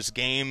other's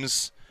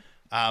games.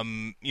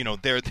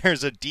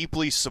 There's a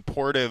deeply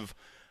supportive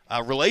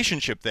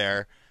relationship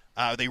there.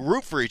 They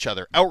root for each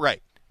other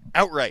outright.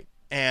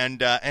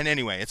 And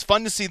anyway, it's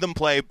fun to see them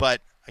play,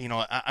 but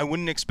I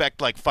wouldn't expect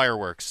like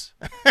fireworks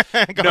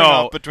going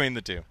off between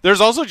the two.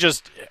 There's also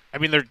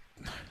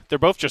they're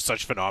both just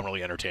such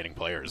phenomenally entertaining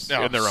players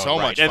in their own so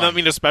right. Much fun. And I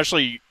mean,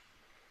 especially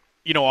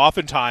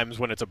oftentimes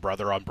when it's a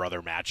brother-on-brother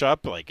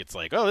matchup, like it's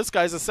like, oh, this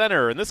guy's a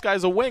center and this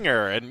guy's a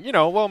winger, and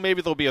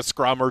maybe there'll be a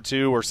scrum or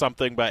two or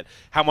something, but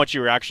how much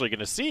you're actually going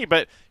to see.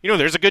 But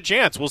there's a good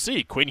chance we'll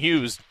see Quinn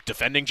Hughes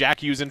defending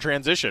Jack Hughes in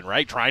transition,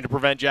 right? Trying to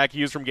prevent Jack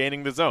Hughes from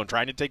gaining the zone,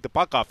 trying to take the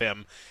puck off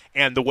him.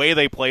 And the way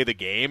they play the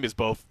game is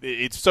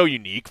it's so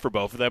unique for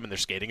both of them, and their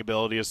skating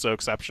ability is so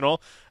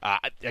exceptional.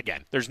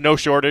 Again, there's no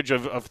shortage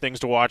of things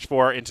to watch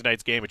for in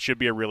tonight's game. It should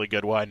be a really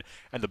good one,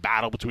 and the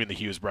battle between the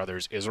Hughes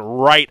brothers is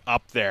right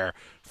up there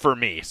for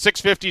me.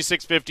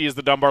 650 is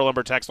the Dunbar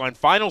Lumber text line.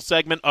 Final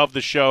segment of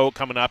the show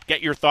coming up.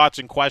 Get your thoughts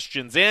and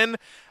questions in.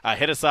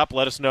 Hit us up.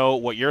 Let us know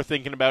what you're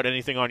thinking about,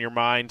 anything on your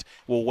mind.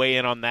 We'll weigh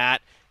in on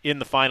that in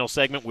the final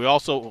segment. We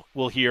also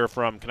will hear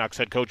from Canucks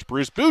head coach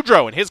Bruce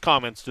Boudreau and his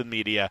comments to the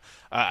media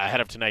ahead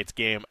of tonight's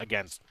game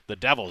against the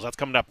Devils. That's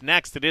coming up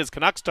next. It is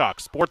Canucks Talk,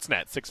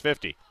 Sportsnet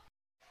 650.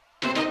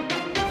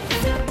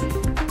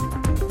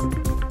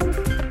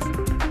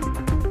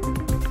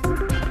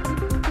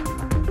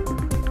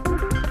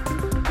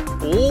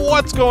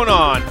 What's going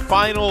on?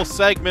 Final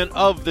segment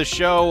of the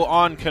show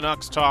on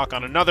Canucks Talk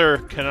on another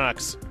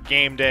Canucks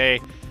game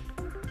day.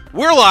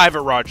 We're live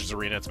at Rogers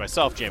Arena. It's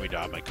myself, Jamie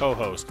Dodd, my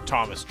co-host,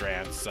 Thomas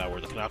Drance,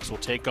 where the Canucks will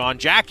take on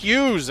Jack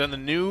Hughes and the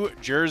New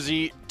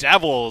Jersey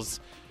Devils.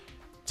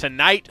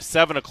 Tonight,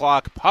 7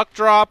 o'clock puck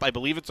drop. I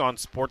believe it's on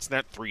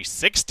Sportsnet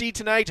 360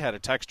 tonight. Had a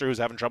texter who's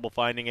having trouble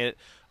finding it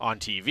on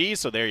TV,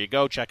 so there you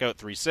go. Check out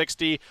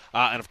 360.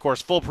 And, of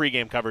course, full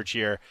pregame coverage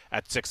here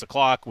at 6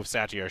 o'clock with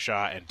Satyar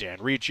Shah and Dan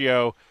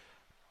Riccio.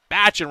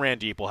 Batch and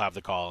Randeep will have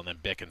the call, and then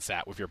Bick and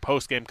Sat with your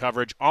postgame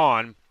coverage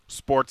on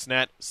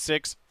Sportsnet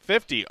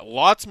 650.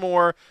 Lots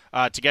more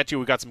to get to.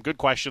 We've got some good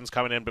questions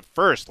coming in, but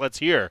first, let's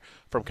hear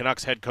from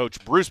Canucks head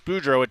coach Bruce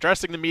Boudreau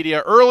addressing the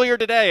media earlier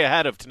today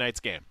ahead of tonight's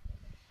game.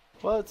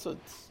 Well, it's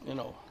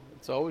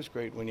always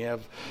great when you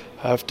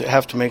have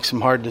to make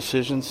some hard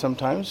decisions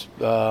sometimes.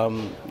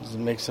 It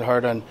makes it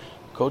hard on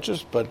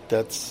coaches, but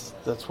that's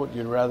what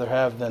you'd rather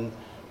have than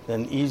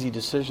easy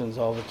decisions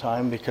all the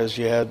time because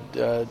you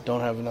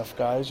don't have enough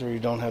guys or you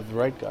don't have the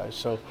right guys.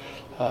 So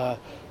we're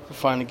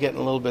finally getting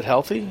a little bit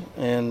healthy,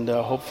 and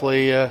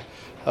hopefully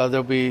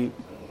they'll be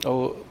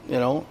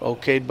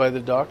okayed by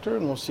the doctor,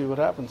 and we'll see what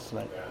happens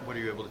tonight. What are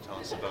you able to tell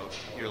us about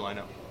your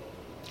lineup?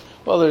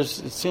 Well, it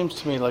seems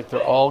to me like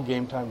they're all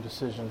game-time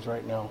decisions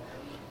right now.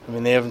 I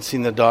mean, they haven't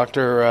seen the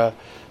doctor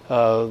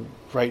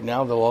right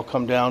now. They'll all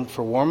come down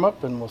for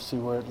warm-up, and we'll see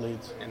where it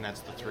leads. And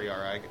that's the three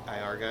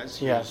IR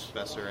guys? Yes. Hughes,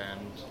 Boeser,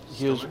 and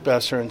Hughes, Stillman?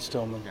 Boeser, and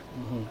Stillman. Yeah.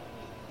 Mm-hmm.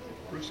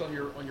 Bruce, on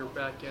your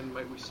back end,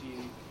 might we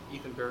see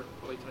Ethan Bear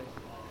play tonight?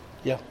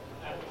 Yeah,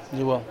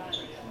 you will.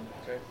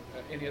 Okay.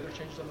 Any other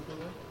changes on the blue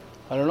line?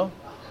 I don't know.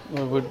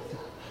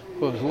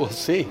 We'll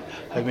see.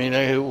 I mean,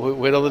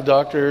 wait till the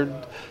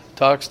doctor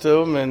talks to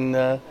them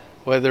and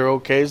whether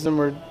okays them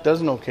or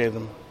doesn't okay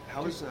them.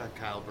 How has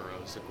Kyle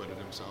Burroughs acquitted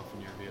himself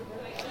in your view?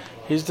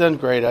 He's done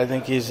great. I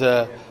think he's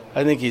a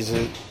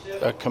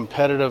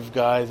competitive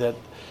guy that,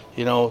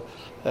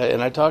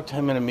 and I talked to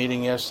him in a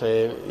meeting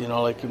yesterday,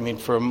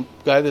 for a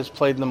guy that's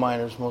played in the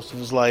minors most of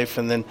his life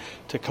and then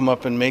to come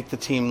up and make the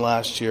team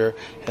last year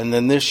and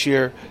then this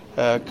year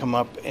come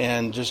up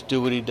and just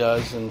do what he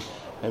does. And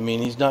I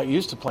mean, he's not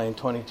used to playing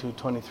 22,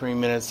 23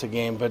 minutes a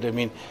game, but I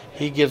mean,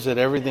 he gives it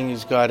everything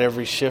he's got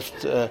every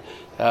shift,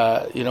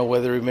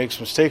 whether he makes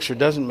mistakes or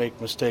doesn't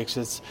make mistakes.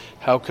 It's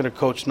how can a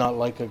coach not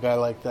like a guy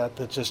like that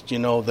just,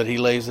 that he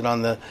lays it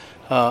on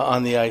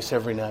the ice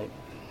every night.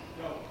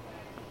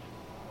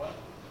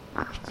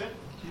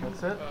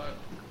 That's it.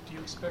 Do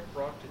you expect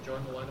Brock to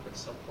join the lineup at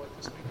some point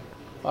this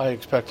week? I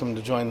expect him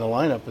to join the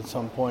lineup at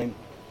some point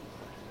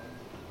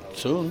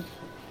soon.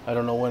 I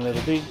don't know when it'll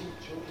be.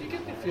 Do you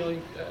get the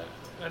feeling,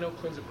 I know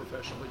Quinn's a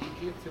professional, but do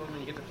you get the feeling when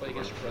you get to play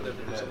against your brother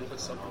that there's a little bit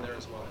something there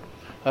as well?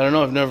 I don't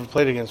know. I've never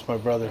played against my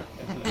brother.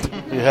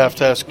 You have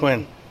to ask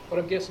Quinn. But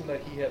I'm guessing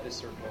that he had this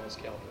certain on his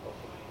calendar,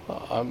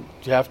 hopefully.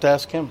 You have to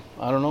ask him.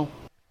 I don't know.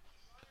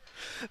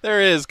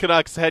 There is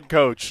Canucks head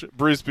coach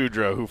Bruce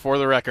Boudreau, who, for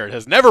the record,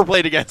 has never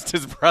played against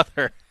his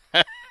brother.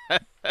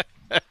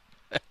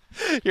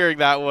 Hearing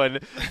that one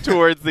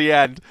towards the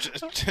end.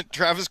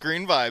 Travis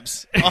Green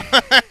vibes.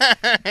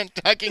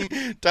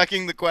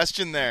 Ducking the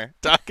question there.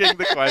 Ducking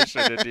the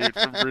question, indeed,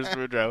 from Bruce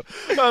Boudreau.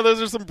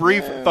 Those are some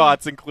brief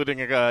thoughts, including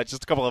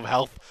just a couple of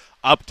health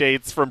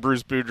updates from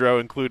Bruce Boudreau,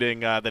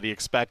 including that he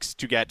expects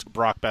to get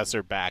Brock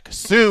Boeser back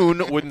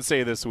soon. Wouldn't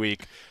say this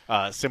week.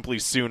 Simply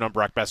soon on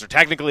Brock Boeser.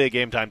 Technically a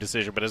game-time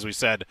decision, but as we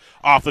said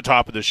off the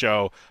top of the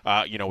show,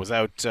 was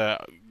out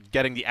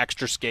getting the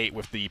extra skate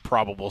with the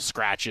probable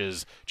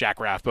scratches, Jack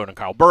Rathbone and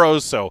Kyle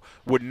Burroughs, so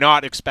would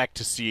not expect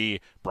to see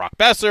Brock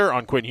Boeser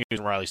on Quinn Hughes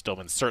and Riley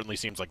Stillman. Certainly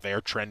seems like they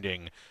are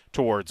trending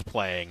towards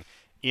playing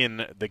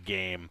in the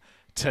game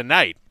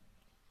tonight.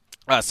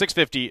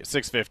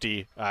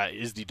 650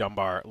 is the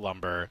Dunbar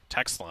Lumber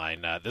text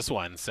line. This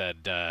one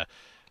said,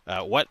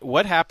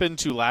 what happened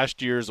to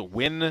last year's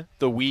win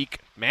the week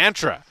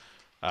mantra?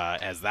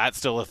 As that's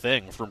still a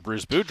thing from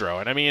Bruce Boudreau.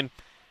 And I mean,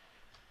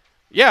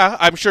 yeah,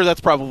 I'm sure that's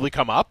probably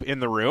come up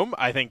in the room.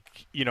 I think,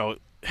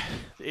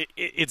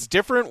 it's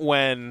different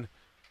when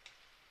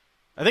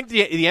I think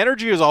the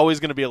energy is always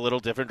going to be a little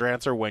different,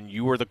 Drancer, when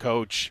you were the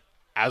coach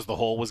as the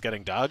hole was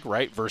getting dug,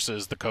 right,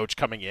 versus the coach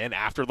coming in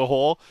after the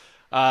hole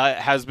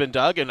has been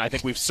dug. And I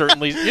think we've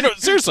certainly,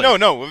 seriously.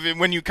 No.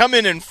 When you come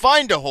in and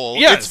find a hole,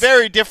 it's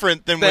very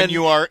different than when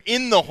you are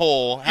in the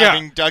hole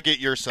having dug it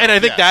yourself. And I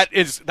think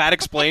that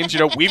explains,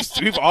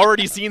 we've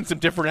already seen some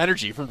different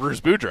energy from Bruce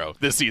Boudreau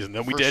this season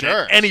than we did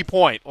at any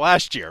point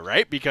last year,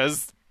 right?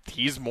 Because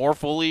he's more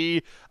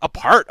fully a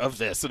part of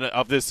this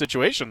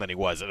situation than he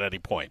was at any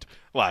point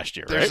last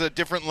year, There's right? a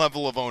different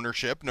level of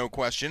ownership, no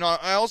question.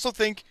 I also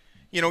think,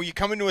 you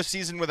come into a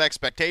season with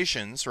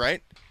expectations,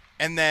 right?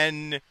 And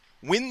then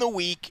win the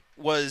week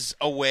was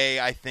a way,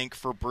 I think,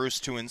 for Bruce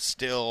to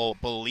instill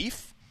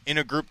belief in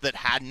a group that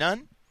had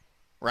none,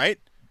 right?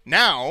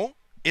 Now,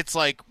 it's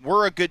like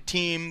we're a good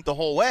team the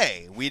whole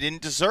way. We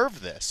didn't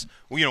deserve this.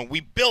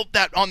 We built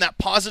that on that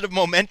positive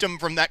momentum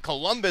from that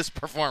Columbus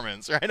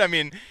performance, right? I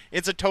mean,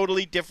 it's a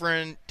totally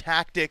different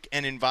tactic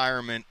and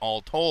environment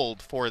all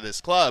told for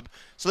this club.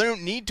 So they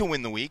don't need to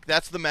win the week.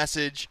 That's the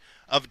message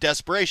of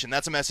desperation.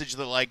 That's a message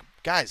that, like,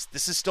 guys,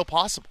 this is still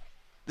possible.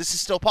 This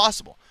is still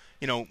possible.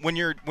 When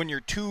you're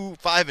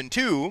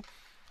 2-5-2,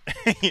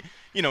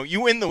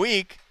 you win the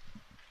week,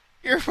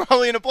 you're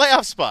probably in a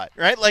playoff spot,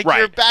 right? Like, right.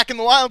 You're back in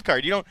the wild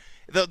card.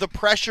 The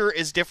pressure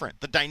is different.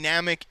 The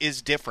dynamic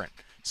is different.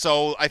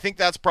 So I think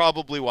that's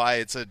probably why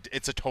it's a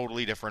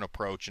totally different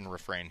approach and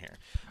refrain here.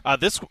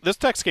 This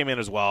text came in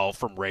as well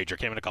from Rager.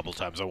 Came in a couple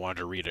times. I wanted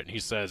to read it. And he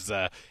says,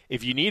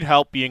 if you need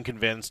help being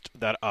convinced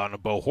that on a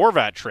Bo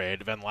Horvat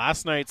trade, then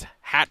last night's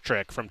hat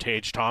trick from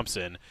Tage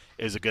Thompson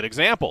is a good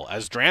example.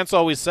 As Drance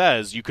always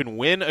says, you can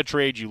win a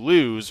trade you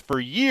lose. For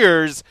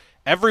years,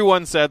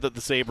 everyone said that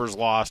the Sabres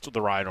lost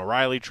the Ryan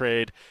O'Reilly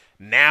trade.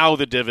 Now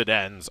the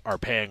dividends are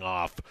paying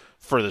off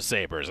for the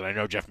Sabres. And I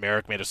know Jeff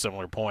Merrick made a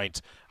similar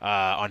point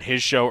on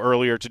his show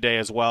earlier today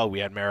as well. We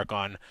had Merrick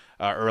on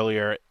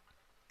earlier.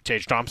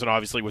 Tage Thompson,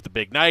 obviously, with the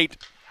big night,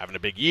 having a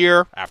big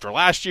year after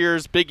last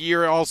year's big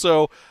year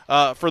also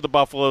for the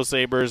Buffalo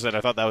Sabres. And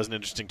I thought that was an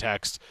interesting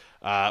text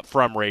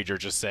from Rager,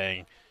 just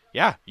saying,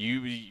 yeah,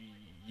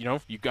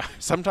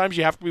 sometimes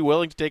you have to be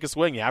willing to take a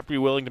swing. You have to be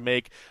willing to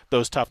make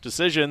those tough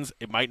decisions.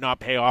 It might not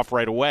pay off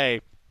right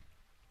away,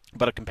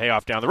 but it can pay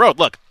off down the road.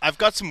 Look, I've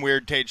got some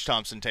weird Tage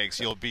Thompson takes.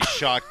 You'll be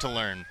shocked to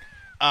learn.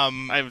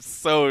 I'm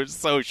so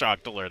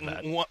shocked to learn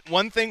that.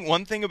 One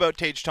thing about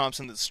Tage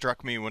Thompson that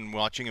struck me when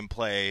watching him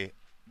play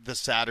the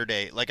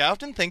Saturday, like, I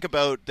often think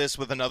about this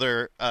with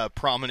another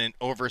prominent,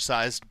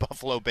 oversized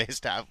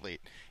Buffalo-based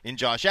athlete in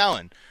Josh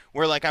Allen,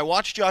 where, like, I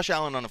watch Josh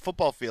Allen on a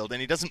football field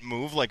and he doesn't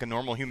move like a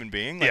normal human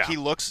being. Like,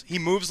 he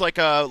moves like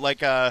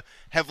a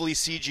heavily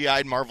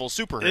CGI'd Marvel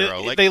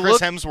superhero, like Chris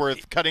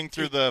Hemsworth cutting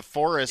through the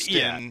forest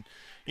in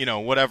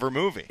whatever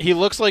movie. He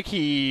looks like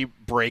he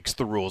breaks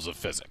the rules of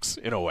physics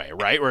in a way,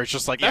 right? Where it's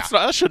just like,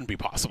 that shouldn't be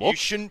possible. You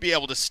shouldn't be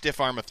able to stiff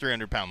arm a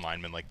 300-pound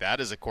lineman like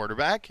that as a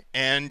quarterback.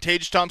 And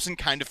Tage Thompson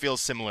kind of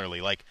feels similarly.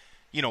 Like,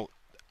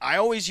 I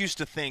always used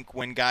to think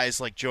when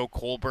guys like Joe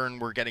Colburn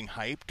were getting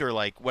hyped, or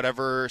like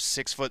whatever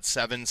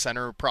 6'7"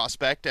 center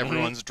prospect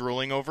everyone's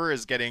drooling over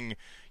is getting,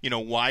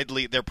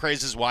 their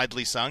praises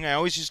widely sung, I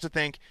always used to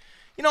think,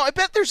 I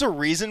bet there's a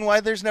reason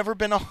why there's never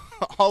been a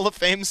Hall of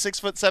Fame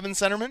 6'7"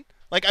 centerman.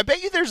 Like, I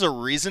bet you there's a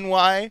reason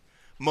why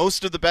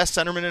most of the best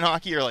centermen in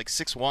hockey are like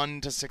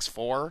 6'1" to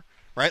 6'4",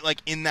 right?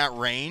 Like, in that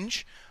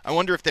range. I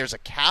wonder if there's a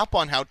cap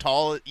on how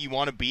tall you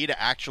want to be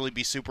actually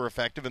be super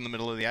effective in the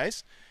middle of the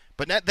ice.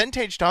 But then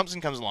Tage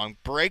Thompson comes along,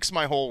 breaks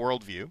my whole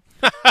worldview,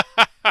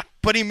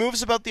 but he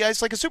moves about the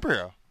ice like a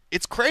superhero.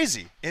 It's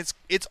crazy. It's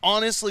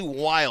honestly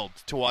wild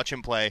to watch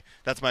him play.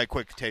 That's my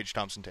quick Tage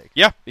Thompson take.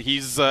 Yeah,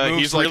 he's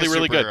like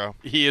really good.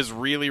 He is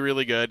really,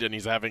 really good, and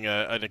he's having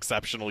an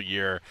exceptional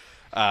year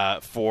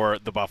for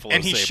the Buffalo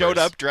Sabres. And he showed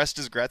up dressed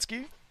as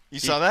Gretzky? You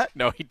saw that?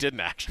 No, he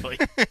didn't, actually.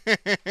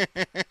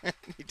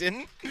 He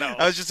didn't? No.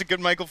 That was just a good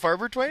Michael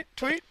Farber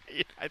tweet?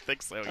 Yeah, I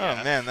think so, yeah.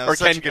 Oh, man, that was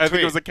such a good tweet. I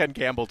think it was a Ken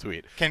Campbell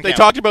tweet. They Campbell.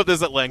 talked about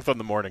this at length on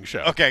the morning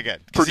show. Okay,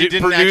 good. He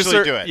didn't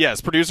actually do it.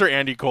 Yes, producer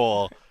Andy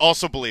Cole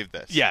also believed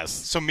this. Yes.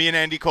 So me and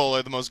Andy Cole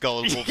are the most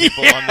gullible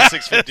people on the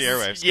 650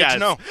 airwaves. Yes. Good to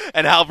know.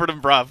 And Halford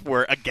and Bruff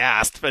were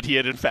aghast that he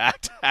had, in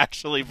fact,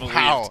 actually believed.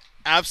 Wow.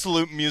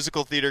 Absolute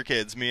musical theater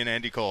kids, me and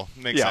Andy Cole.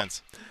 Makes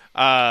sense.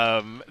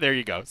 There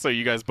you go. So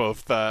you guys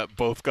both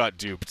got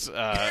duped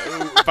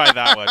by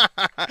that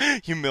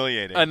one.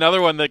 Humiliating.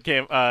 Another one that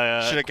came.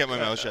 Should have kept my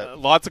mouth shut.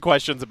 Lots of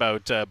questions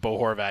about Bo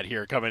Horvat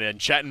here coming in.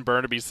 Chet and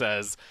Burnaby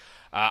says,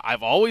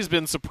 I've always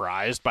been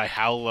surprised by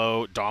how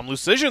low Dom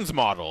Lucian's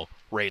model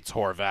rates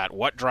Horvat.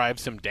 What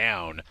drives him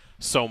down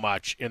so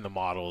much in the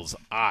model's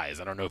eyes?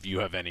 I don't know if you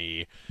have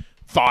any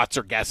thoughts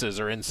or guesses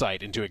or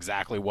insight into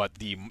exactly what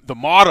the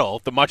model,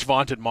 the much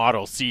vaunted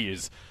model,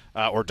 sees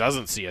or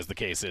doesn't see, as the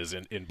case is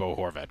in Bo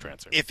Horvat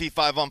transfer. Iffy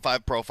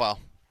 5-on-5 profile.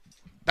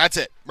 That's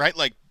it, right?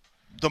 Like,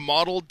 the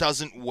model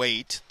doesn't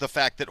weight the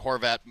fact that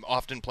Horvat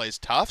often plays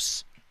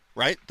toughs,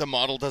 right? The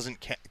model doesn't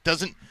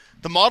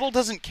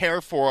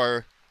care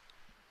for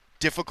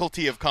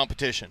difficulty of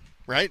competition,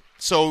 right?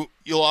 So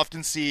you'll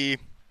often see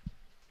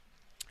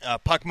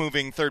puck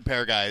moving third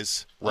pair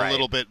guys a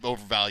little bit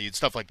overvalued,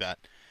 stuff like that.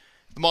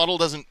 The model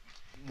doesn't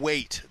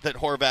weight that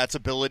Horvat's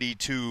ability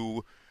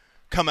to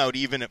come out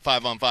even at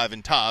 5-on-5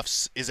 in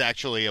toughs is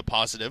actually a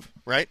positive,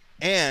 right?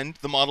 And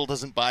the model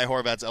doesn't buy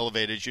Horvat's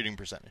elevated shooting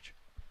percentage.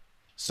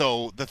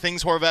 So the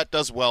things Horvat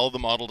does well, the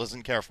model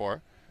doesn't care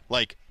for,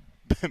 like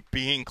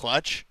being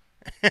clutch,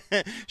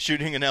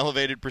 shooting an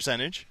elevated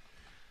percentage,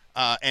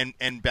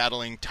 and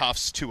battling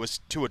toughs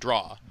to a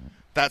draw.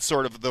 That's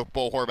sort of the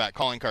Bo Horvat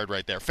calling card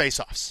right there.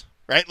 Face-offs,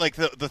 right? Like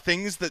the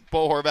things that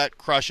Bo Horvat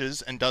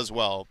crushes and does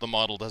well, the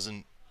model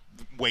doesn't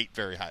weight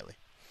very highly.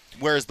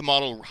 Whereas the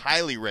model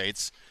highly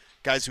rates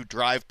guys who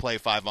drive play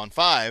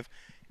 5-on-5,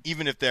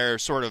 even if their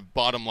sort of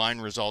bottom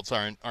line results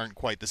aren't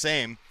quite the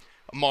same,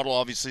 A model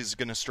obviously is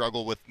going to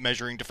struggle with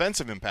measuring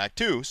defensive impact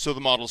too, so the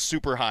model's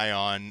super high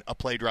on a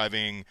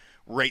play-driving,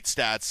 rate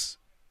stats,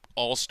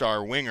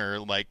 all-star winger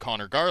like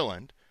Connor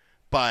Garland.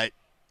 But,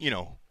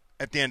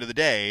 at the end of the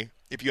day,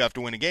 if you have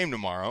to win a game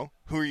tomorrow,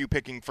 who are you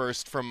picking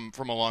first from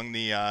along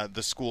the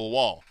school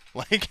wall,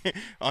 like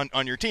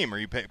on your team? Are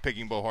you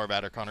picking Bo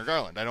Horvat or Connor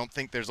Garland? I don't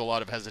think there's a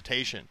lot of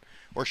hesitation,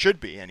 or should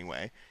be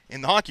anyway,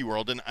 in the hockey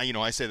world. And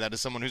I say that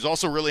as someone who's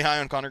also really high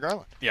on Connor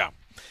Garland.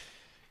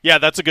 Yeah,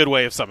 that's a good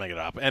way of summing it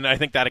up, and I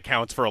think that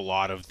accounts for a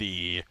lot of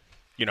the,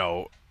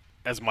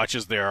 as much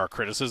as there are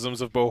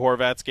criticisms of Bo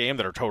Horvat's game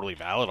that are totally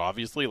valid,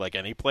 obviously, like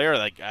any player.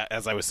 Like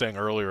as I was saying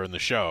earlier in the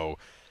show,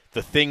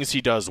 the things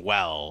he does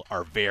well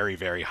are very,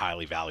 very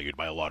highly valued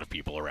by a lot of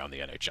people around the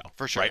NHL.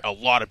 For sure. Right? A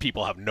lot of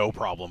people have no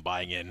problem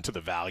buying into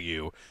the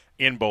value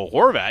in Bo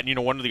Horvat.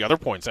 And, one of the other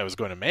points I was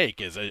going to make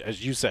is,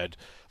 as you said,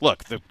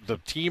 look, the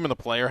team and the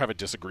player have a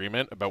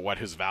disagreement about what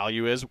his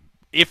value is.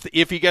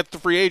 If he gets the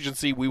free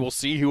agency, we will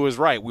see who is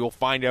right. We will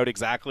find out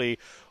exactly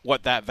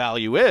what that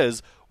value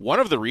is. One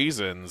of the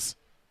reasons,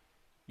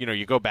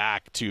 you go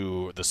back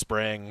to the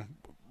spring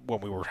when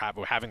we were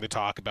having the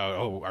talk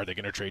about, are they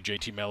going to trade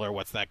JT Miller?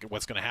 What's going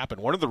to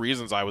happen? One of the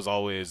reasons I was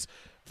always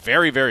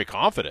very, very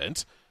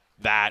confident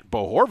that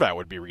Bo Horvat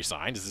would be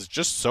re-signed is it's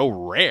just so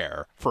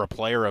rare for a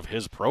player of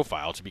his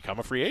profile to become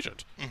a free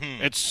agent.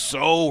 Mm-hmm. It's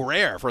so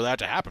rare for that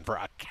to happen, for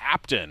a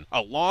captain,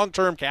 a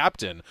long-term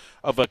captain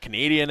of a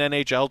Canadian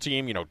NHL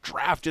team,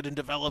 drafted and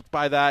developed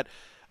by that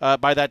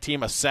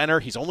team, a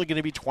center. He's only going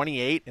to be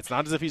 28. It's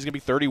not as if he's going to be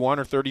 31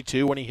 or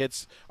 32 when he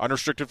hits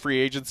unrestricted free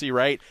agency,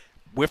 right?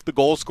 With the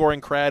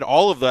goal-scoring cred,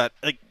 all of that.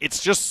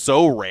 It's just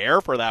so rare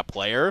for that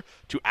player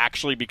to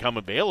actually become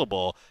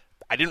available.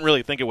 I didn't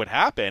really think it would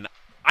happen.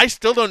 I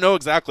still don't know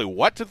exactly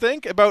what to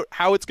think about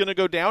how it's going to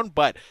go down,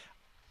 but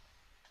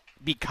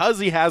because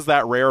he has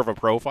that rare of a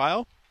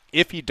profile,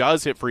 if he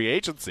does hit free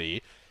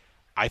agency,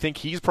 I think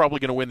he's probably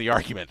going to win the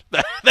argument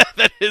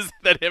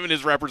that him and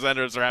his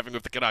representatives are having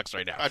with the Canucks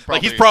right now.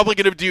 He's probably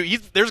going to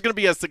there's going to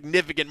be a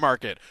significant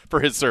market for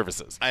his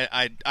services.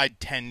 I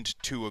tend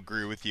to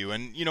agree with you,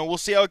 and we'll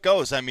see how it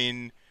goes. I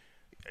mean,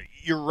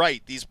 you're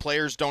right. These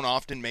players don't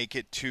often make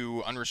it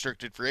to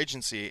unrestricted free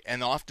agency,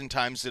 and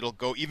oftentimes it'll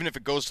go, even if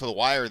it goes to the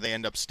wire, they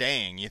end up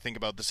staying. You think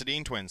about the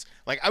Sedin twins.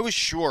 I was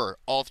sure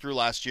all through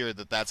last year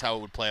that that's how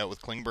it would play out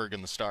with Klingberg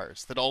and the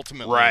Stars, that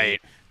ultimately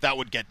that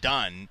would get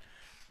done,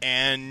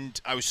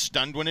 and I was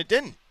stunned when it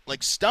didn't.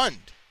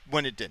 Stunned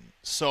when it didn't.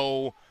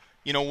 So,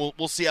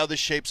 we'll see how this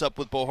shapes up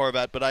with Bo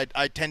Horvat, but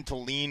I tend to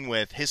lean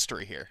with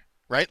history here,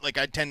 right?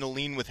 I tend to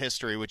lean with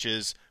history, which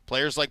is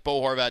players like Bo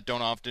Horvat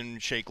don't often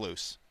shake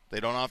loose. They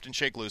don't often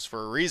shake loose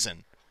for a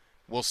reason.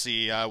 We'll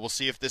see. We'll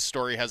see if this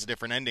story has a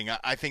different ending.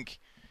 I think,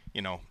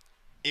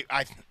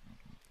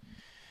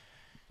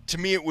 to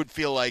me, it would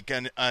feel like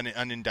an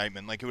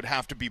indictment. It would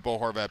have to be Bo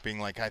Horvat being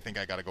like, I think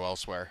I got to go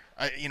elsewhere.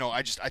 I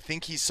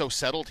think he's so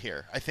settled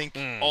here. I think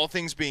all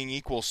things being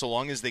equal, so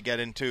long as they get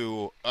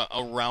into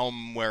a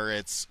realm where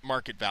it's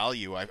market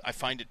value, I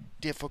find it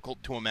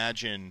difficult to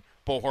imagine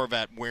Bo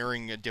Horvat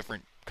wearing a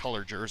different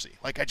color jersey.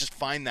 I just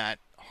find that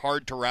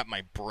hard to wrap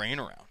my brain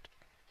around.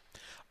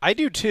 I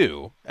do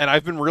too, and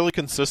I've been really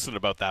consistent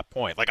about that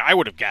point. I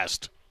would have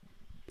guessed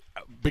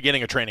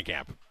beginning of training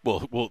camp,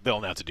 they'll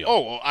announce a deal.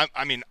 Oh,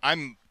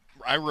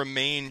 I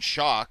remain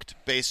shocked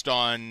based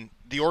on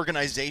the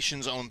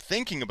organization's own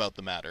thinking about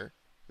the matter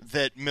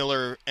that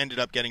Miller ended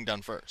up getting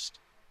done first.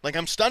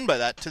 I'm stunned by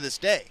that to this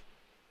day.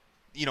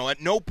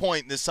 At no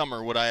point this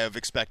summer would I have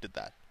expected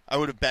that. I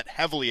would have bet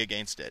heavily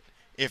against it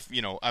if,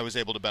 I was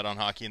able to bet on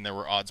hockey and there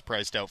were odds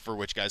priced out for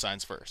which guy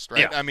signs first,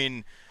 right? Yeah. I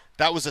mean,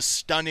 that was a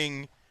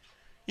stunning...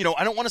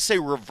 I don't want to say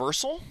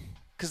reversal,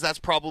 because that's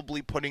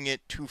probably putting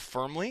it too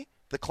firmly.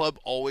 The club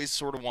always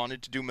sort of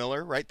wanted to do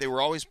Miller, right? They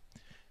were always,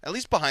 at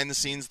least behind the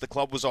scenes, the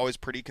club was always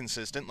pretty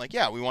consistent.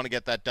 We want to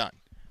get that done.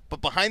 But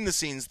behind the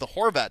scenes, the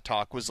Horvat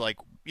talk was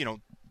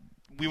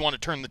we want to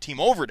turn the team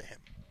over to him,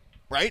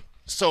 right?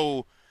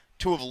 So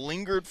to have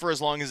lingered for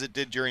as long as it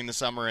did during the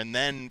summer, and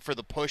then for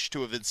the push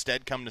to have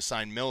instead come to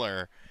sign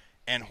Miller,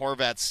 and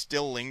Horvat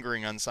still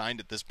lingering unsigned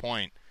at this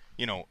point,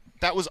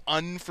 that was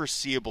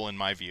unforeseeable in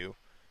my view.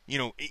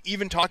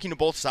 Even talking to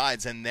both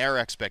sides and their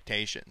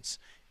expectations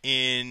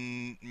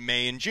in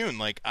May and June,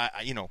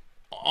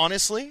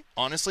 honestly,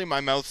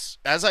 my mouth's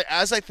as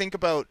I think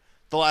about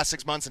the last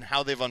 6 months and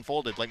how they've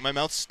unfolded, my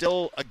mouth's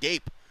still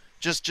agape,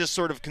 just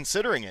sort of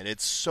considering it.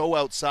 It's so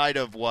outside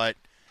of what,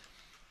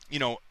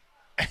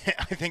 I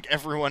think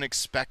everyone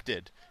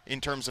expected in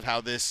terms of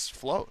how this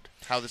flowed,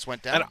 how this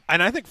went down.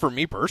 And I think for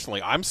me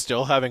personally, I'm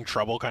still having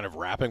trouble kind of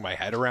wrapping my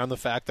head around the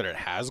fact that it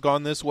has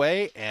gone this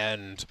way,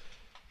 and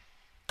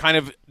kind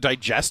of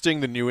digesting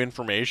the new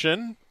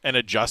information and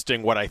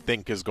adjusting what I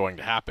think is going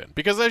to happen.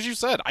 Because as you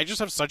said, I just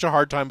have such a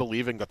hard time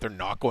believing that they're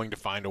not going to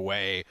find a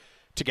way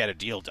to get a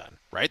deal done,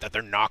 right? That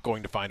they're not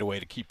going to find a way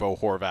to keep Bo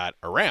Horvat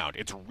around.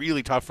 It's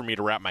really tough for me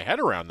to wrap my head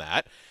around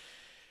that.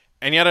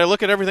 And yet I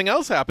look at everything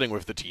else happening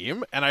with the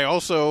team, and I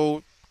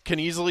also can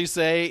easily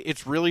say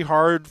it's really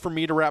hard for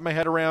me to wrap my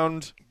head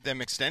around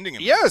them extending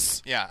him.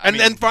 Yes. Yeah.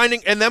 Then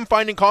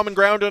finding common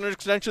ground on an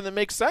extension that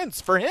makes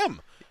sense for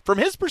him, from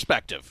his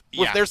perspective,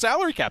 with their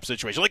salary cap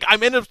situation. Like,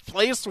 I'm in a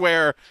place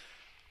where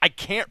I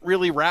can't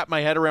really wrap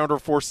my head around or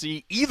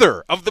foresee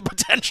either of the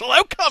potential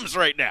outcomes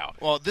right now.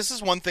 Well, this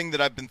is one thing that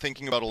I've been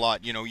thinking about a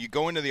lot. You know, you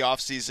go into the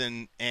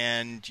offseason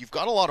and you've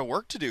got a lot of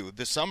work to do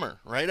this summer,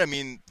 right? I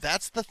mean,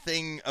 that's the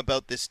thing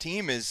about this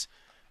team is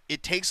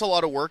it takes a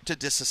lot of work to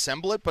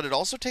disassemble it, but it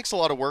also takes a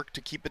lot of work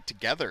to keep it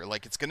together.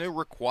 Like, it's going to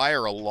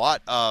require a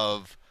lot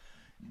of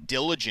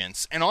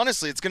diligence. And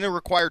honestly, it's going to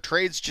require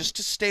trades just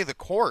to stay the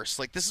course.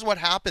 Like, this is what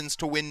happens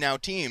to win now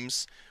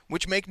teams,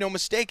 which, make no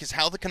mistake, is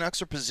how the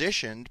Canucks are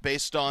positioned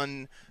based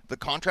on the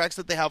contracts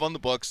that they have on the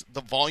books, the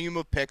volume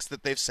of picks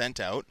that they've sent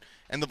out,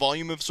 and the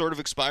volume of sort of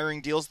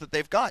expiring deals that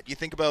they've got. You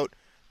think about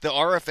the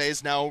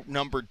RFAs now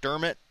numbered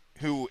Dermott,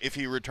 who, if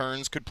he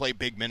returns, could play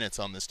big minutes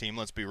on this team.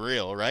 Let's be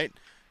real, right?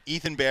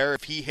 Ethan Bear,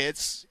 if he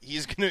hits,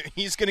 he's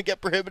gonna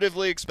get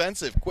prohibitively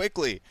expensive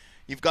quickly.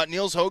 You've got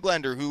Niels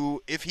Höglander,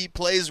 who, if he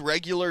plays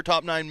regular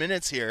top 9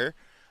 minutes here,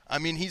 I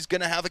mean, he's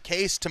gonna have a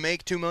case to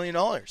make $2 million.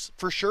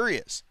 For sure he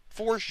is.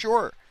 For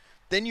sure.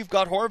 Then you've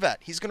got Horvat.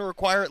 He's going to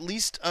require at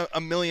least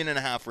 $1.5 million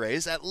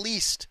raise, at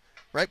least,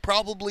 right?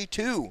 Probably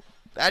 2.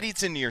 That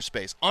eats into your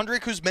space. Andrei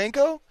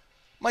Kuzmenko,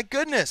 my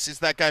goodness, is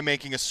that guy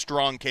making a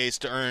strong case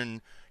to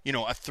earn, a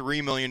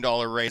 $3 million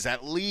raise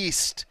at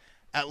least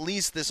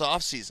this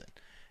offseason.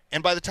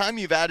 And by the time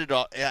you've added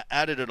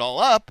it all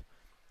up,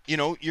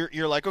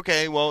 you're like,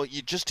 okay, well,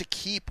 just to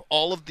keep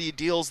all of the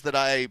deals that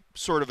I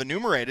sort of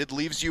enumerated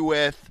leaves you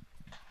with,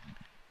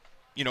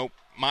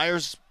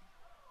 Myers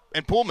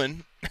and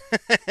Pullman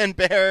and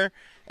Bear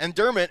and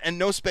Dermott, and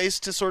no space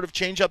to sort of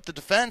change up the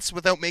defense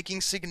without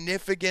making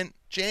significant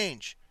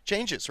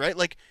changes, right?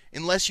 Like,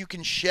 unless you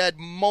can shed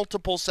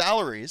multiple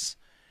salaries,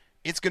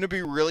 it's going to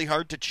be really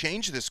hard to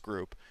change this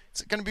group.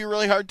 It's going to be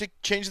really hard to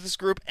change this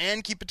group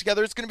and keep it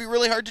together. It's going to be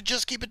really hard to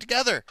just keep it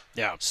together.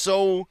 Yeah.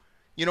 So,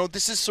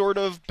 this is sort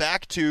of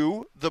back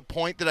to the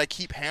point that I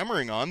keep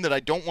hammering on, that I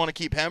don't want to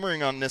keep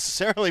hammering on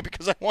necessarily,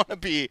 because I want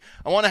to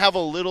have a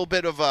little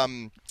bit of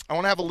I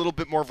want to have a little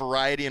bit more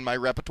variety in my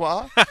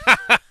repertoire,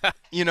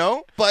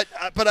 But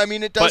I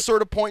mean, it does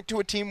sort of point to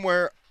a team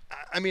where,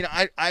 I mean,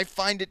 I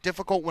find it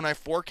difficult when I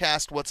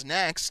forecast what's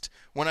next,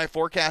 when I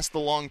forecast the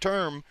long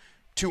term,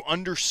 to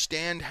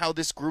understand how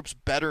this group's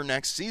better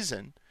next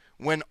season,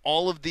 when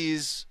all of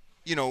these,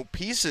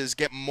 pieces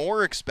get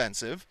more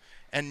expensive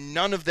and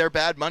none of their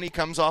bad money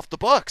comes off the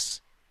books.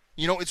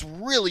 It's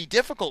really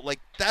difficult. Like,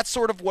 that's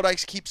sort of what I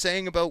keep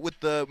saying about with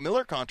the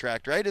Miller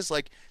contract, right? Is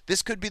like,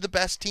 this could be the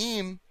best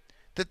team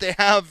that they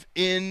have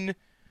in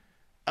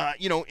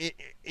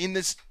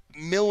this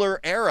Miller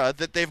era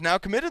that they've now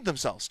committed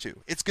themselves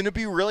to. It's going to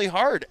be really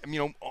hard.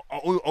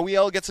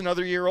 OEL gets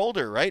another year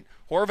older, right?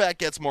 Horvat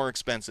gets more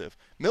expensive.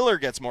 Miller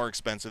gets more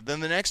expensive.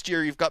 Then the next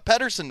year you've got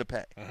Pettersson to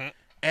pay. Mm-hmm.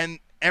 And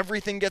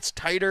everything gets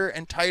tighter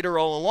and tighter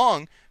all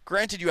along.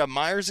 Granted, you have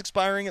Myers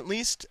expiring at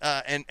least,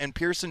 and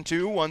Pearson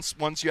too,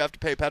 once you have to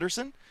pay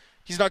Pettersson.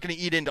 He's not going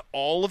to eat into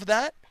all of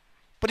that,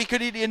 but he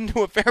could eat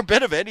into a fair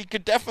bit of it. He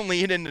could definitely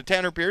eat into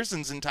Tanner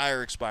Pearson's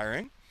entire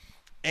expiring.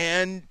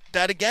 And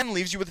that, again,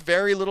 leaves you with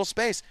very little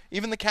space.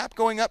 Even the cap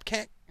going up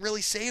can't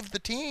really save the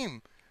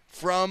team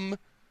from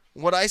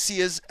what I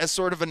see as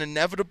sort of an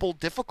inevitable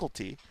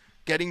difficulty,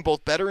 getting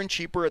both better and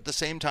cheaper at the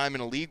same time in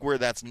a league where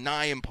that's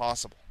nigh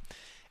impossible.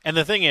 And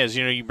the thing is,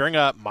 you bring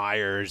up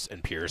Myers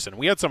and Pearson.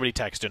 We had somebody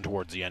text in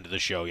towards the end of the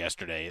show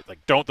yesterday,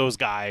 like, don't those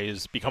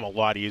guys become a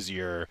lot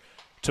easier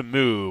to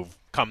move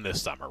come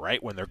this summer,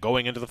 right? When they're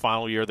going into the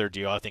final year of their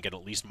deal, I think in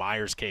at least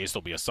Myers' case,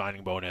 there'll be a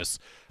signing bonus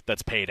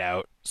that's paid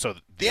out. So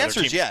the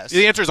answer is yes.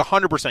 The answer is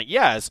 100%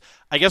 yes.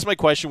 I guess my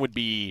question would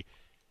be,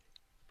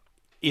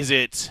 is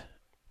it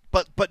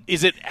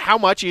how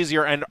much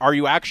easier, and are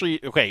you actually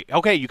okay,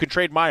 you can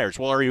trade Myers.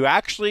 Well, are you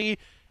actually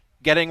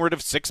getting rid of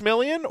 $6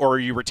 million, or are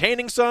you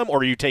retaining some, or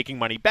are you taking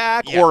money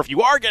back? Yeah. Or if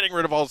you are getting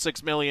rid of all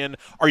 $6 million,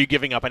 are you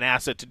giving up an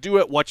asset to do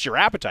it? What's your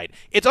appetite?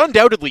 It's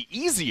undoubtedly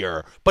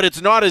easier, but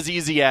it's not as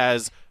easy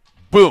as,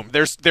 boom,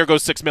 there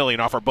goes $6 million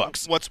off our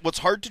books. What's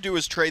hard to do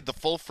is trade the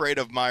full freight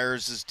of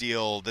Myers'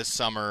 deal this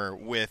summer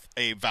with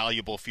a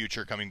valuable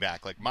future coming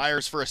back. Like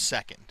Myers for a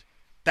second.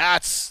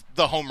 That's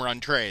the home run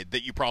trade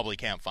that you probably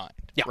can't find,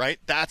 right?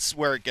 That's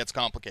where it gets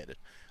complicated.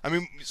 I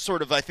mean,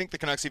 sort of, I think the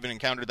Canucks even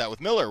encountered that with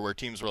Miller, where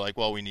teams were like,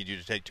 well, we need you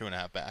to take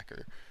 2.5 back.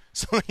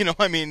 So,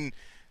 I mean,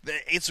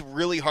 it's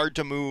really hard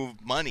to move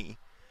money.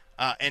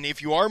 And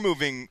if you are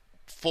moving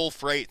full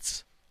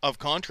freights of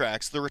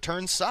contracts, the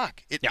returns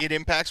suck. It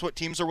impacts what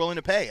teams are willing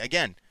to pay.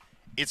 Again,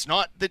 it's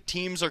not that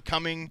teams are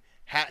coming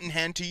hat in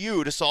hand to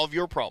you to solve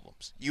your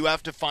problems. You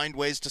have to find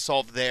ways to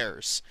solve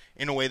theirs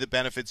in a way that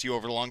benefits you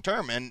over the long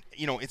term. And,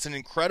 it's an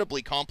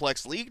incredibly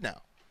complex league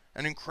now.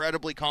 An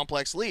incredibly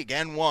complex league.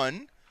 And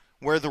one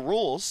where the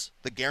rules,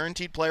 the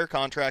guaranteed player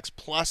contracts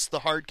plus the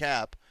hard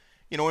cap,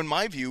 in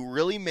my view,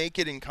 really make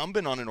it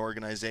incumbent on an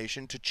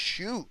organization to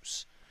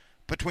choose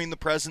between the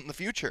present and the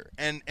future.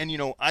 And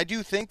I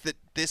do think that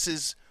this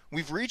is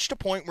we've reached a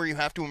point where you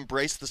have to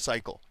embrace the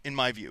cycle, in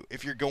my view,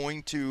 if you're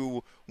going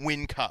to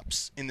win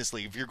cups in this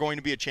league, if you're going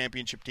to be a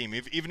championship team,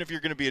 even if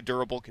you're going to be a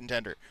durable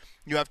contender.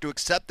 You have to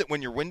accept that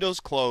when your window's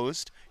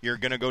closed, you're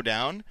going to go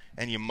down,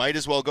 and you might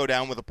as well go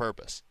down with a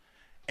purpose.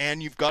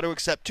 And you've got to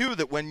accept, too,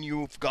 that when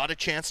you've got a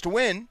chance to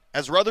win,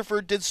 as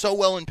Rutherford did so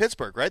well in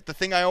Pittsburgh, right? The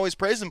thing I always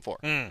praise him for.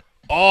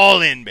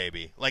 All in,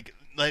 baby. Like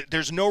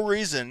there's no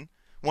reason.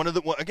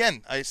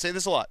 Again, I say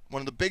this a lot.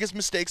 One of the biggest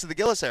mistakes of the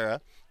Gillis era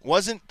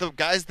wasn't the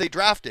guys they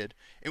drafted.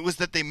 It was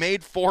that they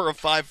made 4 of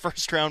 5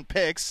 first-round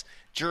picks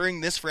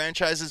during this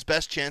franchise's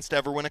best chance to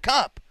ever win a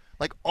cup.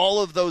 Like,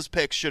 all of those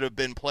picks should have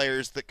been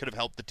players that could have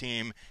helped the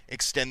team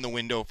extend the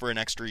window for an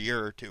extra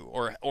year or two,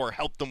 or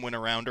help them win a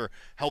round, or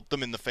help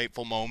them in the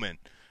fateful moment.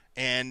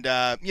 And,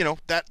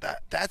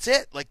 that's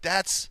it. Like,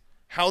 that's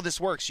how this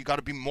works. You got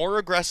to be more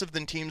aggressive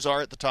than teams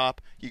are at the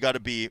top. You got to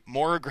be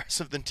more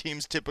aggressive than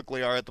teams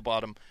typically are at the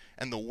bottom.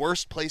 And the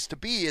worst place to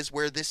be is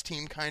where this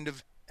team kind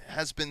of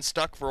has been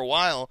stuck for a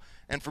while.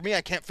 And for me,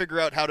 I can't figure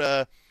out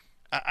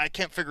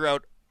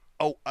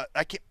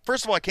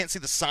first of all, I can't see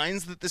the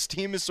signs that this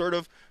team is sort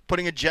of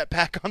putting a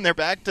jetpack on their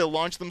back to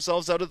launch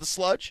themselves out of the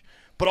sludge.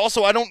 But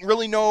also, I don't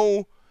really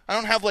know. I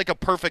don't have like a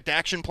perfect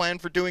action plan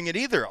for doing it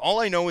either. All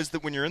I know is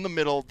that when you're in the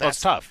middle, that's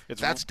tough.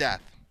 That's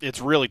death.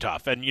 It's really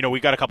tough. And, we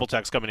got a couple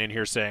texts coming in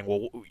here saying,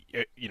 well,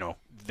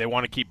 they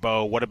want to keep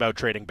Bo. What about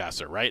trading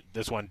Besser, right?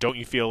 This one, don't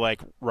you feel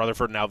like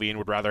Rutherford and Alvin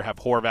would rather have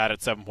Horvat at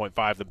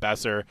 7.5 than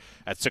Besser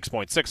at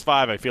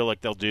 6.65? I feel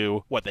like they'll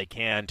do what they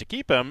can to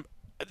keep him.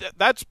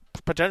 That's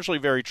potentially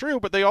very true,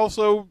 but they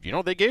also,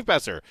 they gave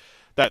Besser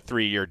that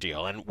 3-year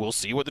deal, and we'll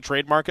see what the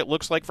trade market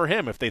looks like for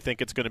him if they think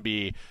it's going to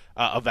be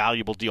a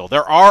valuable deal.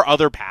 There are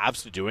other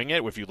paths to doing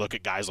it. If you look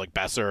at guys like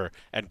Besser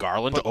and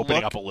Garland,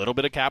 opening up a little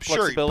bit of cap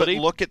flexibility.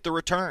 But look at the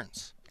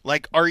returns.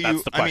 Like, are you?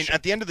 That's the question. I mean,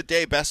 at the end of the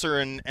day, Besser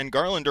and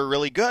Garland are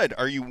really good.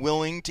 Are you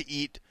willing to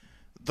eat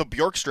the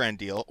Bjorkstrand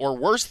deal, or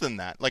worse than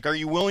that? Like, are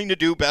you willing to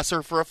do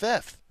Besser for a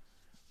 5th?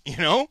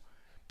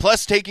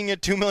 Plus taking a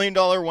 $2 million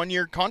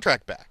 1-year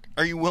contract back.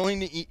 Are you willing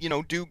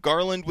to do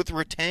Garland with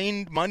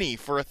retained money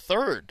for a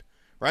 3rd?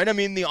 Right? I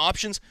mean, the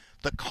options,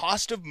 the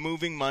cost of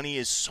moving money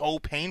is so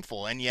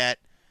painful, and yet,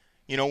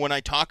 when I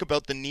talk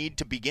about the need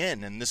to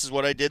begin, and this is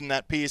what I did in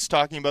that piece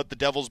talking about the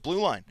Devil's blue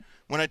line,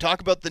 when I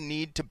talk about the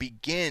need to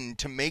begin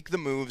to make the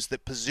moves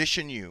that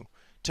position you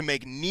to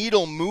make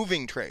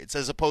needle-moving trades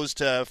as opposed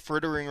to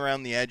frittering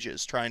around the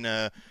edges, trying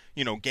to,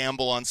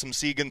 gamble on some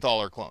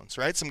Siegenthaler clones,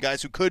 right? Some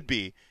guys who could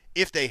be,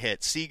 if they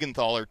hit,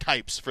 Siegenthaler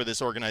types for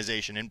this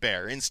organization in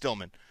Bear, in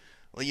Stillman.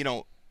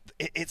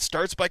 It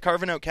starts by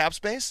carving out cap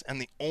space, and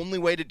the only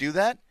way to do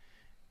that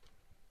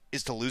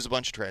is to lose a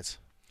bunch of trades.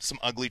 Some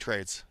ugly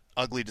trades.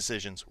 Ugly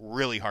decisions,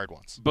 really hard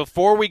ones.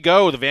 Before we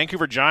go, the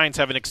Vancouver Giants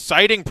have an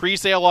exciting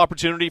pre-sale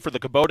opportunity for the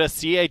Kubota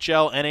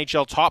CHL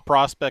NHL Top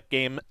Prospect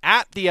game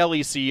at the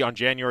LEC on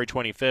January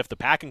 25th. The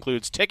pack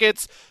includes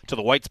tickets to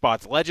the White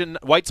Spot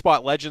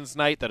Legends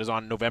Night that is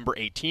on November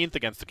 18th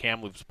against the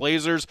Kamloops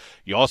Blazers.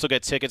 You also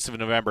get tickets to the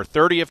November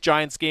 30th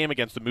Giants game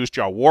against the Moose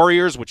Jaw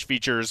Warriors, which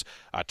features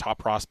top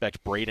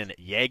prospect Braden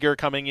Yeager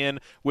coming in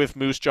with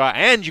Moose Jaw,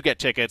 and you get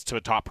tickets to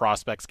a Top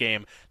Prospects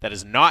game that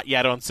is not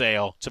yet on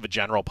sale to the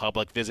general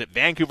public. Visit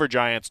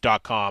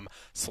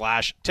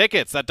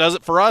VancouverGiants.com/tickets. That does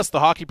it for us. The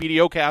Hockey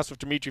PDO-cast with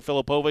Dmitry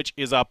Filipovich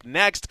is up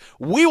next.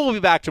 We will be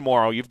back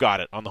tomorrow. You've got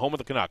it on the home of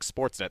the Canucks,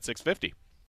 Sportsnet 650.